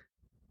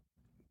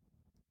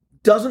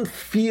doesn't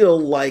feel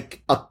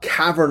like a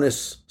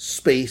cavernous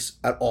space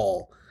at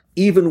all,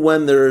 even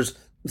when there's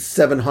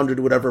 700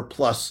 whatever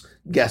plus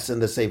guests in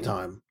the same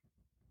time.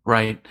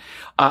 Right.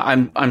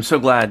 I'm so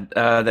glad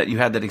that you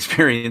had that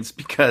experience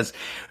because,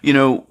 you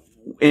know,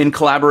 in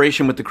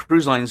collaboration with the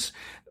cruise lines,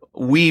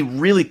 we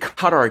really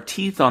cut our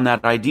teeth on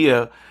that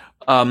idea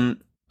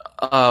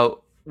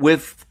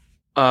with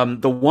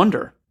the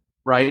Wonder,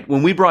 right?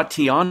 When we brought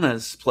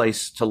Tiana's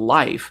place to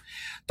life,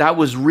 that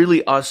was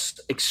really us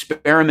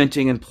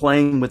experimenting and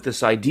playing with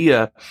this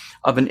idea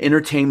of an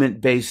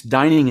entertainment-based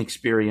dining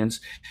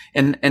experience.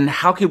 And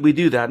how could we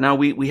do that? Now,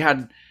 we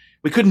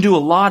couldn't do a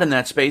lot in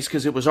that space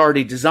because it was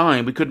already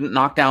designed. We couldn't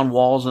knock down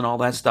walls and all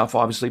that stuff,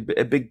 obviously,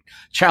 a big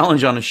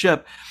challenge on a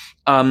ship.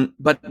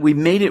 But we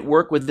made it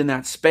work within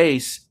that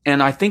space.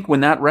 And I think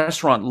when that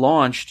restaurant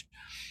launched,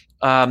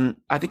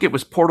 I think it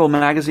was Portal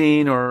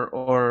Magazine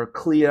or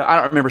Clea. I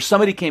don't remember.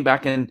 Somebody came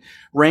back and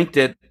ranked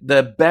it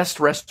the best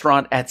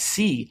restaurant at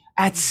sea.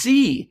 At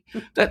sea.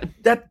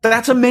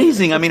 That's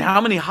amazing. I mean,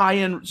 how many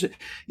high-end,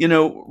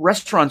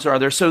 restaurants are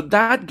there? So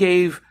that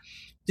gave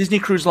Disney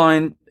Cruise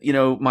Line,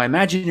 my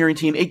Imagineering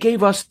team, it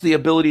gave us the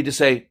ability to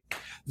say,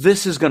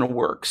 this is going to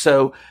work.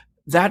 So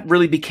that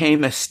really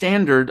became a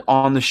standard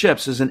on the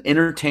ships as an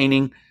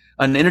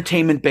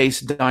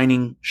entertainment-based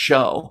dining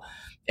show.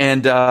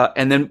 And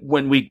then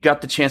when we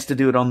got the chance to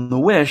do it on the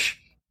Wish,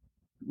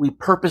 we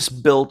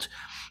purpose-built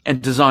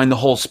and designed the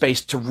whole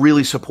space to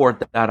really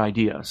support that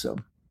idea. So,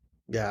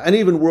 yeah, and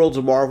even Worlds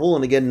of Marvel,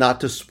 and again,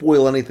 not to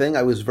spoil anything,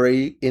 I was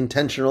very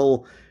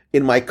intentional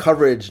in my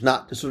coverage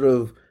not to sort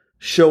of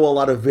show a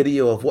lot of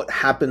video of what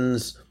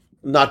happens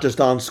not just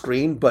on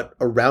screen, but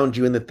around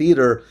you in the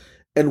theater.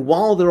 And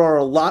while there are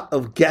a lot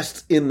of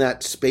guests in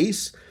that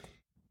space,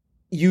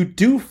 you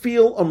do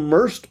feel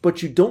immersed,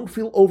 but you don't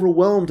feel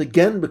overwhelmed.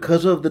 Again,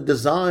 because of the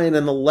design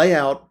and the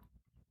layout,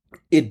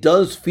 it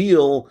does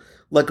feel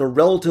like a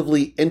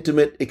relatively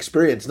intimate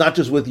experience, not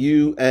just with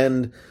you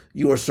and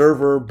your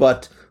server,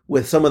 but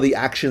with some of the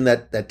action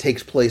that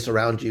takes place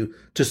around you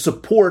to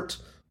support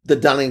the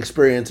dining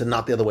experience and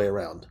not the other way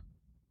around.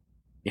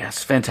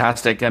 Yes,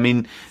 fantastic. I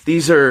mean,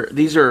 these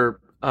are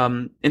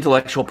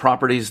intellectual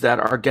properties that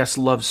our guests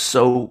love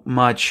so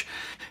much.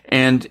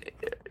 And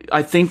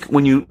I think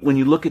when you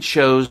look at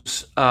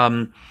shows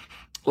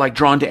like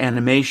Drawn to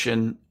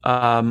Animation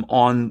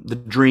on the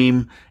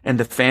Dream and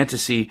the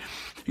Fantasy,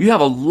 you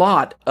have a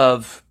lot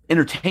of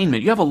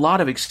entertainment. You have a lot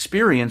of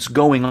experience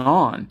going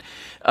on.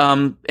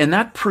 And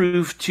that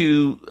proved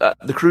to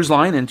the cruise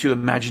line and to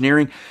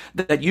Imagineering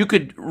that you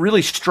could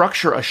really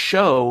structure a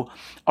show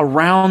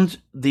around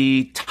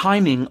the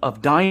timing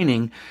of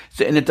dining,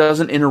 and it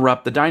doesn't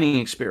interrupt the dining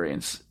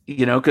experience,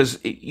 because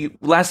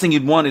last thing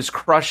you'd want is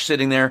Crush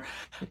sitting there,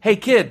 hey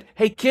kid,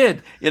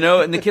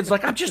 and the kid's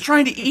like, I'm just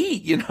trying to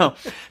eat,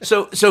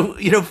 So,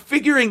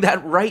 figuring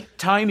that right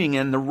timing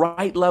and the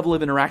right level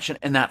of interaction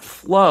and that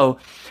flow,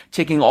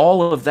 taking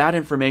all of that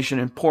information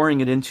and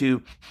pouring it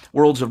into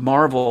Worlds of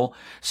Marvel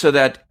so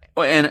that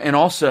and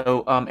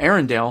also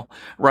Arendelle,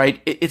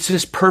 right? It's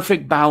this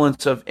perfect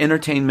balance of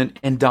entertainment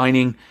and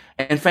dining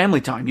and family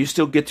time. You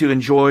still get to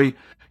enjoy.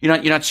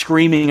 You're not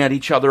screaming at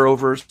each other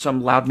over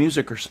some loud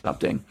music or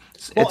something.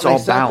 It's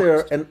all balanced. I sat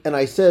there and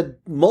I said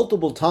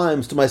multiple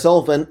times to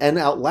myself and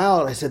out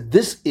loud, I said,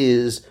 this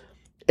is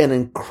an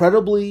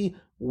incredibly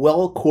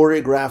well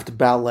choreographed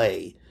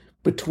ballet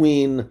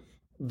between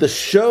the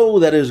show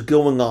that is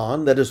going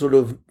on, that is sort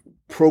of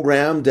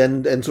programmed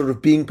and sort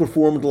of being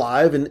performed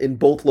live in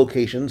both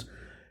locations,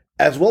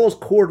 as well as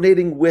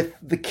coordinating with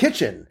the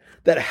kitchen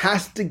that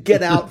has to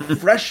get out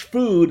fresh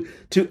food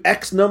to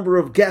X number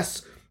of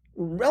guests,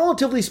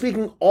 relatively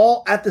speaking,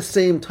 all at the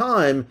same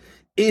time,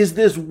 is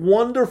this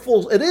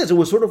wonderful. It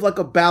was sort of like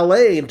a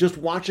ballet, and just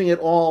watching it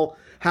all,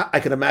 I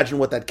can imagine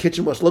what that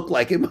kitchen must look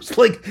like. It must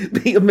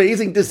be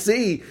amazing to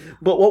see.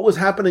 But what was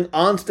happening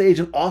on stage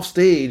and off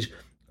stage,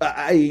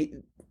 I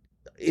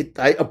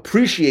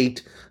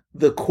appreciate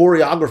the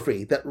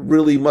choreography that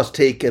really must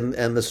take and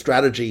the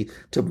strategy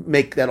to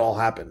make that all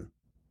happen.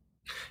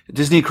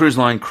 Disney Cruise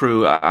Line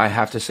crew, I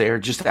have to say, are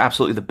just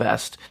absolutely the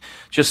best,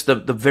 just the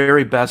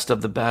very best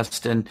of the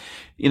best. And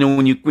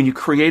when you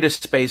create a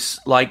space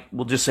like,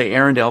 we'll just say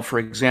Arendelle, for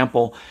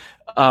example,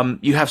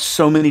 you have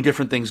so many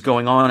different things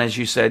going on. As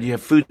you said, you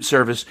have food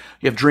service,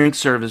 you have drink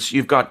service,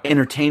 you've got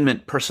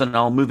entertainment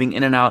personnel moving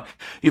in and out,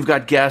 you've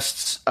got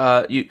guests,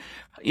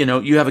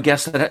 you have a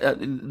guest that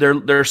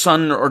their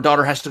son or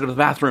daughter has to go to the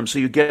bathroom, so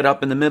you get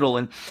up in the middle,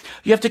 and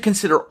you have to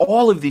consider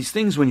all of these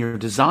things when you're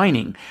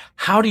designing.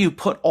 How do you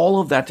put all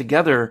of that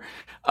together?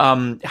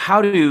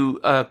 How do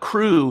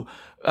crew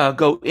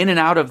go in and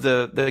out of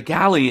the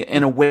galley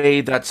in a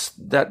way that's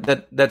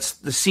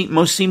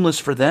most seamless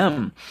for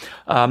them?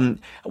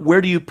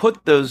 Where do you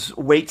put those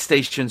wait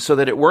stations so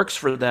that it works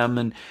for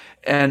them?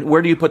 and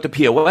where do you put the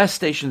POS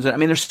stations? I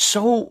mean, there's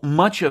so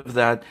much of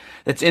that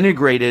that's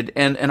integrated,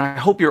 and I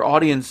hope your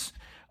audience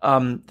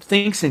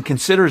thinks and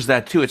considers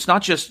that too. It's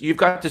not just you've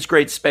got this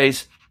great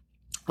space,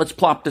 let's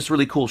plop this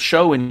really cool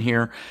show in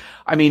here.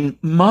 I mean,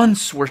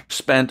 months were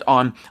spent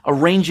on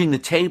arranging the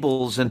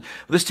tables, and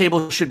this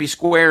table should be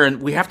square,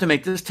 and we have to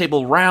make this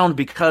table round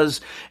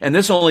and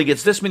this only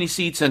gets this many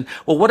seats, and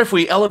well, what if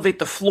we elevate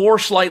the floor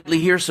slightly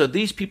here so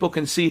these people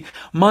can see?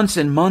 Months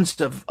and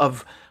months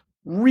of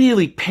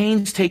really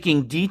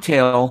painstaking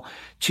detail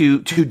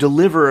to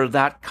deliver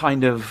that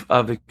kind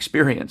of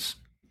experience.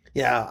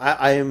 Yeah,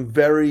 I am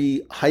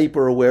very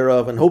hyper aware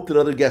of, and hope that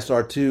other guests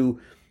are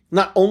too,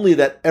 not only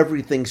that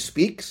everything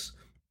speaks,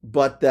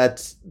 but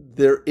that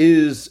there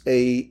is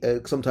a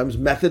sometimes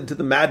method to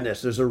the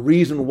madness. There's a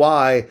reason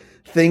why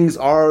things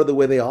are the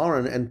way they are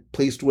and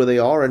placed where they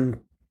are. And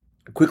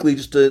quickly,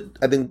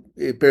 I think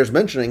it bears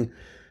mentioning,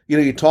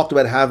 you talked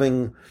about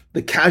having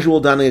the casual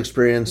dining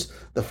experience,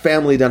 the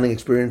family dining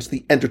experience,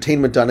 the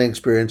entertainment dining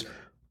experience.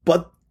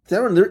 But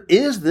Theron, there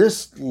is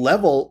this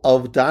level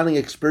of dining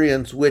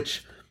experience,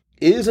 which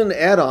is an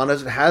add-on,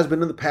 as it has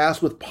been in the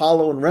past with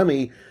Paulo and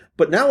Remy.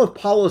 But now with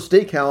Paulo's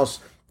Steakhouse,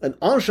 an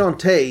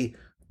Enchanté,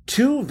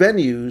 two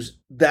venues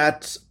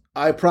that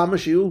I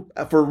promise you,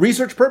 for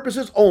research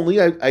purposes only,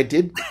 I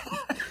did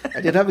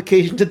have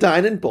occasion to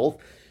dine in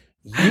both.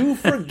 You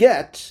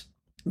forget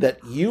that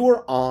you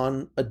are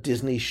on a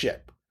Disney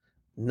ship,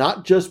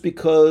 not just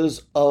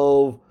because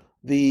of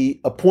the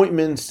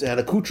appointments and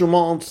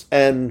accoutrements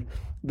and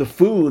the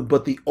food,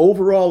 but the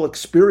overall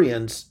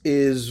experience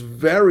is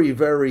very,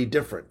 very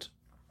different.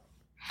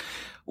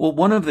 Well,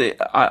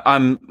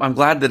 I'm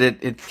glad that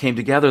it came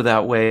together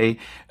that way,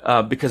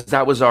 because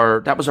that was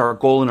our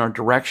goal and our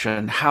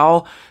direction.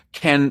 How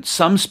can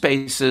some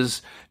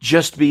spaces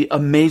just be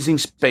amazing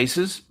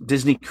spaces?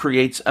 Disney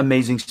creates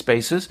amazing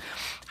spaces.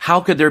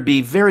 How could there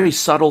be very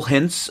subtle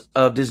hints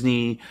of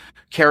Disney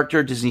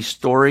character, Disney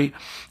story?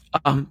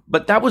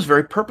 But that was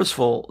very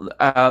purposeful.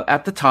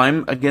 At the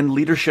time, again,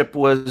 leadership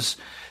was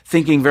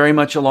thinking very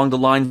much along the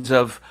lines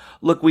of,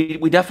 look, we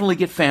definitely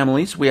get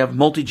families. We have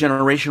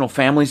multi-generational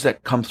families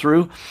that come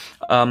through.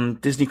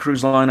 Disney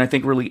Cruise Line, I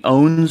think, really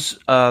owns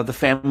the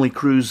family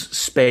cruise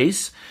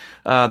space,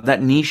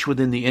 that niche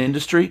within the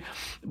industry.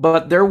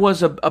 But there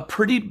was a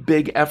pretty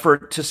big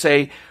effort to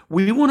say,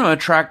 we want to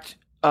attract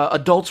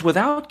adults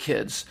without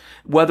kids,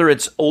 whether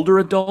it's older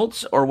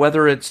adults or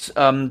whether it's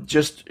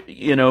just,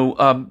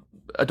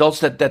 adults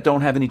that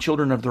don't have any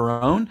children of their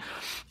own.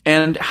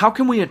 And how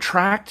can we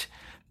attract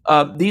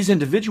these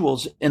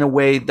individuals in a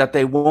way that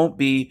they won't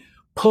be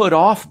put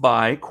off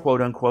by,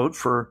 quote unquote,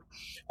 for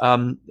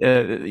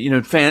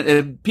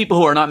people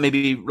who are not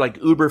maybe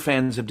like uber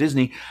fans of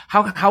Disney?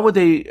 How would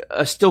they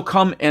still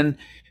come? And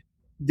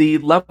the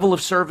level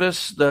of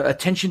service, the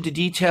attention to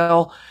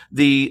detail,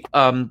 the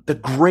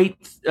great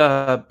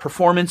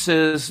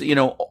performances,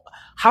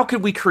 how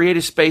could we create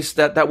a space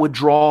that would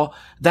draw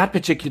that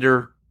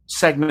particular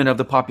segment of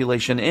the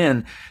population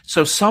in?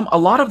 So a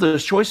lot of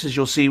those choices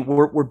you'll see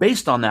were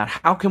based on that.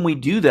 How can we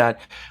do that?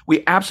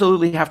 We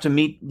absolutely have to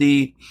meet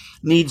the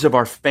needs of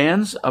our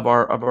fans, of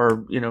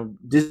our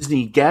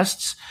Disney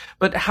guests,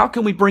 but how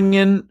can we bring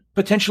in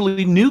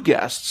potentially new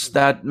guests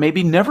that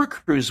maybe never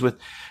cruised with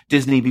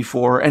Disney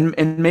before,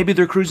 and maybe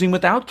they're cruising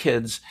without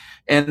kids,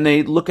 and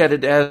they look at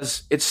it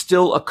as it's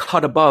still a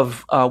cut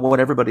above what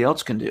everybody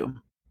else can do.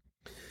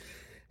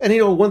 And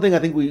one thing I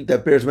think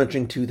that bears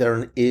mentioning too,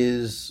 Theron,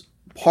 is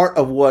part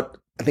of what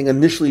I think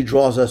initially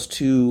draws us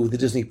to the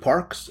Disney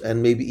parks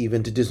and maybe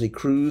even to Disney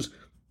Cruise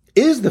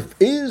is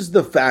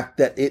the fact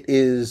that it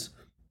is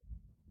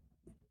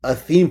a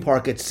theme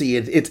park at sea.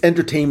 It's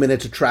entertainment,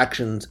 it's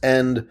attractions,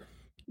 and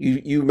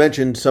you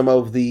mentioned some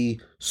of the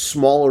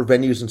smaller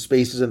venues and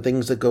spaces and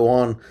things that go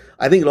on.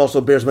 I think it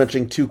also bears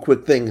mentioning two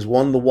quick things.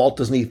 One, the Walt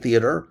Disney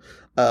Theater,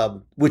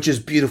 which is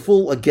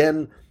beautiful.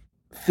 Again,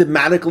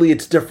 thematically,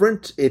 it's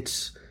different.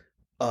 It's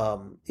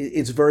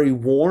very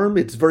warm.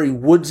 It's very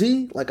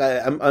woodsy. Like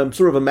I'm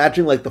sort of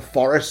imagining like the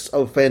forests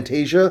of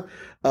Fantasia.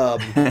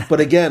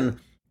 But again,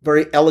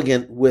 very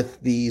elegant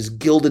with these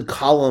gilded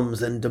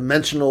columns and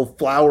dimensional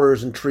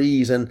flowers and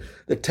trees and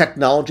the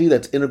technology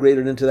that's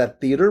integrated into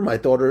that theater. My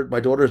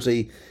daughter's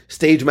a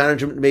stage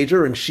management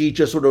major, and she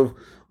just sort of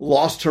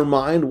lost her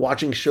mind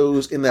watching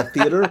shows in that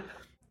theater.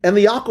 And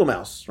the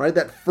Aquamouse, right?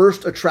 That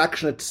first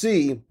attraction at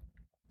sea,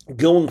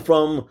 going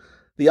from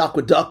the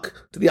Aqueduct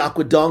to the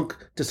Aquadunk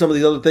to some of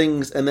these other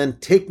things, and then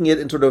taking it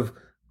and sort of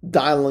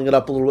dialing it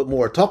up a little bit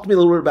more. Talk to me a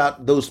little bit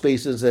about those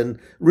spaces and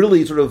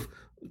really sort of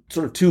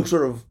two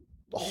sort of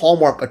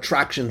hallmark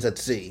attractions at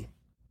sea.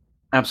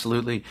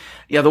 Absolutely.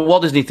 Yeah, the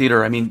Walt Disney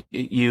Theater, I mean,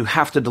 you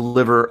have to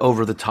deliver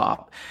over the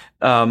top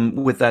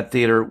with that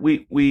theater.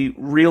 We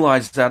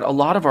realized that a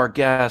lot of our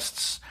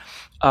guests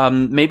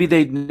maybe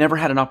they never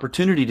had an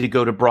opportunity to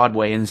go to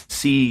Broadway and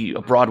see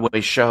a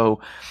Broadway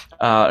show,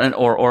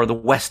 or the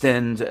West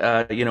End,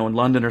 in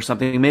London or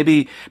something.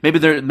 Maybe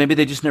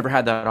they just never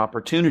had that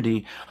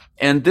opportunity.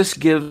 And this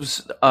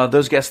gives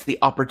those guests the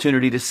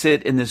opportunity to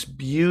sit in this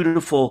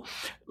beautiful,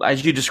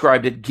 as you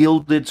described it,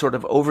 gilded, sort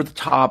of over the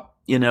top,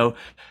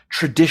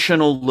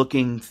 traditional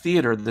looking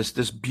theater,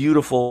 this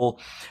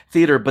beautiful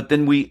theater. But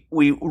then we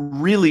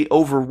really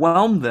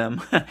overwhelmed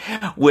them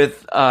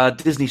with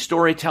Disney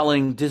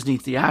storytelling, Disney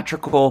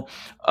theatrical,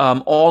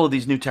 all of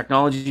these new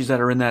technologies that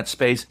are in that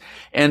space.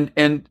 And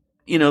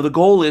the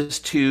goal is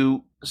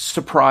to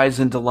surprise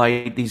and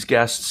delight these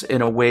guests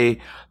in a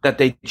way that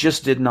they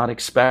just did not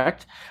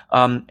expect.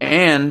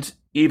 And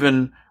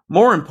even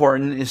more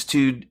important is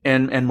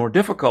and more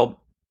difficult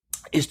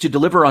is to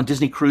deliver on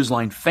Disney Cruise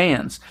Line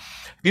fans.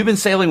 If you've been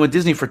sailing with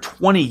Disney for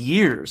 20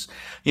 years,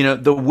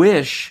 the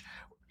wish,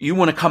 you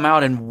want to come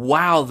out and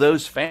wow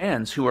those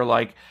fans who are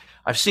like,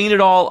 I've seen it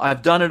all,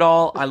 I've done it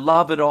all, I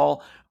love it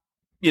all,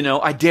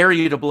 I dare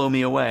you to blow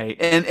me away.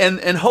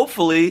 And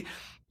hopefully,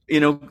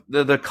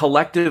 the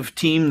collective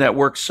team that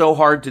works so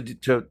hard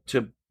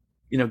to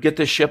get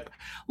this ship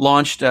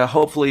launched,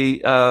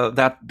 hopefully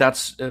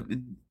that's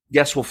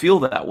guests will feel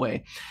that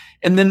way.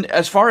 And then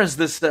as far as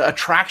this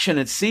attraction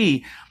at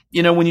sea,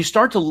 when you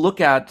start to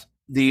look at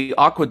the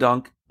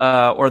Aquadunk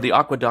or the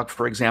Aqueduct,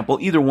 for example,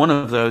 either one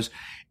of those,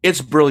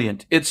 it's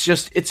brilliant.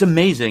 It's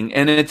amazing.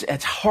 And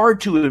it's hard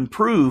to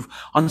improve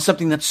on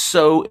something that's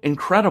so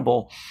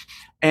incredible.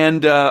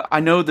 And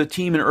I know the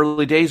team in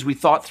early days, we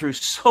thought through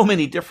so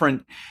many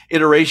different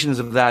iterations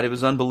of that. It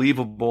was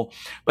unbelievable.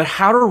 But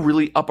how to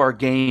really up our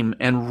game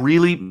and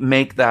really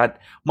make that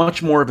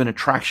much more of an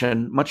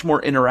attraction, much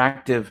more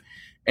interactive.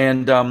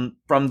 And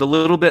from the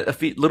little bit of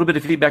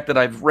feedback that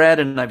I've read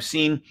and I've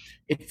seen,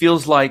 it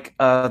feels like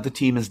the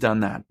team has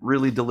done that,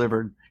 really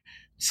delivered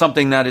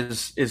something that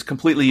is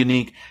completely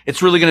unique.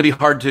 It's really going to be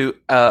hard to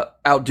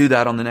outdo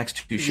that on the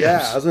next two ships.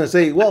 Yeah, I was going to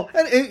say. Well,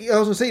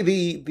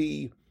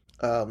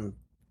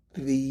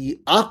 the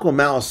Aqua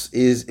Mouse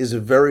is a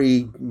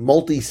very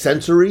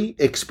multi-sensory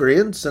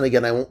experience, and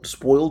again, I won't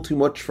spoil too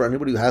much for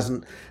anybody who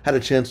hasn't had a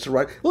chance to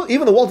ride. Well,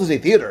 even the Walt Disney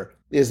Theater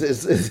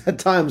is at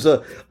times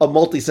a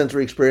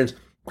multi-sensory experience.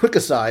 Quick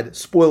aside,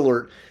 spoiler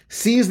alert,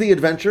 Seize the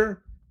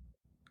Adventure.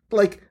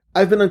 Like,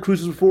 I've been on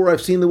cruises before,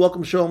 I've seen the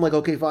Welcome Show, I'm like,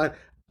 okay, fine.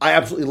 I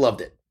absolutely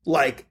loved it.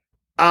 Like,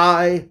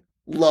 I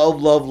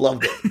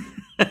loved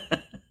it.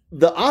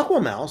 The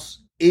Aqua Mouse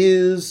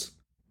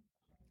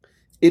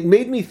it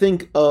made me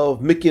think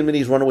of Mickey and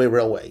Minnie's Runaway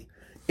Railway.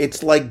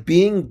 It's like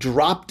being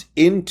dropped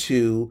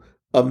into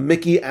a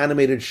Mickey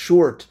animated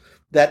short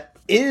that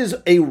is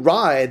a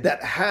ride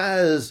that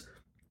has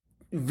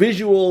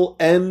visual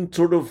and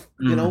sort of,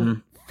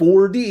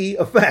 4D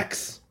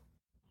effects.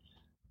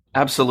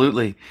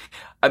 Absolutely.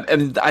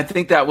 And I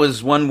think that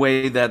was one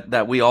way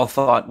that we all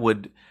thought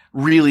would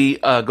really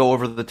go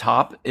over the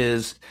top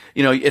is,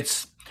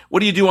 it's what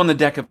do you do on the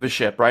deck of a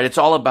ship, right? It's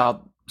all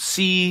about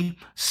sea,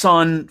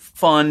 sun,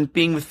 fun,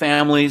 being with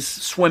families,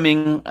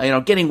 swimming,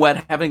 getting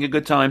wet, having a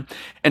good time,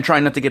 and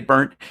trying not to get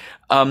burnt.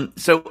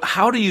 So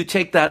how do you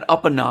take that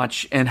up a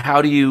notch, and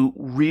how do you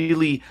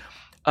really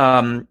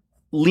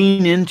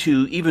lean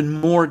into even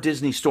more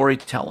Disney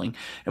storytelling?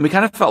 And we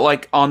kind of felt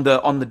like on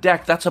the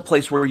deck, that's a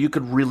place where you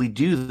could really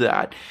do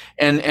that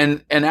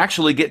and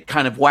actually get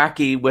kind of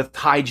wacky with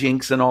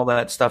hijinks and all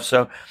that stuff.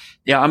 So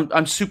yeah,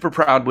 I'm super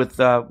proud with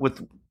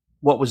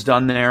what was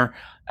done there.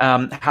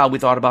 How we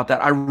thought about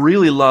that. I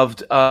really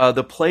loved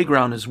the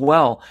playground as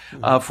well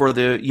for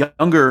the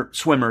younger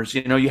swimmers.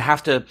 You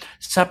have to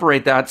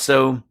separate that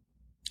so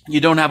you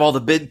don't have all the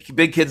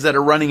big kids that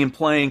are running and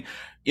playing,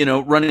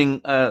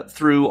 running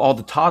through all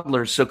the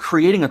toddlers. So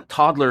creating a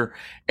toddler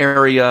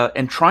area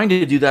and trying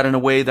to do that in a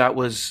way that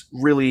was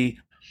really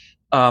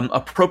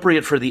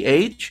appropriate for the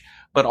age,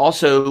 but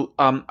also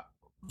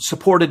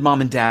supported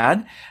mom and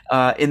dad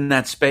in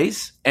that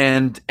space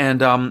and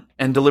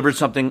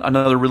delivered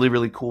another really,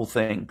 really cool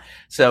thing.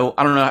 So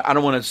I don't know. I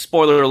don't want to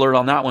spoiler alert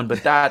on that one,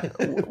 but that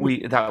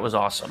was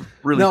awesome.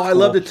 Really, no, cool. I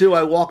loved it too.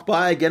 I walked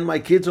by again. My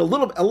kids are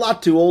a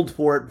lot too old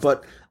for it,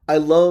 but I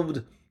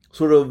loved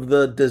sort of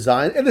the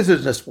design. And this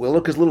isn't a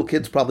spoiler because little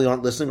kids probably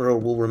aren't listening or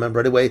will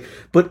remember anyway.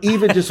 But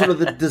even just sort of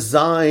the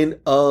design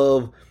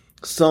of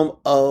some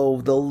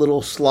of the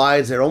little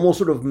slides, they're almost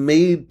sort of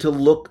made to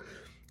look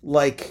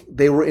like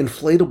they were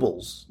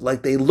inflatables.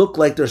 Like they look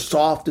like they're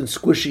soft and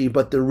squishy,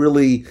 but they're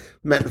really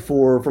meant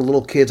for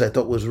little kids. I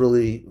thought was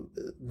really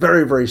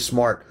very, very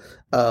smart.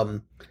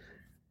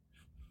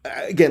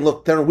 Again,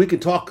 look, Theron, we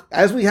could talk,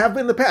 as we have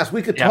been in the past,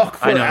 we could talk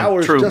for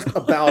hours just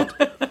about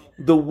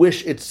the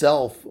Wish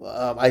itself.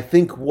 I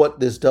think what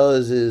this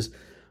does is,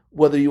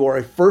 whether you are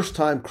a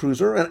first-time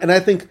cruiser, and I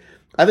think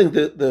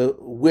the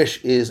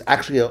Wish is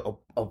actually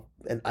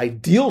an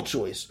ideal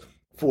choice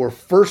for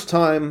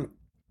first-time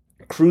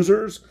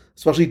cruisers,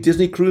 especially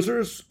Disney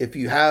cruisers, if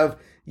you have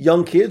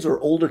young kids or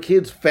older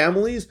kids,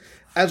 families,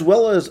 as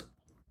well as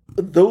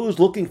those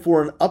looking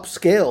for an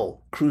upscale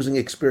cruising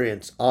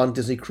experience on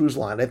Disney Cruise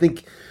Line. I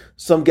think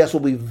some guests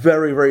will be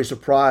very, very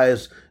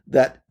surprised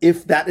that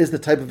if that is the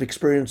type of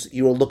experience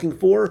you are looking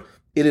for,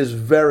 it is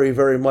very,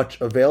 very much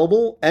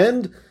available.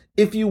 And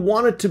if you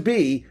want it to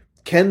be,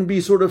 can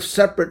be sort of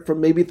separate from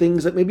maybe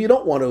things that maybe you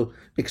don't want to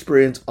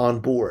experience on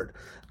board.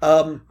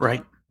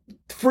 Right.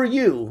 For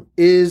you,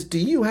 do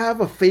you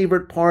have a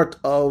favorite part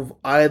of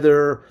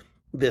either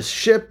this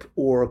ship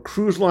or a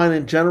cruise line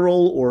in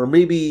general, or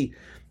maybe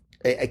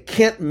a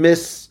can't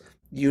miss,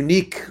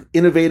 unique,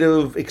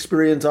 innovative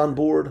experience on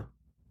board?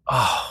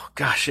 Oh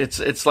gosh,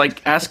 it's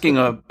like asking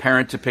a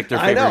parent to pick their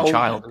favorite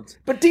child.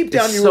 But deep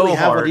down, you really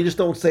have one. You just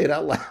don't say it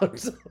out loud.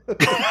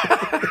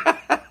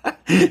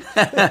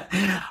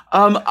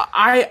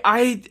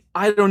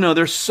 I don't know.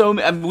 There's so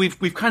many. I mean,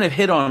 we've kind of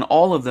hit on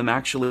all of them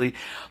actually.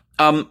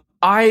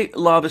 I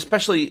love,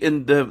 especially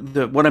in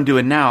the what I'm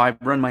doing now. I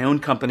run my own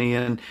company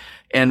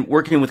and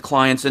working with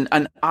clients,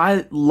 and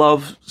I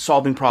love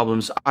solving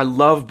problems. I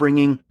love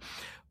bringing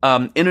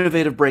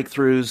innovative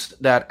breakthroughs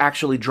that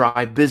actually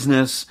drive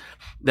business,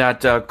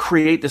 that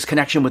create this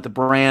connection with the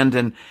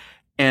brand.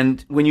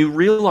 And when you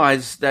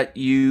realize that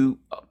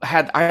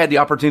I had the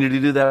opportunity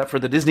to do that for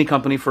the Disney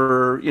company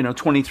for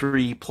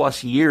 23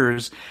 plus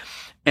years.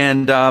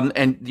 And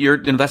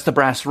that's the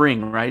brass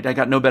ring, right? I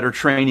got no better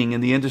training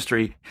in the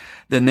industry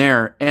than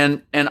there.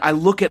 And I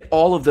look at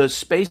all of those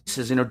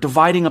spaces,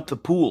 dividing up the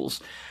pools,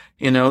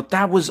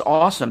 that was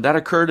awesome. That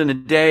occurred in a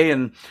day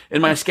and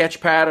in my sketch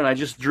pad, and I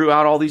just drew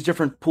out all these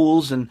different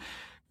pools. And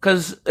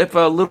because if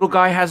a little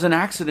guy has an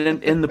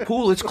accident in the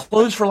pool, it's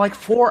closed for like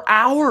 4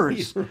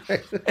 hours.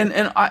 Right.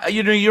 And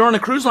you're on a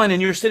cruise line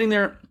and you're sitting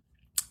there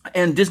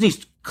and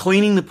Disney's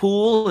cleaning the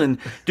pool and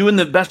doing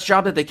the best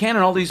job that they can,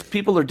 and all these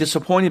people are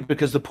disappointed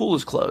because the pool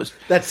is closed.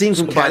 That scene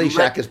from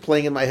Caddyshack is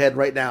playing in my head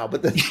right now.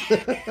 But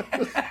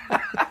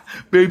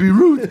Baby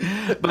Ruth.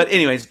 But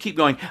anyways, keep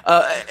going.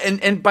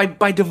 And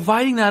by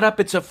dividing that up,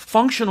 it's a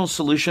functional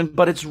solution,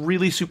 but it's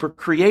really super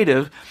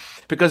creative,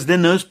 because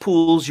then those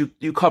pools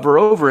you cover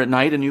over at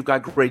night, and you've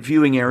got great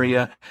viewing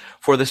area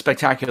for the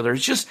spectacular.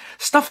 It's just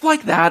stuff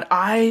like that.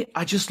 I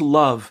just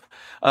love.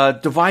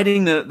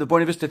 Dividing the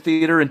Buena Vista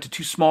Theater into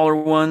two smaller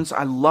ones.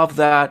 I love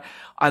that.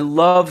 I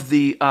love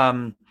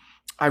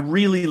I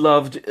really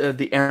loved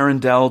the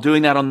Arendelle,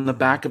 doing that on the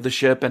back of the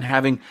ship and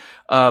having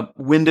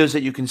windows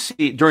that you can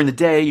see during the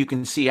day. You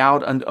can see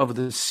out over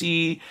the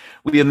sea.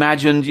 We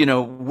imagined,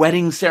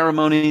 wedding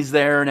ceremonies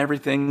there and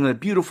everything. The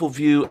beautiful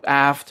view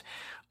aft.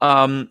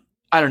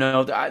 I don't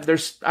know.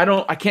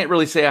 I can't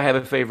really say I have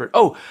a favorite.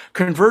 Oh,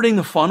 converting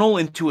the funnel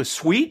into a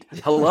suite.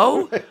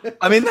 Hello.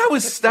 I mean, that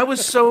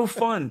was so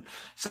fun.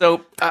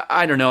 So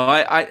I don't know.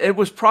 It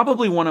was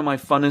probably one of my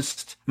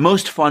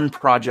most fun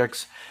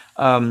projects,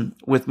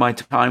 with my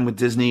time with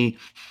Disney.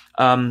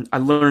 I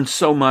learned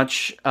so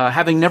much,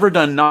 having never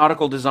done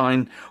nautical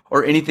design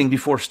or anything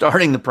before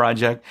starting the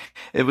project.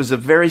 It was a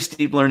very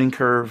steep learning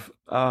curve,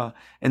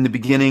 in the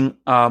beginning,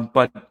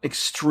 but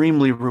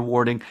extremely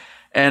rewarding.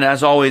 And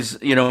as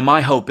always,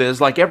 my hope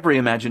is, like every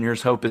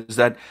Imagineer's hope, is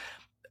that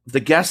the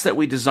guests that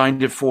we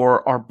designed it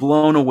for are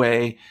blown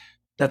away,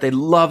 that they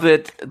love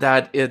it,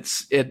 that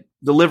it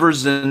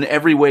delivers in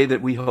every way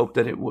that we hope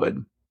that it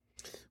would.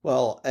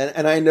 Well,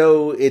 and I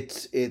know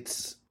it's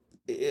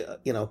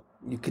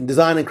you can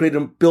design and create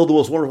and build the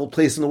most wonderful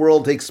place in the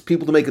world. It takes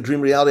people to make a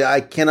dream reality. I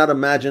cannot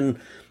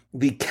imagine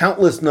the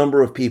countless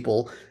number of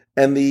people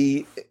and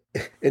the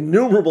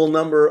innumerable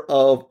number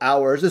of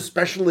hours,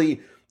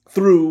 especially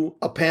through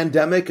a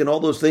pandemic and all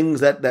those things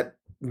that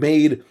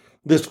made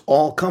this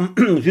all come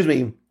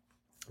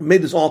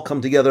made this all come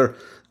together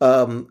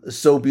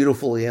so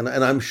beautifully. And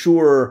I'm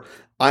sure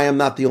I am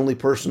not the only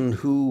person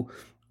who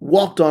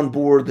walked on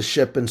board the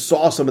ship and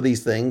saw some of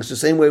these things, the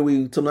same way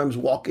we sometimes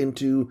walk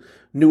into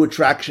new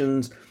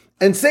attractions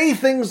and say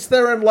things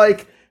there and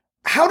like,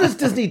 how does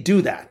Disney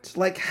do that?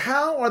 Like,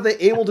 how are they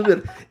able to do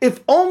it? If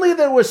only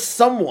there was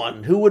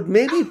someone who would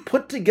maybe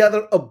put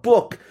together a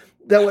book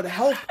that would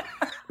help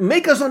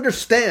make us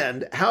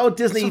understand how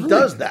Disney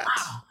does that.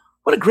 Wow,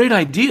 what a great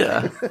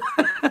idea.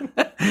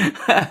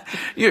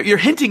 You're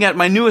hinting at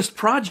my newest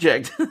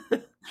project.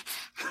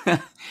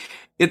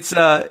 It's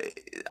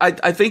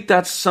I think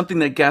that's something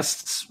that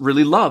guests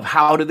really love.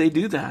 How do they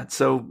do that?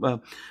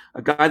 So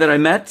a guy that I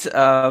met,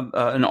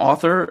 an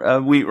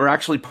author, we were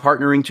actually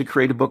partnering to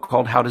create a book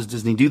called How Does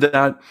Disney Do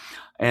That?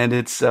 And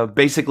it's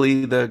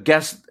basically the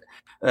guest,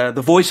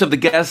 the voice of the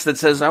guest that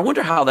says, I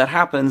wonder how that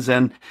happens.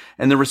 And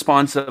the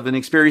response of an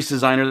experience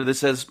designer that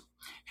says,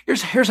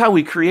 here's how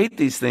we create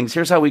these things.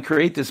 Here's how we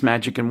create this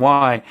magic and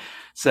why.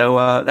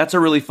 So that's a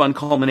really fun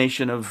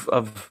culmination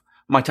of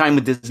my time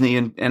with Disney.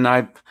 And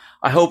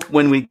I hope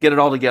when we get it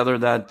all together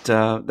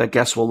that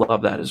guests will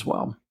love that as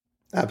well.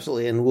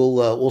 Absolutely. And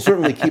we'll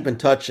certainly keep in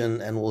touch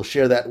and we'll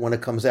share that when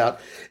it comes out.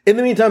 In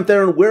the meantime,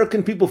 Theron, where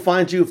can people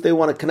find you if they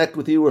want to connect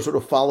with you or sort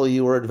of follow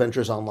your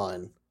adventures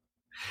online?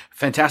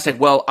 Fantastic.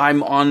 Well,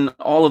 I'm on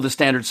all of the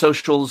standard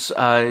socials.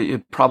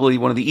 Probably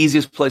one of the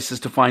easiest places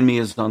to find me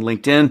is on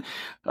LinkedIn.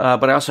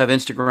 But I also have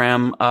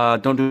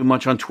Instagram. Don't do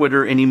much on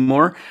Twitter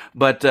anymore.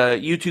 But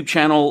YouTube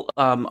channel,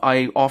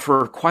 I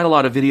offer quite a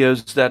lot of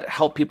videos that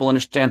help people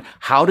understand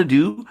how to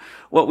do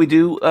what we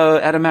do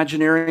at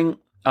Imagineering.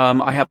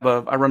 I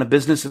run a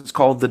business. It's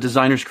called the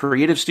Designers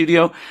Creative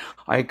Studio.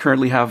 I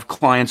currently have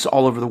clients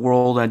all over the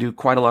world. I do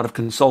quite a lot of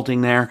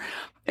consulting there.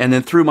 And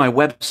then through my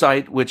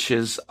website, which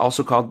is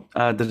also called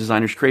the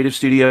Designers Creative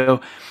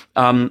Studio,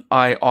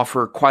 I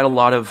offer quite a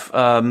lot of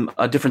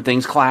different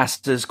things,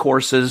 classes,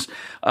 courses,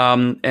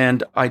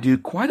 and I do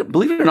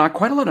believe it or not,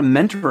 quite a lot of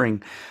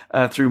mentoring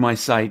through my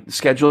site,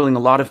 scheduling a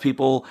lot of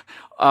people.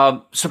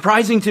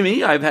 Surprising to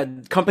me, I've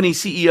had company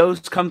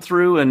CEOs come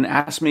through and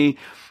ask me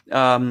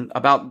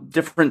about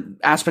different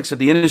aspects of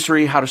the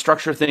industry, how to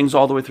structure things,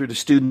 all the way through to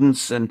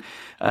students and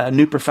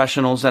new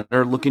professionals that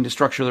are looking to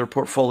structure their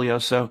portfolio.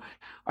 So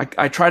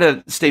I try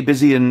to stay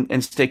busy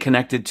and stay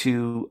connected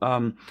to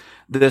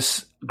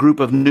this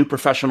group of new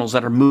professionals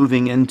that are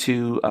moving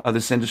into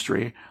this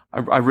industry.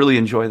 I really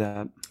enjoy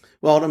that.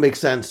 Well, that makes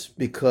sense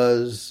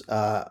because,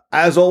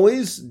 as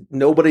always,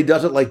 nobody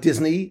does it like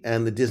Disney,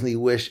 and the Disney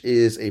Wish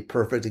is a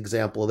perfect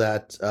example of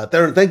that.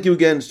 Theron, thank you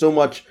again so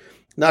much,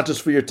 not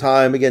just for your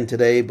time again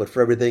today, but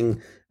for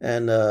everything,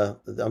 and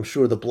I'm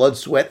sure the blood,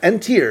 sweat,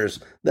 and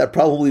tears that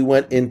probably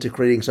went into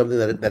creating something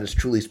that is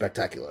truly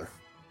spectacular.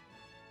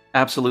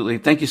 Absolutely.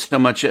 Thank you so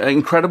much.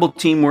 Incredible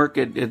teamwork.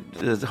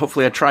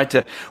 Hopefully I tried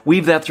to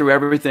weave that through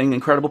everything.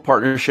 Incredible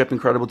partnership,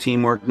 incredible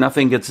teamwork.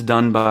 Nothing gets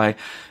done by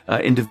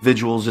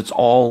individuals. It's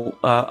all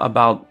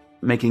about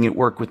making it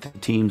work with the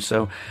team.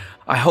 So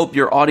I hope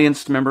your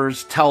audience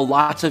members tell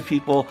lots of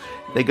people,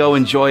 they go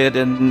enjoy it,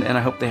 and I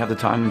hope they have the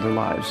time of their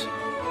lives.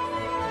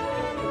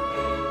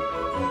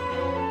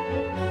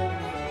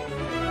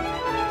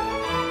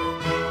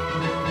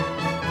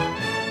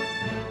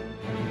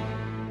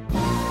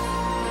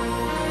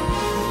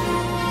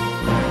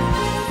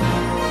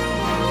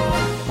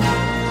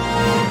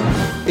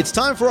 It's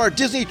time for our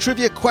Disney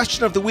Trivia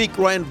Question of the Week,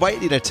 where I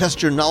invite you to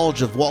test your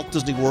knowledge of Walt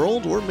Disney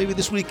World, or maybe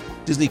this week,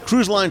 Disney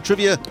Cruise Line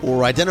trivia,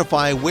 or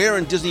identify where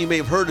in Disney you may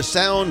have heard a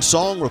sound,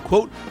 song, or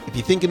quote. If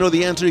you think you know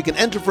the answer, you can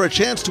enter for a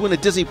chance to win a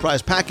Disney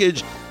prize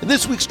package. And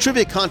this week's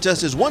trivia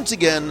contest is once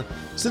again,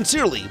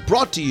 sincerely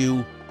brought to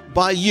you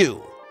by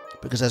you.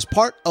 Because as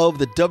part of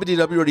the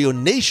WDW Radio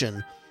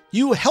Nation,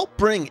 you help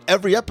bring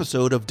every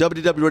episode of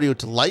WDW Radio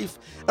to life.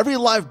 Every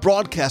live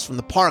broadcast from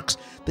the parks,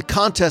 the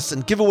contests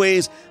and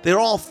giveaways, they're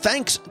all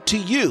thanks to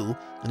you.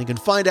 And you can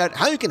find out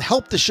how you can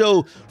help the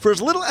show for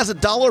as little as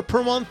 $1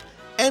 per month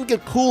and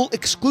get cool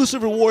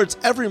exclusive rewards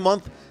every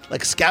month,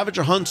 like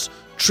scavenger hunts,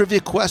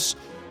 trivia quests,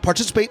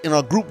 participate in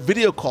our group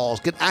video calls,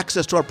 get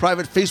access to our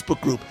private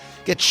Facebook group,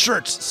 get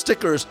shirts,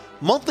 stickers,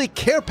 monthly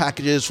care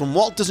packages from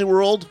Walt Disney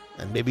World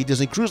and maybe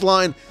Disney Cruise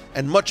Line,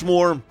 and much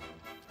more.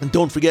 And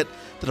don't forget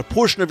that a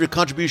portion of your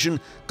contribution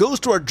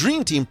goes to our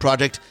Dream Team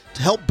project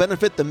to help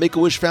benefit the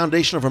Make-A-Wish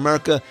Foundation of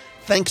America.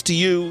 Thanks to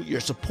you, your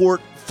support,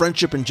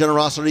 friendship, and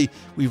generosity,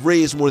 we've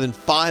raised more than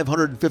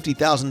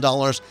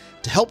 $550,000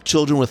 to help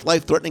children with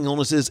life-threatening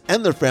illnesses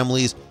and their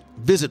families.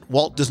 Visit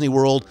Walt Disney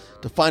World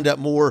to find out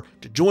more.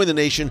 To join the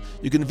nation,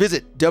 you can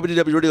visit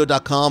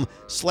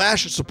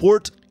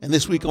www.radio.com/support. And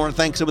this week, I want to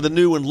thank some of the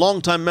new and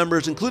longtime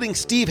members, including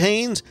Steve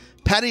Haynes,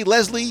 Patty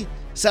Leslie,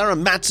 Sarah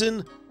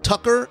Matson,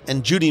 Tucker,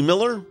 and Judy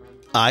Miller.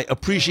 I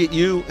appreciate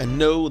you and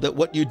know that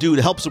what you do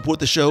to help support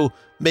the show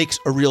makes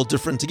a real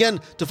difference. Again,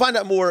 to find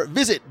out more,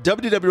 visit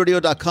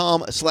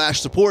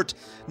www.radio.com/support.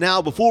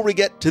 Now, before we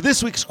get to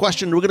this week's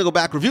question, we're going to go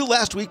back, review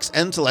last week's,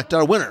 and select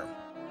our winner.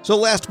 So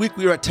last week,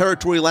 we were at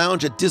Territory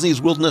Lounge at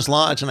Disney's Wilderness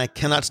Lodge, and I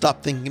cannot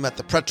stop thinking about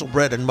the pretzel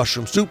bread and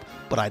mushroom soup,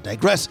 but I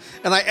digress.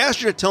 And I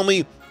asked you to tell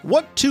me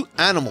what two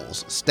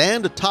animals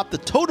stand atop the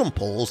totem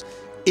poles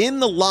in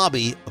the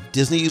lobby of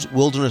Disney's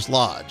Wilderness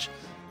Lodge.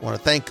 I want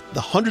to thank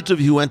the hundreds of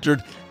you who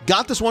entered,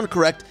 got this one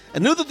correct,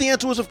 and knew that the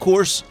answer was, of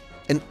course,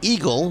 an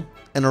eagle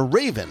and a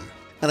raven.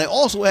 And I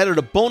also added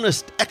a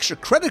bonus extra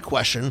credit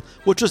question,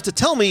 which was to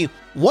tell me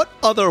what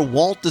other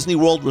Walt Disney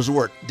World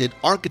resort did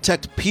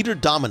architect Peter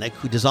Dominick,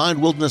 who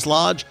designed Wilderness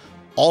Lodge,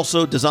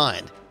 also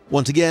designed.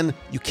 Once again,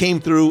 you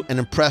came through and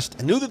impressed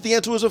and knew that the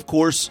answer was, of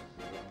course,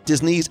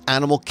 Disney's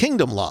Animal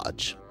Kingdom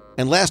Lodge.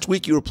 And last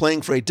week you were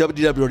playing for a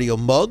WDW Radio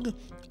mug,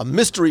 a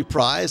mystery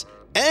prize,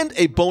 and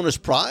a bonus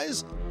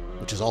prize,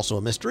 which is also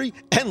a mystery.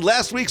 And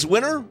last week's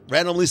winner,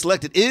 randomly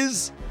selected,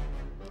 is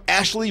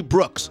Ashley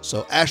Brooks.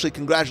 So Ashley,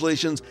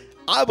 congratulations.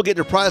 I will get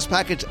your prize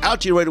package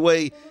out to you right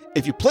away.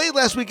 If you played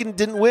last week and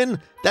didn't win,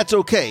 that's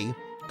okay,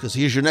 because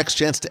here's your next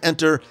chance to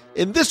enter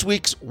in this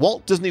week's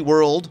Walt Disney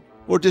World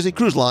or Disney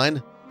Cruise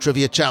Line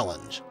Trivia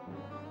Challenge.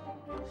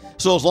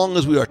 So as long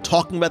as we are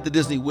talking about the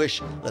Disney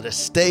Wish, let us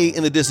stay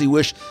in the Disney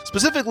Wish,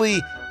 specifically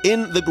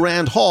in the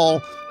Grand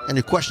Hall. And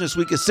your question this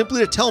week is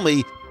simply to tell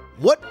me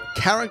what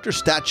character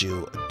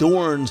statue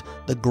adorns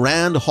the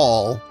Grand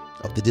Hall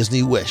of the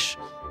Disney Wish.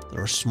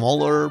 There are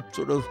smaller,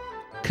 sort of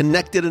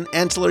connected and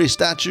ancillary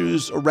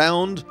statues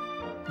around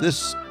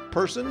this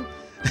person.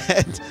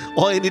 And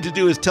all you need to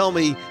do is tell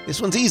me,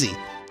 this one's easy,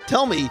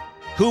 tell me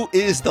who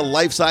is the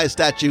life-size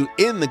statue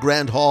in the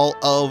Grand Hall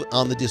of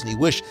On the Disney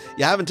Wish.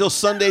 You have until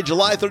Sunday,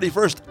 July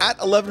 31st at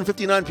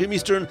 11:59 p.m.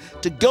 Eastern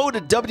to go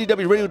to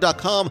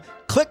WDWRadio.com,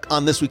 click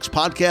on this week's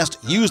podcast,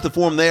 use the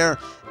form there,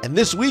 and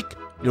this week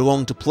you're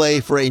going to play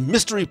for a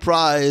mystery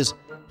prize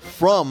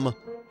from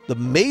the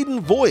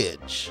maiden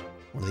voyage,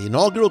 one of the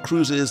inaugural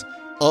cruises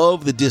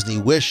of the Disney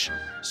Wish.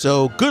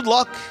 So good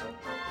luck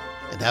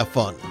and have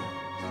fun.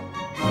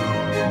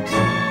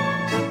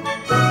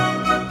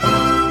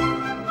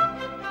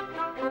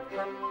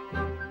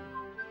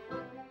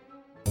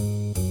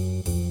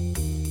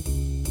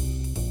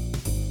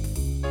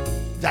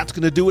 That's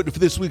going to do it for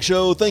this week's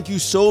show. Thank you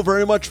so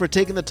very much for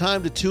taking the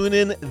time to tune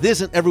in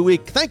this and every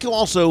week. Thank you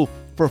also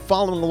for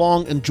following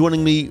along and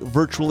joining me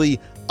virtually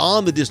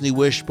on the Disney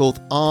Wish, both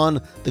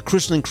on the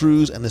Christening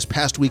Cruise and this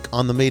past week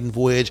on the maiden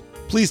voyage.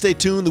 Please stay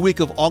tuned the week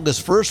of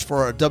August 1st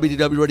for our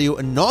WDW Radio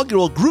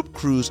inaugural group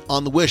cruise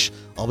on the Wish.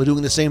 I'll be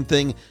doing the same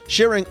thing,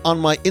 sharing on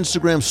my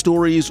Instagram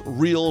stories,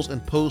 reels,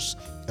 and posts,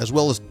 as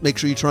well as make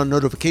sure you turn on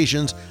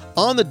notifications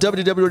on the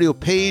WDW Radio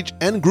page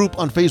and group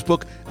on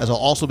Facebook, as I'll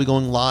also be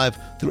going live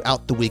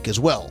throughout the week as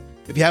well.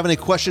 If you have any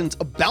questions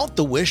about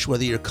the Wish,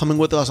 whether you're coming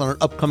with us on an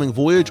upcoming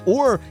voyage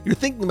or you're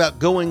thinking about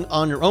going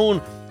on your own,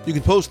 you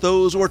can post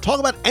those or talk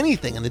about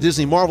anything in the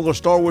Disney, Marvel, or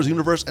Star Wars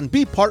universe and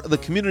be part of the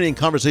community and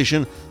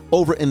conversation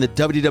over in the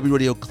WDW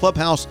Radio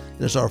Clubhouse.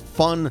 There's our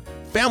fun,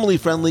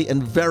 family-friendly,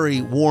 and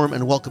very warm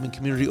and welcoming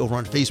community over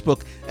on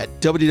Facebook at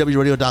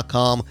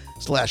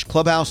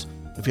wdwradio.com/clubhouse.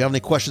 If you have any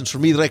questions for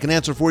me that I can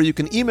answer for you, you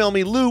can email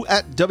me,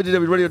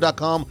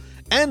 lou@wdwradio.com,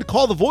 and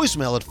call the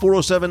voicemail at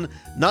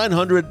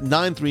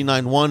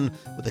 407-900-9391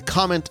 with a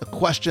comment, a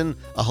question,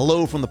 a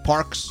hello from the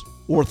parks,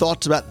 or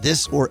thoughts about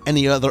this or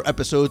any other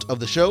episodes of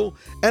the show.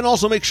 And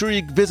also make sure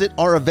you visit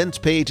our events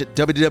page at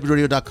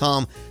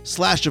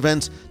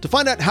wdwradio.com/events to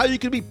find out how you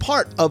can be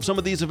part of some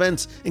of these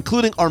events,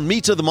 including our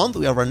Meets of the Month.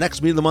 We have our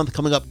next Meet of the Month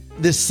coming up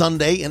this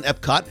Sunday in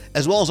Epcot,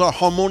 as well as our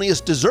Harmonious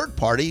Dessert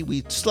Party.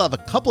 We still have a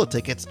couple of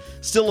tickets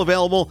still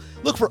available.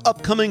 Look for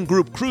upcoming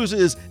group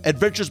cruises,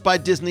 Adventures by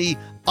Disney,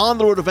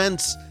 on-the-road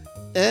events,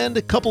 and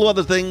a couple of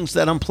other things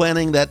that I'm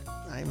planning that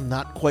I'm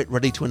not quite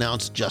ready to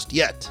announce just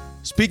yet.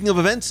 Speaking of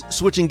events,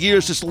 switching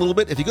gears just a little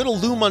bit, if you go to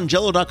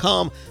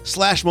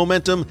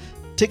LouMongello.com/momentum,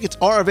 tickets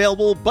are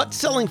available, but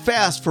selling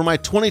fast for my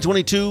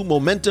 2022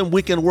 Momentum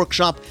Weekend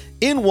Workshop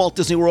in Walt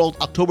Disney World,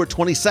 October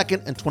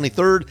 22nd and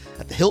 23rd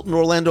at the Hilton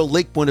Orlando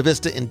Lake Buena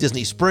Vista in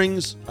Disney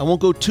Springs. I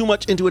won't go too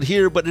much into it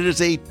here, but it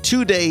is a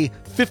 2-day,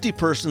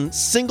 50-person,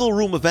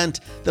 single-room event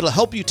that'll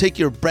help you take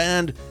your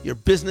brand, your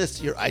business,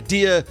 your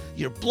idea,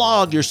 your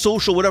blog, your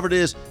social, whatever it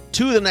is,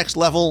 to the next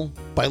level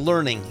by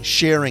learning,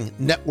 sharing,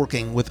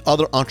 networking with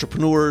other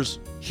entrepreneurs,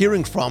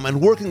 hearing from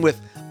and working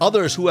with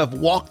others who have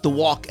walked the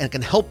walk and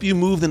can help you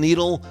move the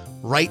needle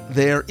right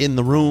there in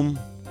the room.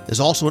 There's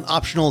also an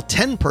optional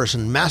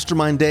 10-person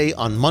mastermind day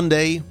on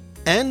Monday.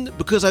 And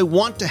because I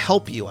want to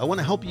help you, I want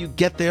to help you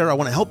get there. I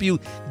want to help you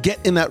get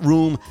in that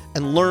room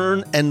and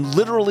learn and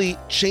literally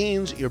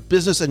change your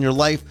business and your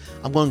life.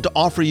 I'm going to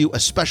offer you a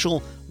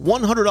special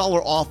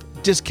 $100 off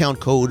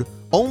discount code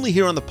only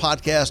here on the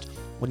podcast.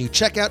 When you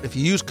check out, if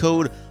you use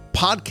code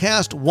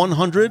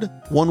podcast100,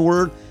 one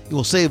word, you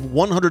will save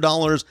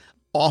 $100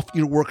 off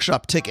your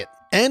workshop ticket.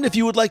 And if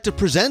you would like to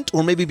present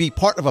or maybe be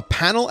part of a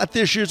panel at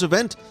this year's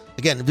event,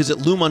 again, visit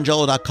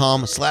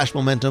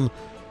LouMongello.com/momentum.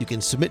 You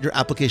can submit your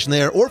application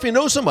there. Or if you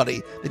know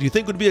somebody that you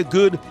think would be a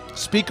good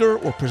speaker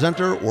or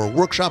presenter or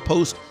workshop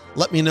host,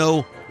 let me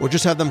know, or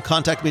just have them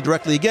contact me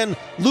directly. Again,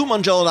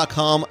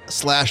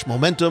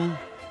 LouMongello.com/momentum.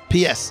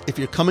 P.S. If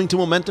you're coming to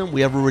Momentum,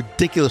 we have a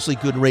ridiculously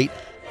good rate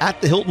at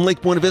the Hilton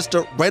Lake Buena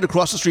Vista, right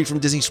across the street from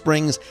Disney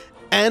Springs.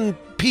 And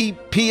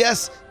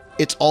P.S.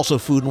 It's also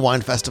Food and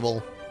Wine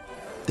Festival.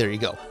 There you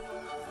go.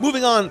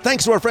 Moving on,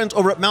 thanks to our friends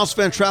over at Mouse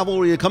Fan Travel,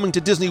 where you're coming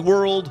to Disney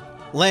World,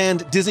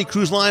 Land, Disney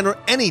Cruise Line, or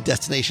any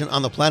destination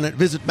on the planet.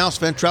 Visit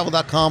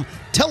mousefantravel.com.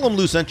 Tell them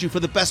Lou sent you for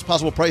the best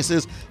possible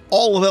prices,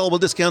 all available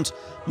discounts.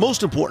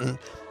 Most important,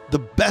 the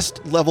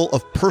best level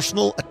of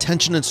personal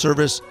attention and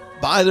service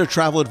by their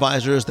travel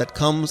advisors that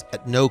comes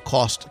at no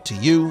cost to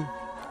you.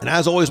 And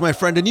as always, my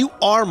friend, and you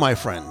are my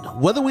friend,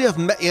 whether we have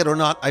met yet or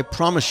not, I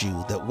promise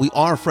you that we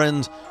are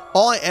friends.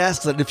 All I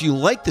ask is that if you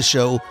like the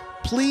show,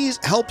 please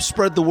help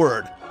spread the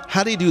word.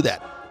 How do you do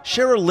that?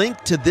 Share a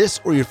link to this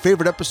or your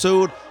favorite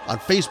episode on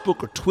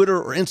Facebook or Twitter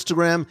or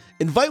Instagram.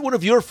 Invite one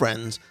of your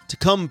friends to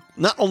come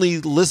not only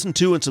listen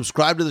to and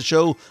subscribe to the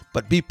show,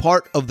 but be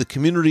part of the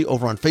community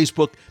over on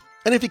Facebook.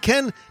 And if you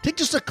can, take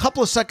just a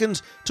couple of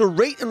seconds to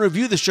rate and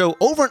review the show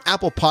over on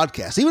Apple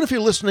Podcasts. Even if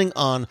you're listening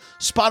on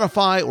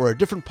Spotify or a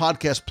different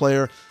podcast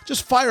player,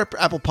 just fire up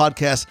Apple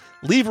Podcasts,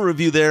 leave a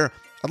review there.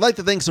 I'd like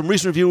to thank some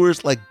recent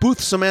reviewers like Booth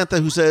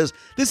Samantha, who says,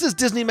 "This is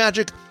Disney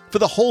magic for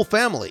the whole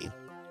family.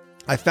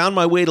 I found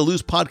my way to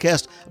Lou's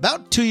podcast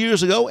about 2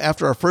 years ago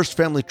after our first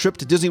family trip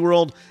to Disney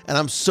World, and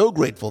I'm so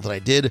grateful that I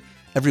did.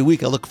 Every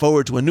week I look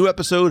forward to a new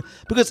episode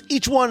because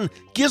each one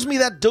gives me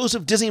that dose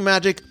of Disney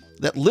magic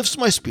that lifts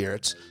my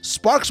spirits,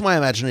 sparks my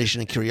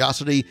imagination and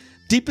curiosity,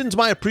 deepens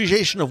my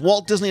appreciation of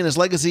Walt Disney and his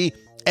legacy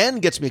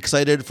and gets me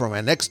excited for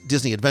my next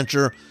Disney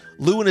adventure.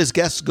 Lou and his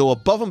guests go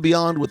above and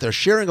beyond with their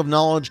sharing of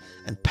knowledge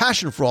and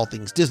passion for all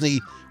things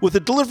Disney, with a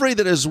delivery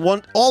that is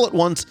all at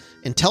once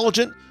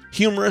intelligent,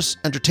 humorous,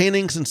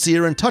 entertaining,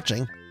 sincere, and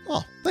touching.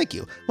 Oh, thank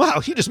you.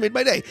 Wow, you just made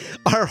my day.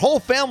 Our whole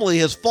family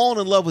has fallen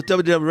in love with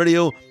WDW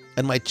Radio,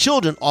 and my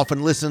children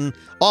often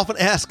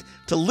ask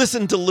to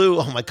listen to Lou.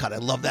 Oh my God, I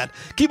love that.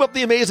 Keep up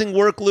the amazing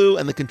work, Lou,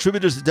 and the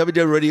contributors to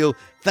WDW Radio.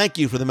 Thank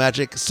you for the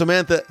magic.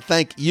 Samantha,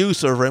 thank you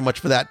so very much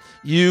for that.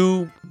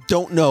 You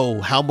don't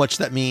know how much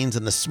that means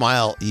and the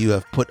smile you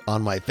have put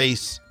on my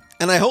face.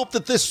 And I hope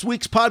that this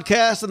week's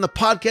podcast and the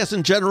podcast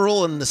in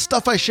general and the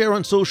stuff I share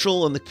on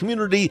social and the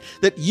community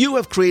that you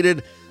have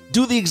created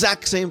do the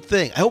exact same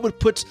thing. I hope it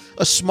puts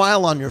a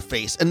smile on your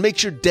face and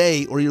makes your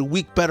day or your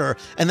week better,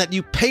 and that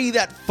you pay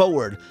that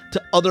forward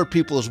to other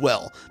people as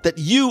well. That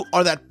you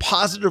are that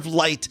positive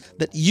light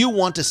that you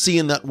want to see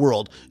in that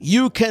world.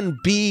 You can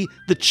be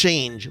the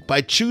change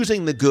by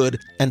choosing the good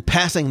and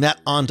passing that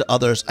on to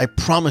others. I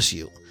promise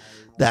you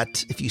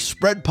that if you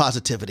spread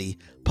positivity,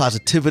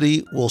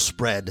 positivity will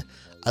spread.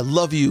 I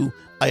love you.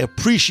 I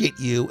appreciate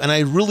you. And I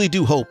really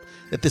do hope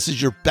that this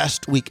is your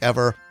best week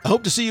ever. I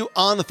hope to see you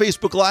on the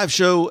Facebook Live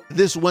show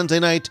this Wednesday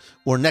night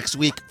or next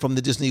week from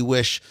the Disney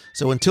Wish.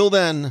 So until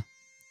then,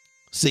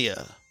 see ya.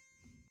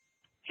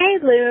 Hey,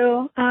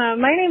 Lou.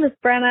 My name is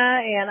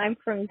Brenna, and I'm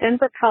from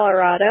Denver,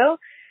 Colorado.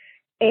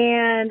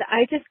 And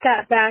I just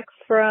got back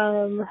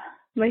from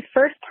my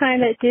first time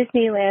at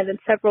Disneyland in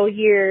several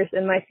years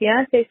and my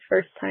fiance's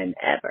first time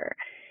ever.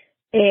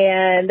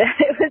 And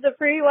it was a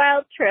pretty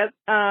wild trip.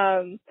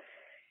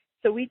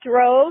 So we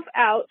drove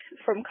out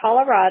from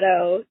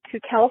Colorado to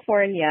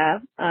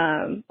California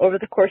over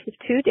the course of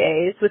 2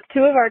 days with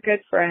two of our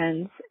good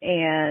friends.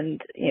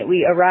 And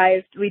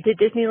we did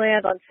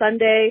Disneyland on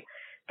Sunday,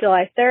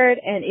 July 3rd,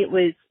 and it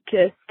was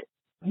just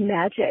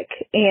magic.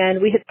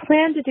 And we had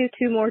planned to do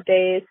 2 more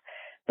days,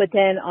 but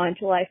then on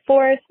July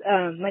 4th,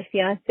 my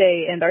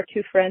fiance and our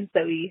 2 friends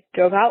that we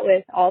drove out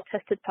with all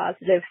tested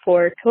positive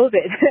for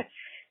COVID.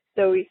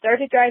 So we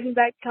started driving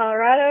back to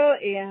Colorado,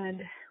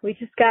 and we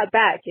just got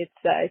back.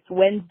 It's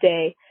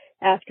Wednesday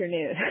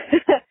afternoon.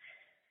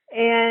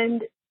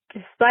 And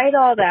despite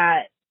all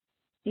that,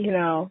 you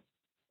know,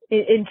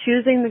 in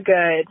choosing the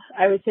good,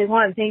 I would say,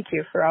 one, thank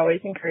you for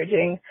always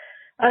encouraging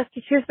us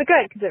to choose the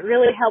good, because it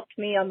really helped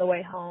me on the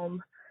way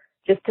home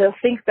just to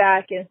think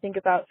back and think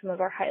about some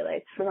of our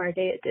highlights from our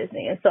day at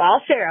Disney. And so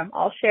I'll share them.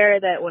 I'll share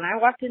that when I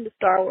walked into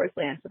Star Wars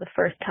Land for the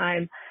first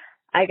time,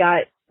 I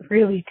got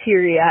really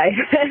teary-eyed.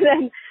 And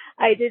then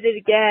I did it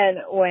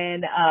again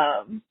when,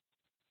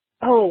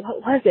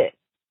 what was it?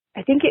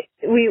 I think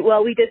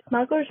we did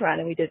Smuggler's Run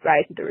and we did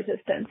Rise of the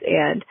Resistance,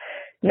 and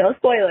no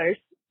spoilers,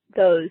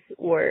 those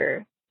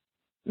were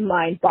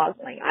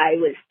mind-boggling. I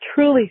was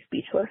truly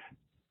speechless.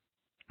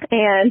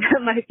 And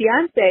my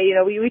fiance, you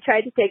know, we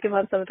tried to take him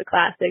on some of the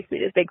classics. We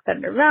did Big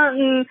Thunder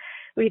Mountain,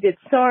 we did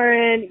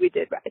Soarin', we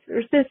did Rise of the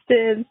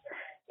Resistance,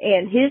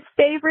 and his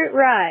favorite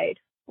ride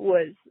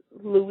was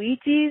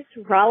Luigi's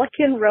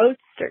Rollickin'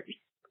 Roadsters,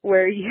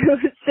 where you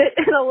sit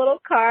in a little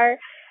car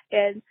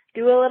and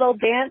do a little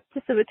dance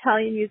to some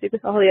Italian music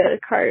with all the other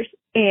cars.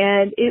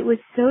 And it was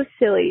so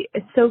silly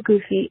and so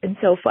goofy and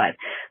so fun.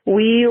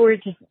 We were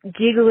just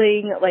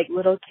giggling like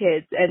little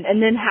kids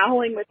and then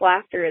howling with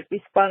laughter as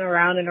we spun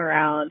around and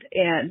around.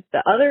 And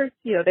the others,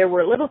 you know, there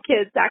were little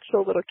kids,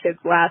 actual little kids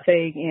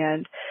laughing,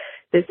 and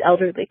this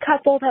elderly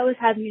couple that was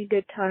having a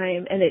good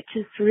time. And it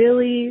just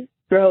really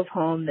drove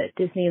home that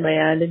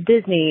Disneyland and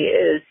Disney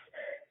is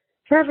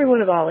for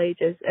everyone of all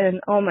ages. And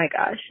oh my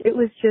gosh, it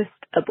was just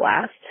a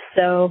blast.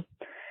 So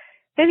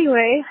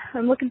anyway,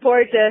 I'm looking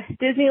forward to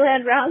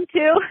Disneyland round 2.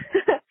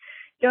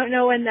 Don't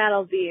know when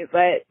that'll be,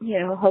 but you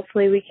know,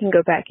 hopefully we can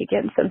go back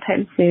again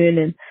sometime soon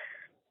and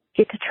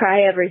get to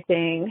try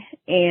everything.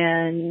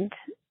 And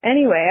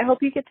anyway, I hope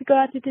you get to go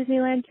out to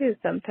Disneyland too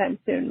sometime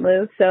soon,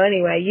 Lou. So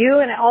anyway, you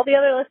and all the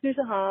other listeners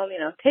at home, you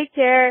know, take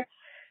care,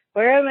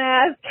 wear a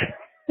mask.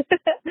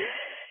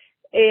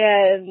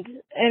 And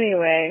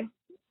anyway,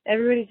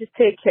 everybody just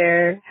take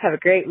care. Have a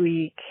great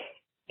week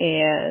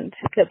and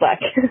good luck.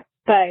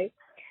 Bye.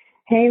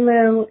 Hey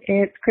Lou,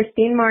 it's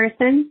Christine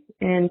Morrison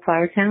in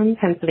Flowertown,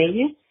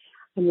 Pennsylvania.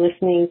 I'm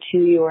listening to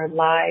your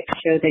live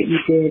show that you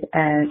did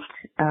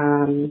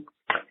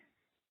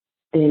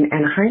in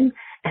Anaheim,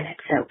 and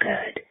it's so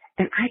good.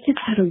 And I just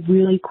had a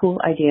really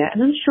cool idea,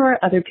 and I'm sure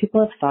other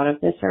people have thought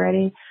of this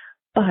already,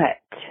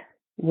 but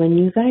when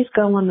you guys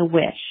go on the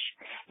Wish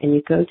and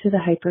you go to the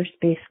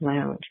Hyperspace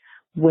Lounge,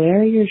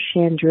 wear your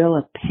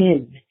Chandrilla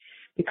pin,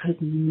 because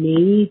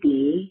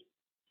maybe,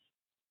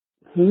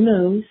 who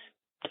knows,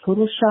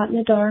 total shot in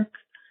the dark,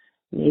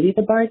 maybe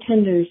the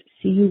bartenders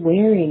see you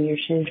wearing your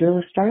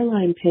Chandrilla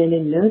Starline pin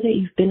and know that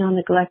you've been on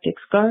the Galactic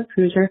Star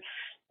Cruiser.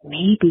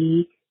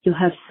 Maybe you'll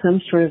have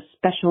some sort of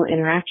special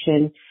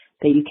interaction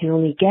that you can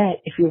only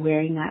get if you're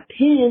wearing that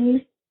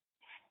pin.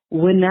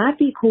 Wouldn't that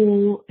be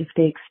cool if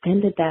they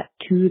extended that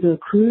to the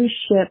cruise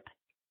ship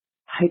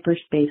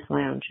Hyperspace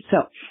Lounge? So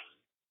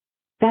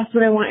that's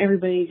what I want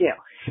everybody to do.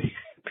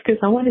 because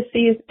I want to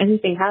see if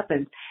anything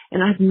happens.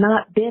 And I've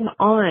not been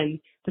on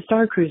the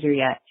Star Cruiser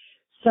yet.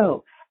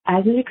 So,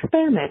 as an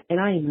experiment, and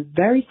I am a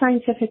very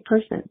scientific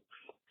person,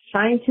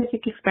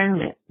 scientific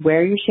experiment,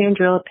 wear your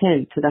Chandrilla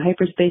pin to the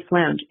Hyperspace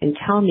Lounge and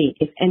tell me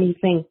if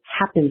anything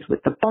happens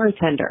with the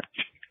bartender.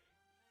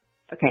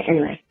 Okay,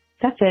 anyway,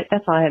 that's it.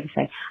 That's all I have to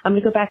say. I'm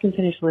going to go back and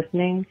finish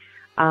listening.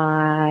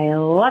 I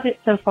love it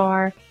so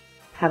far.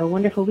 Have a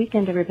wonderful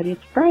weekend, everybody.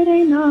 It's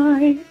Friday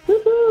night.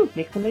 Woohoo!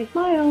 Make somebody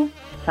smile.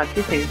 Talk to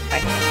you soon.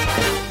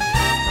 Bye.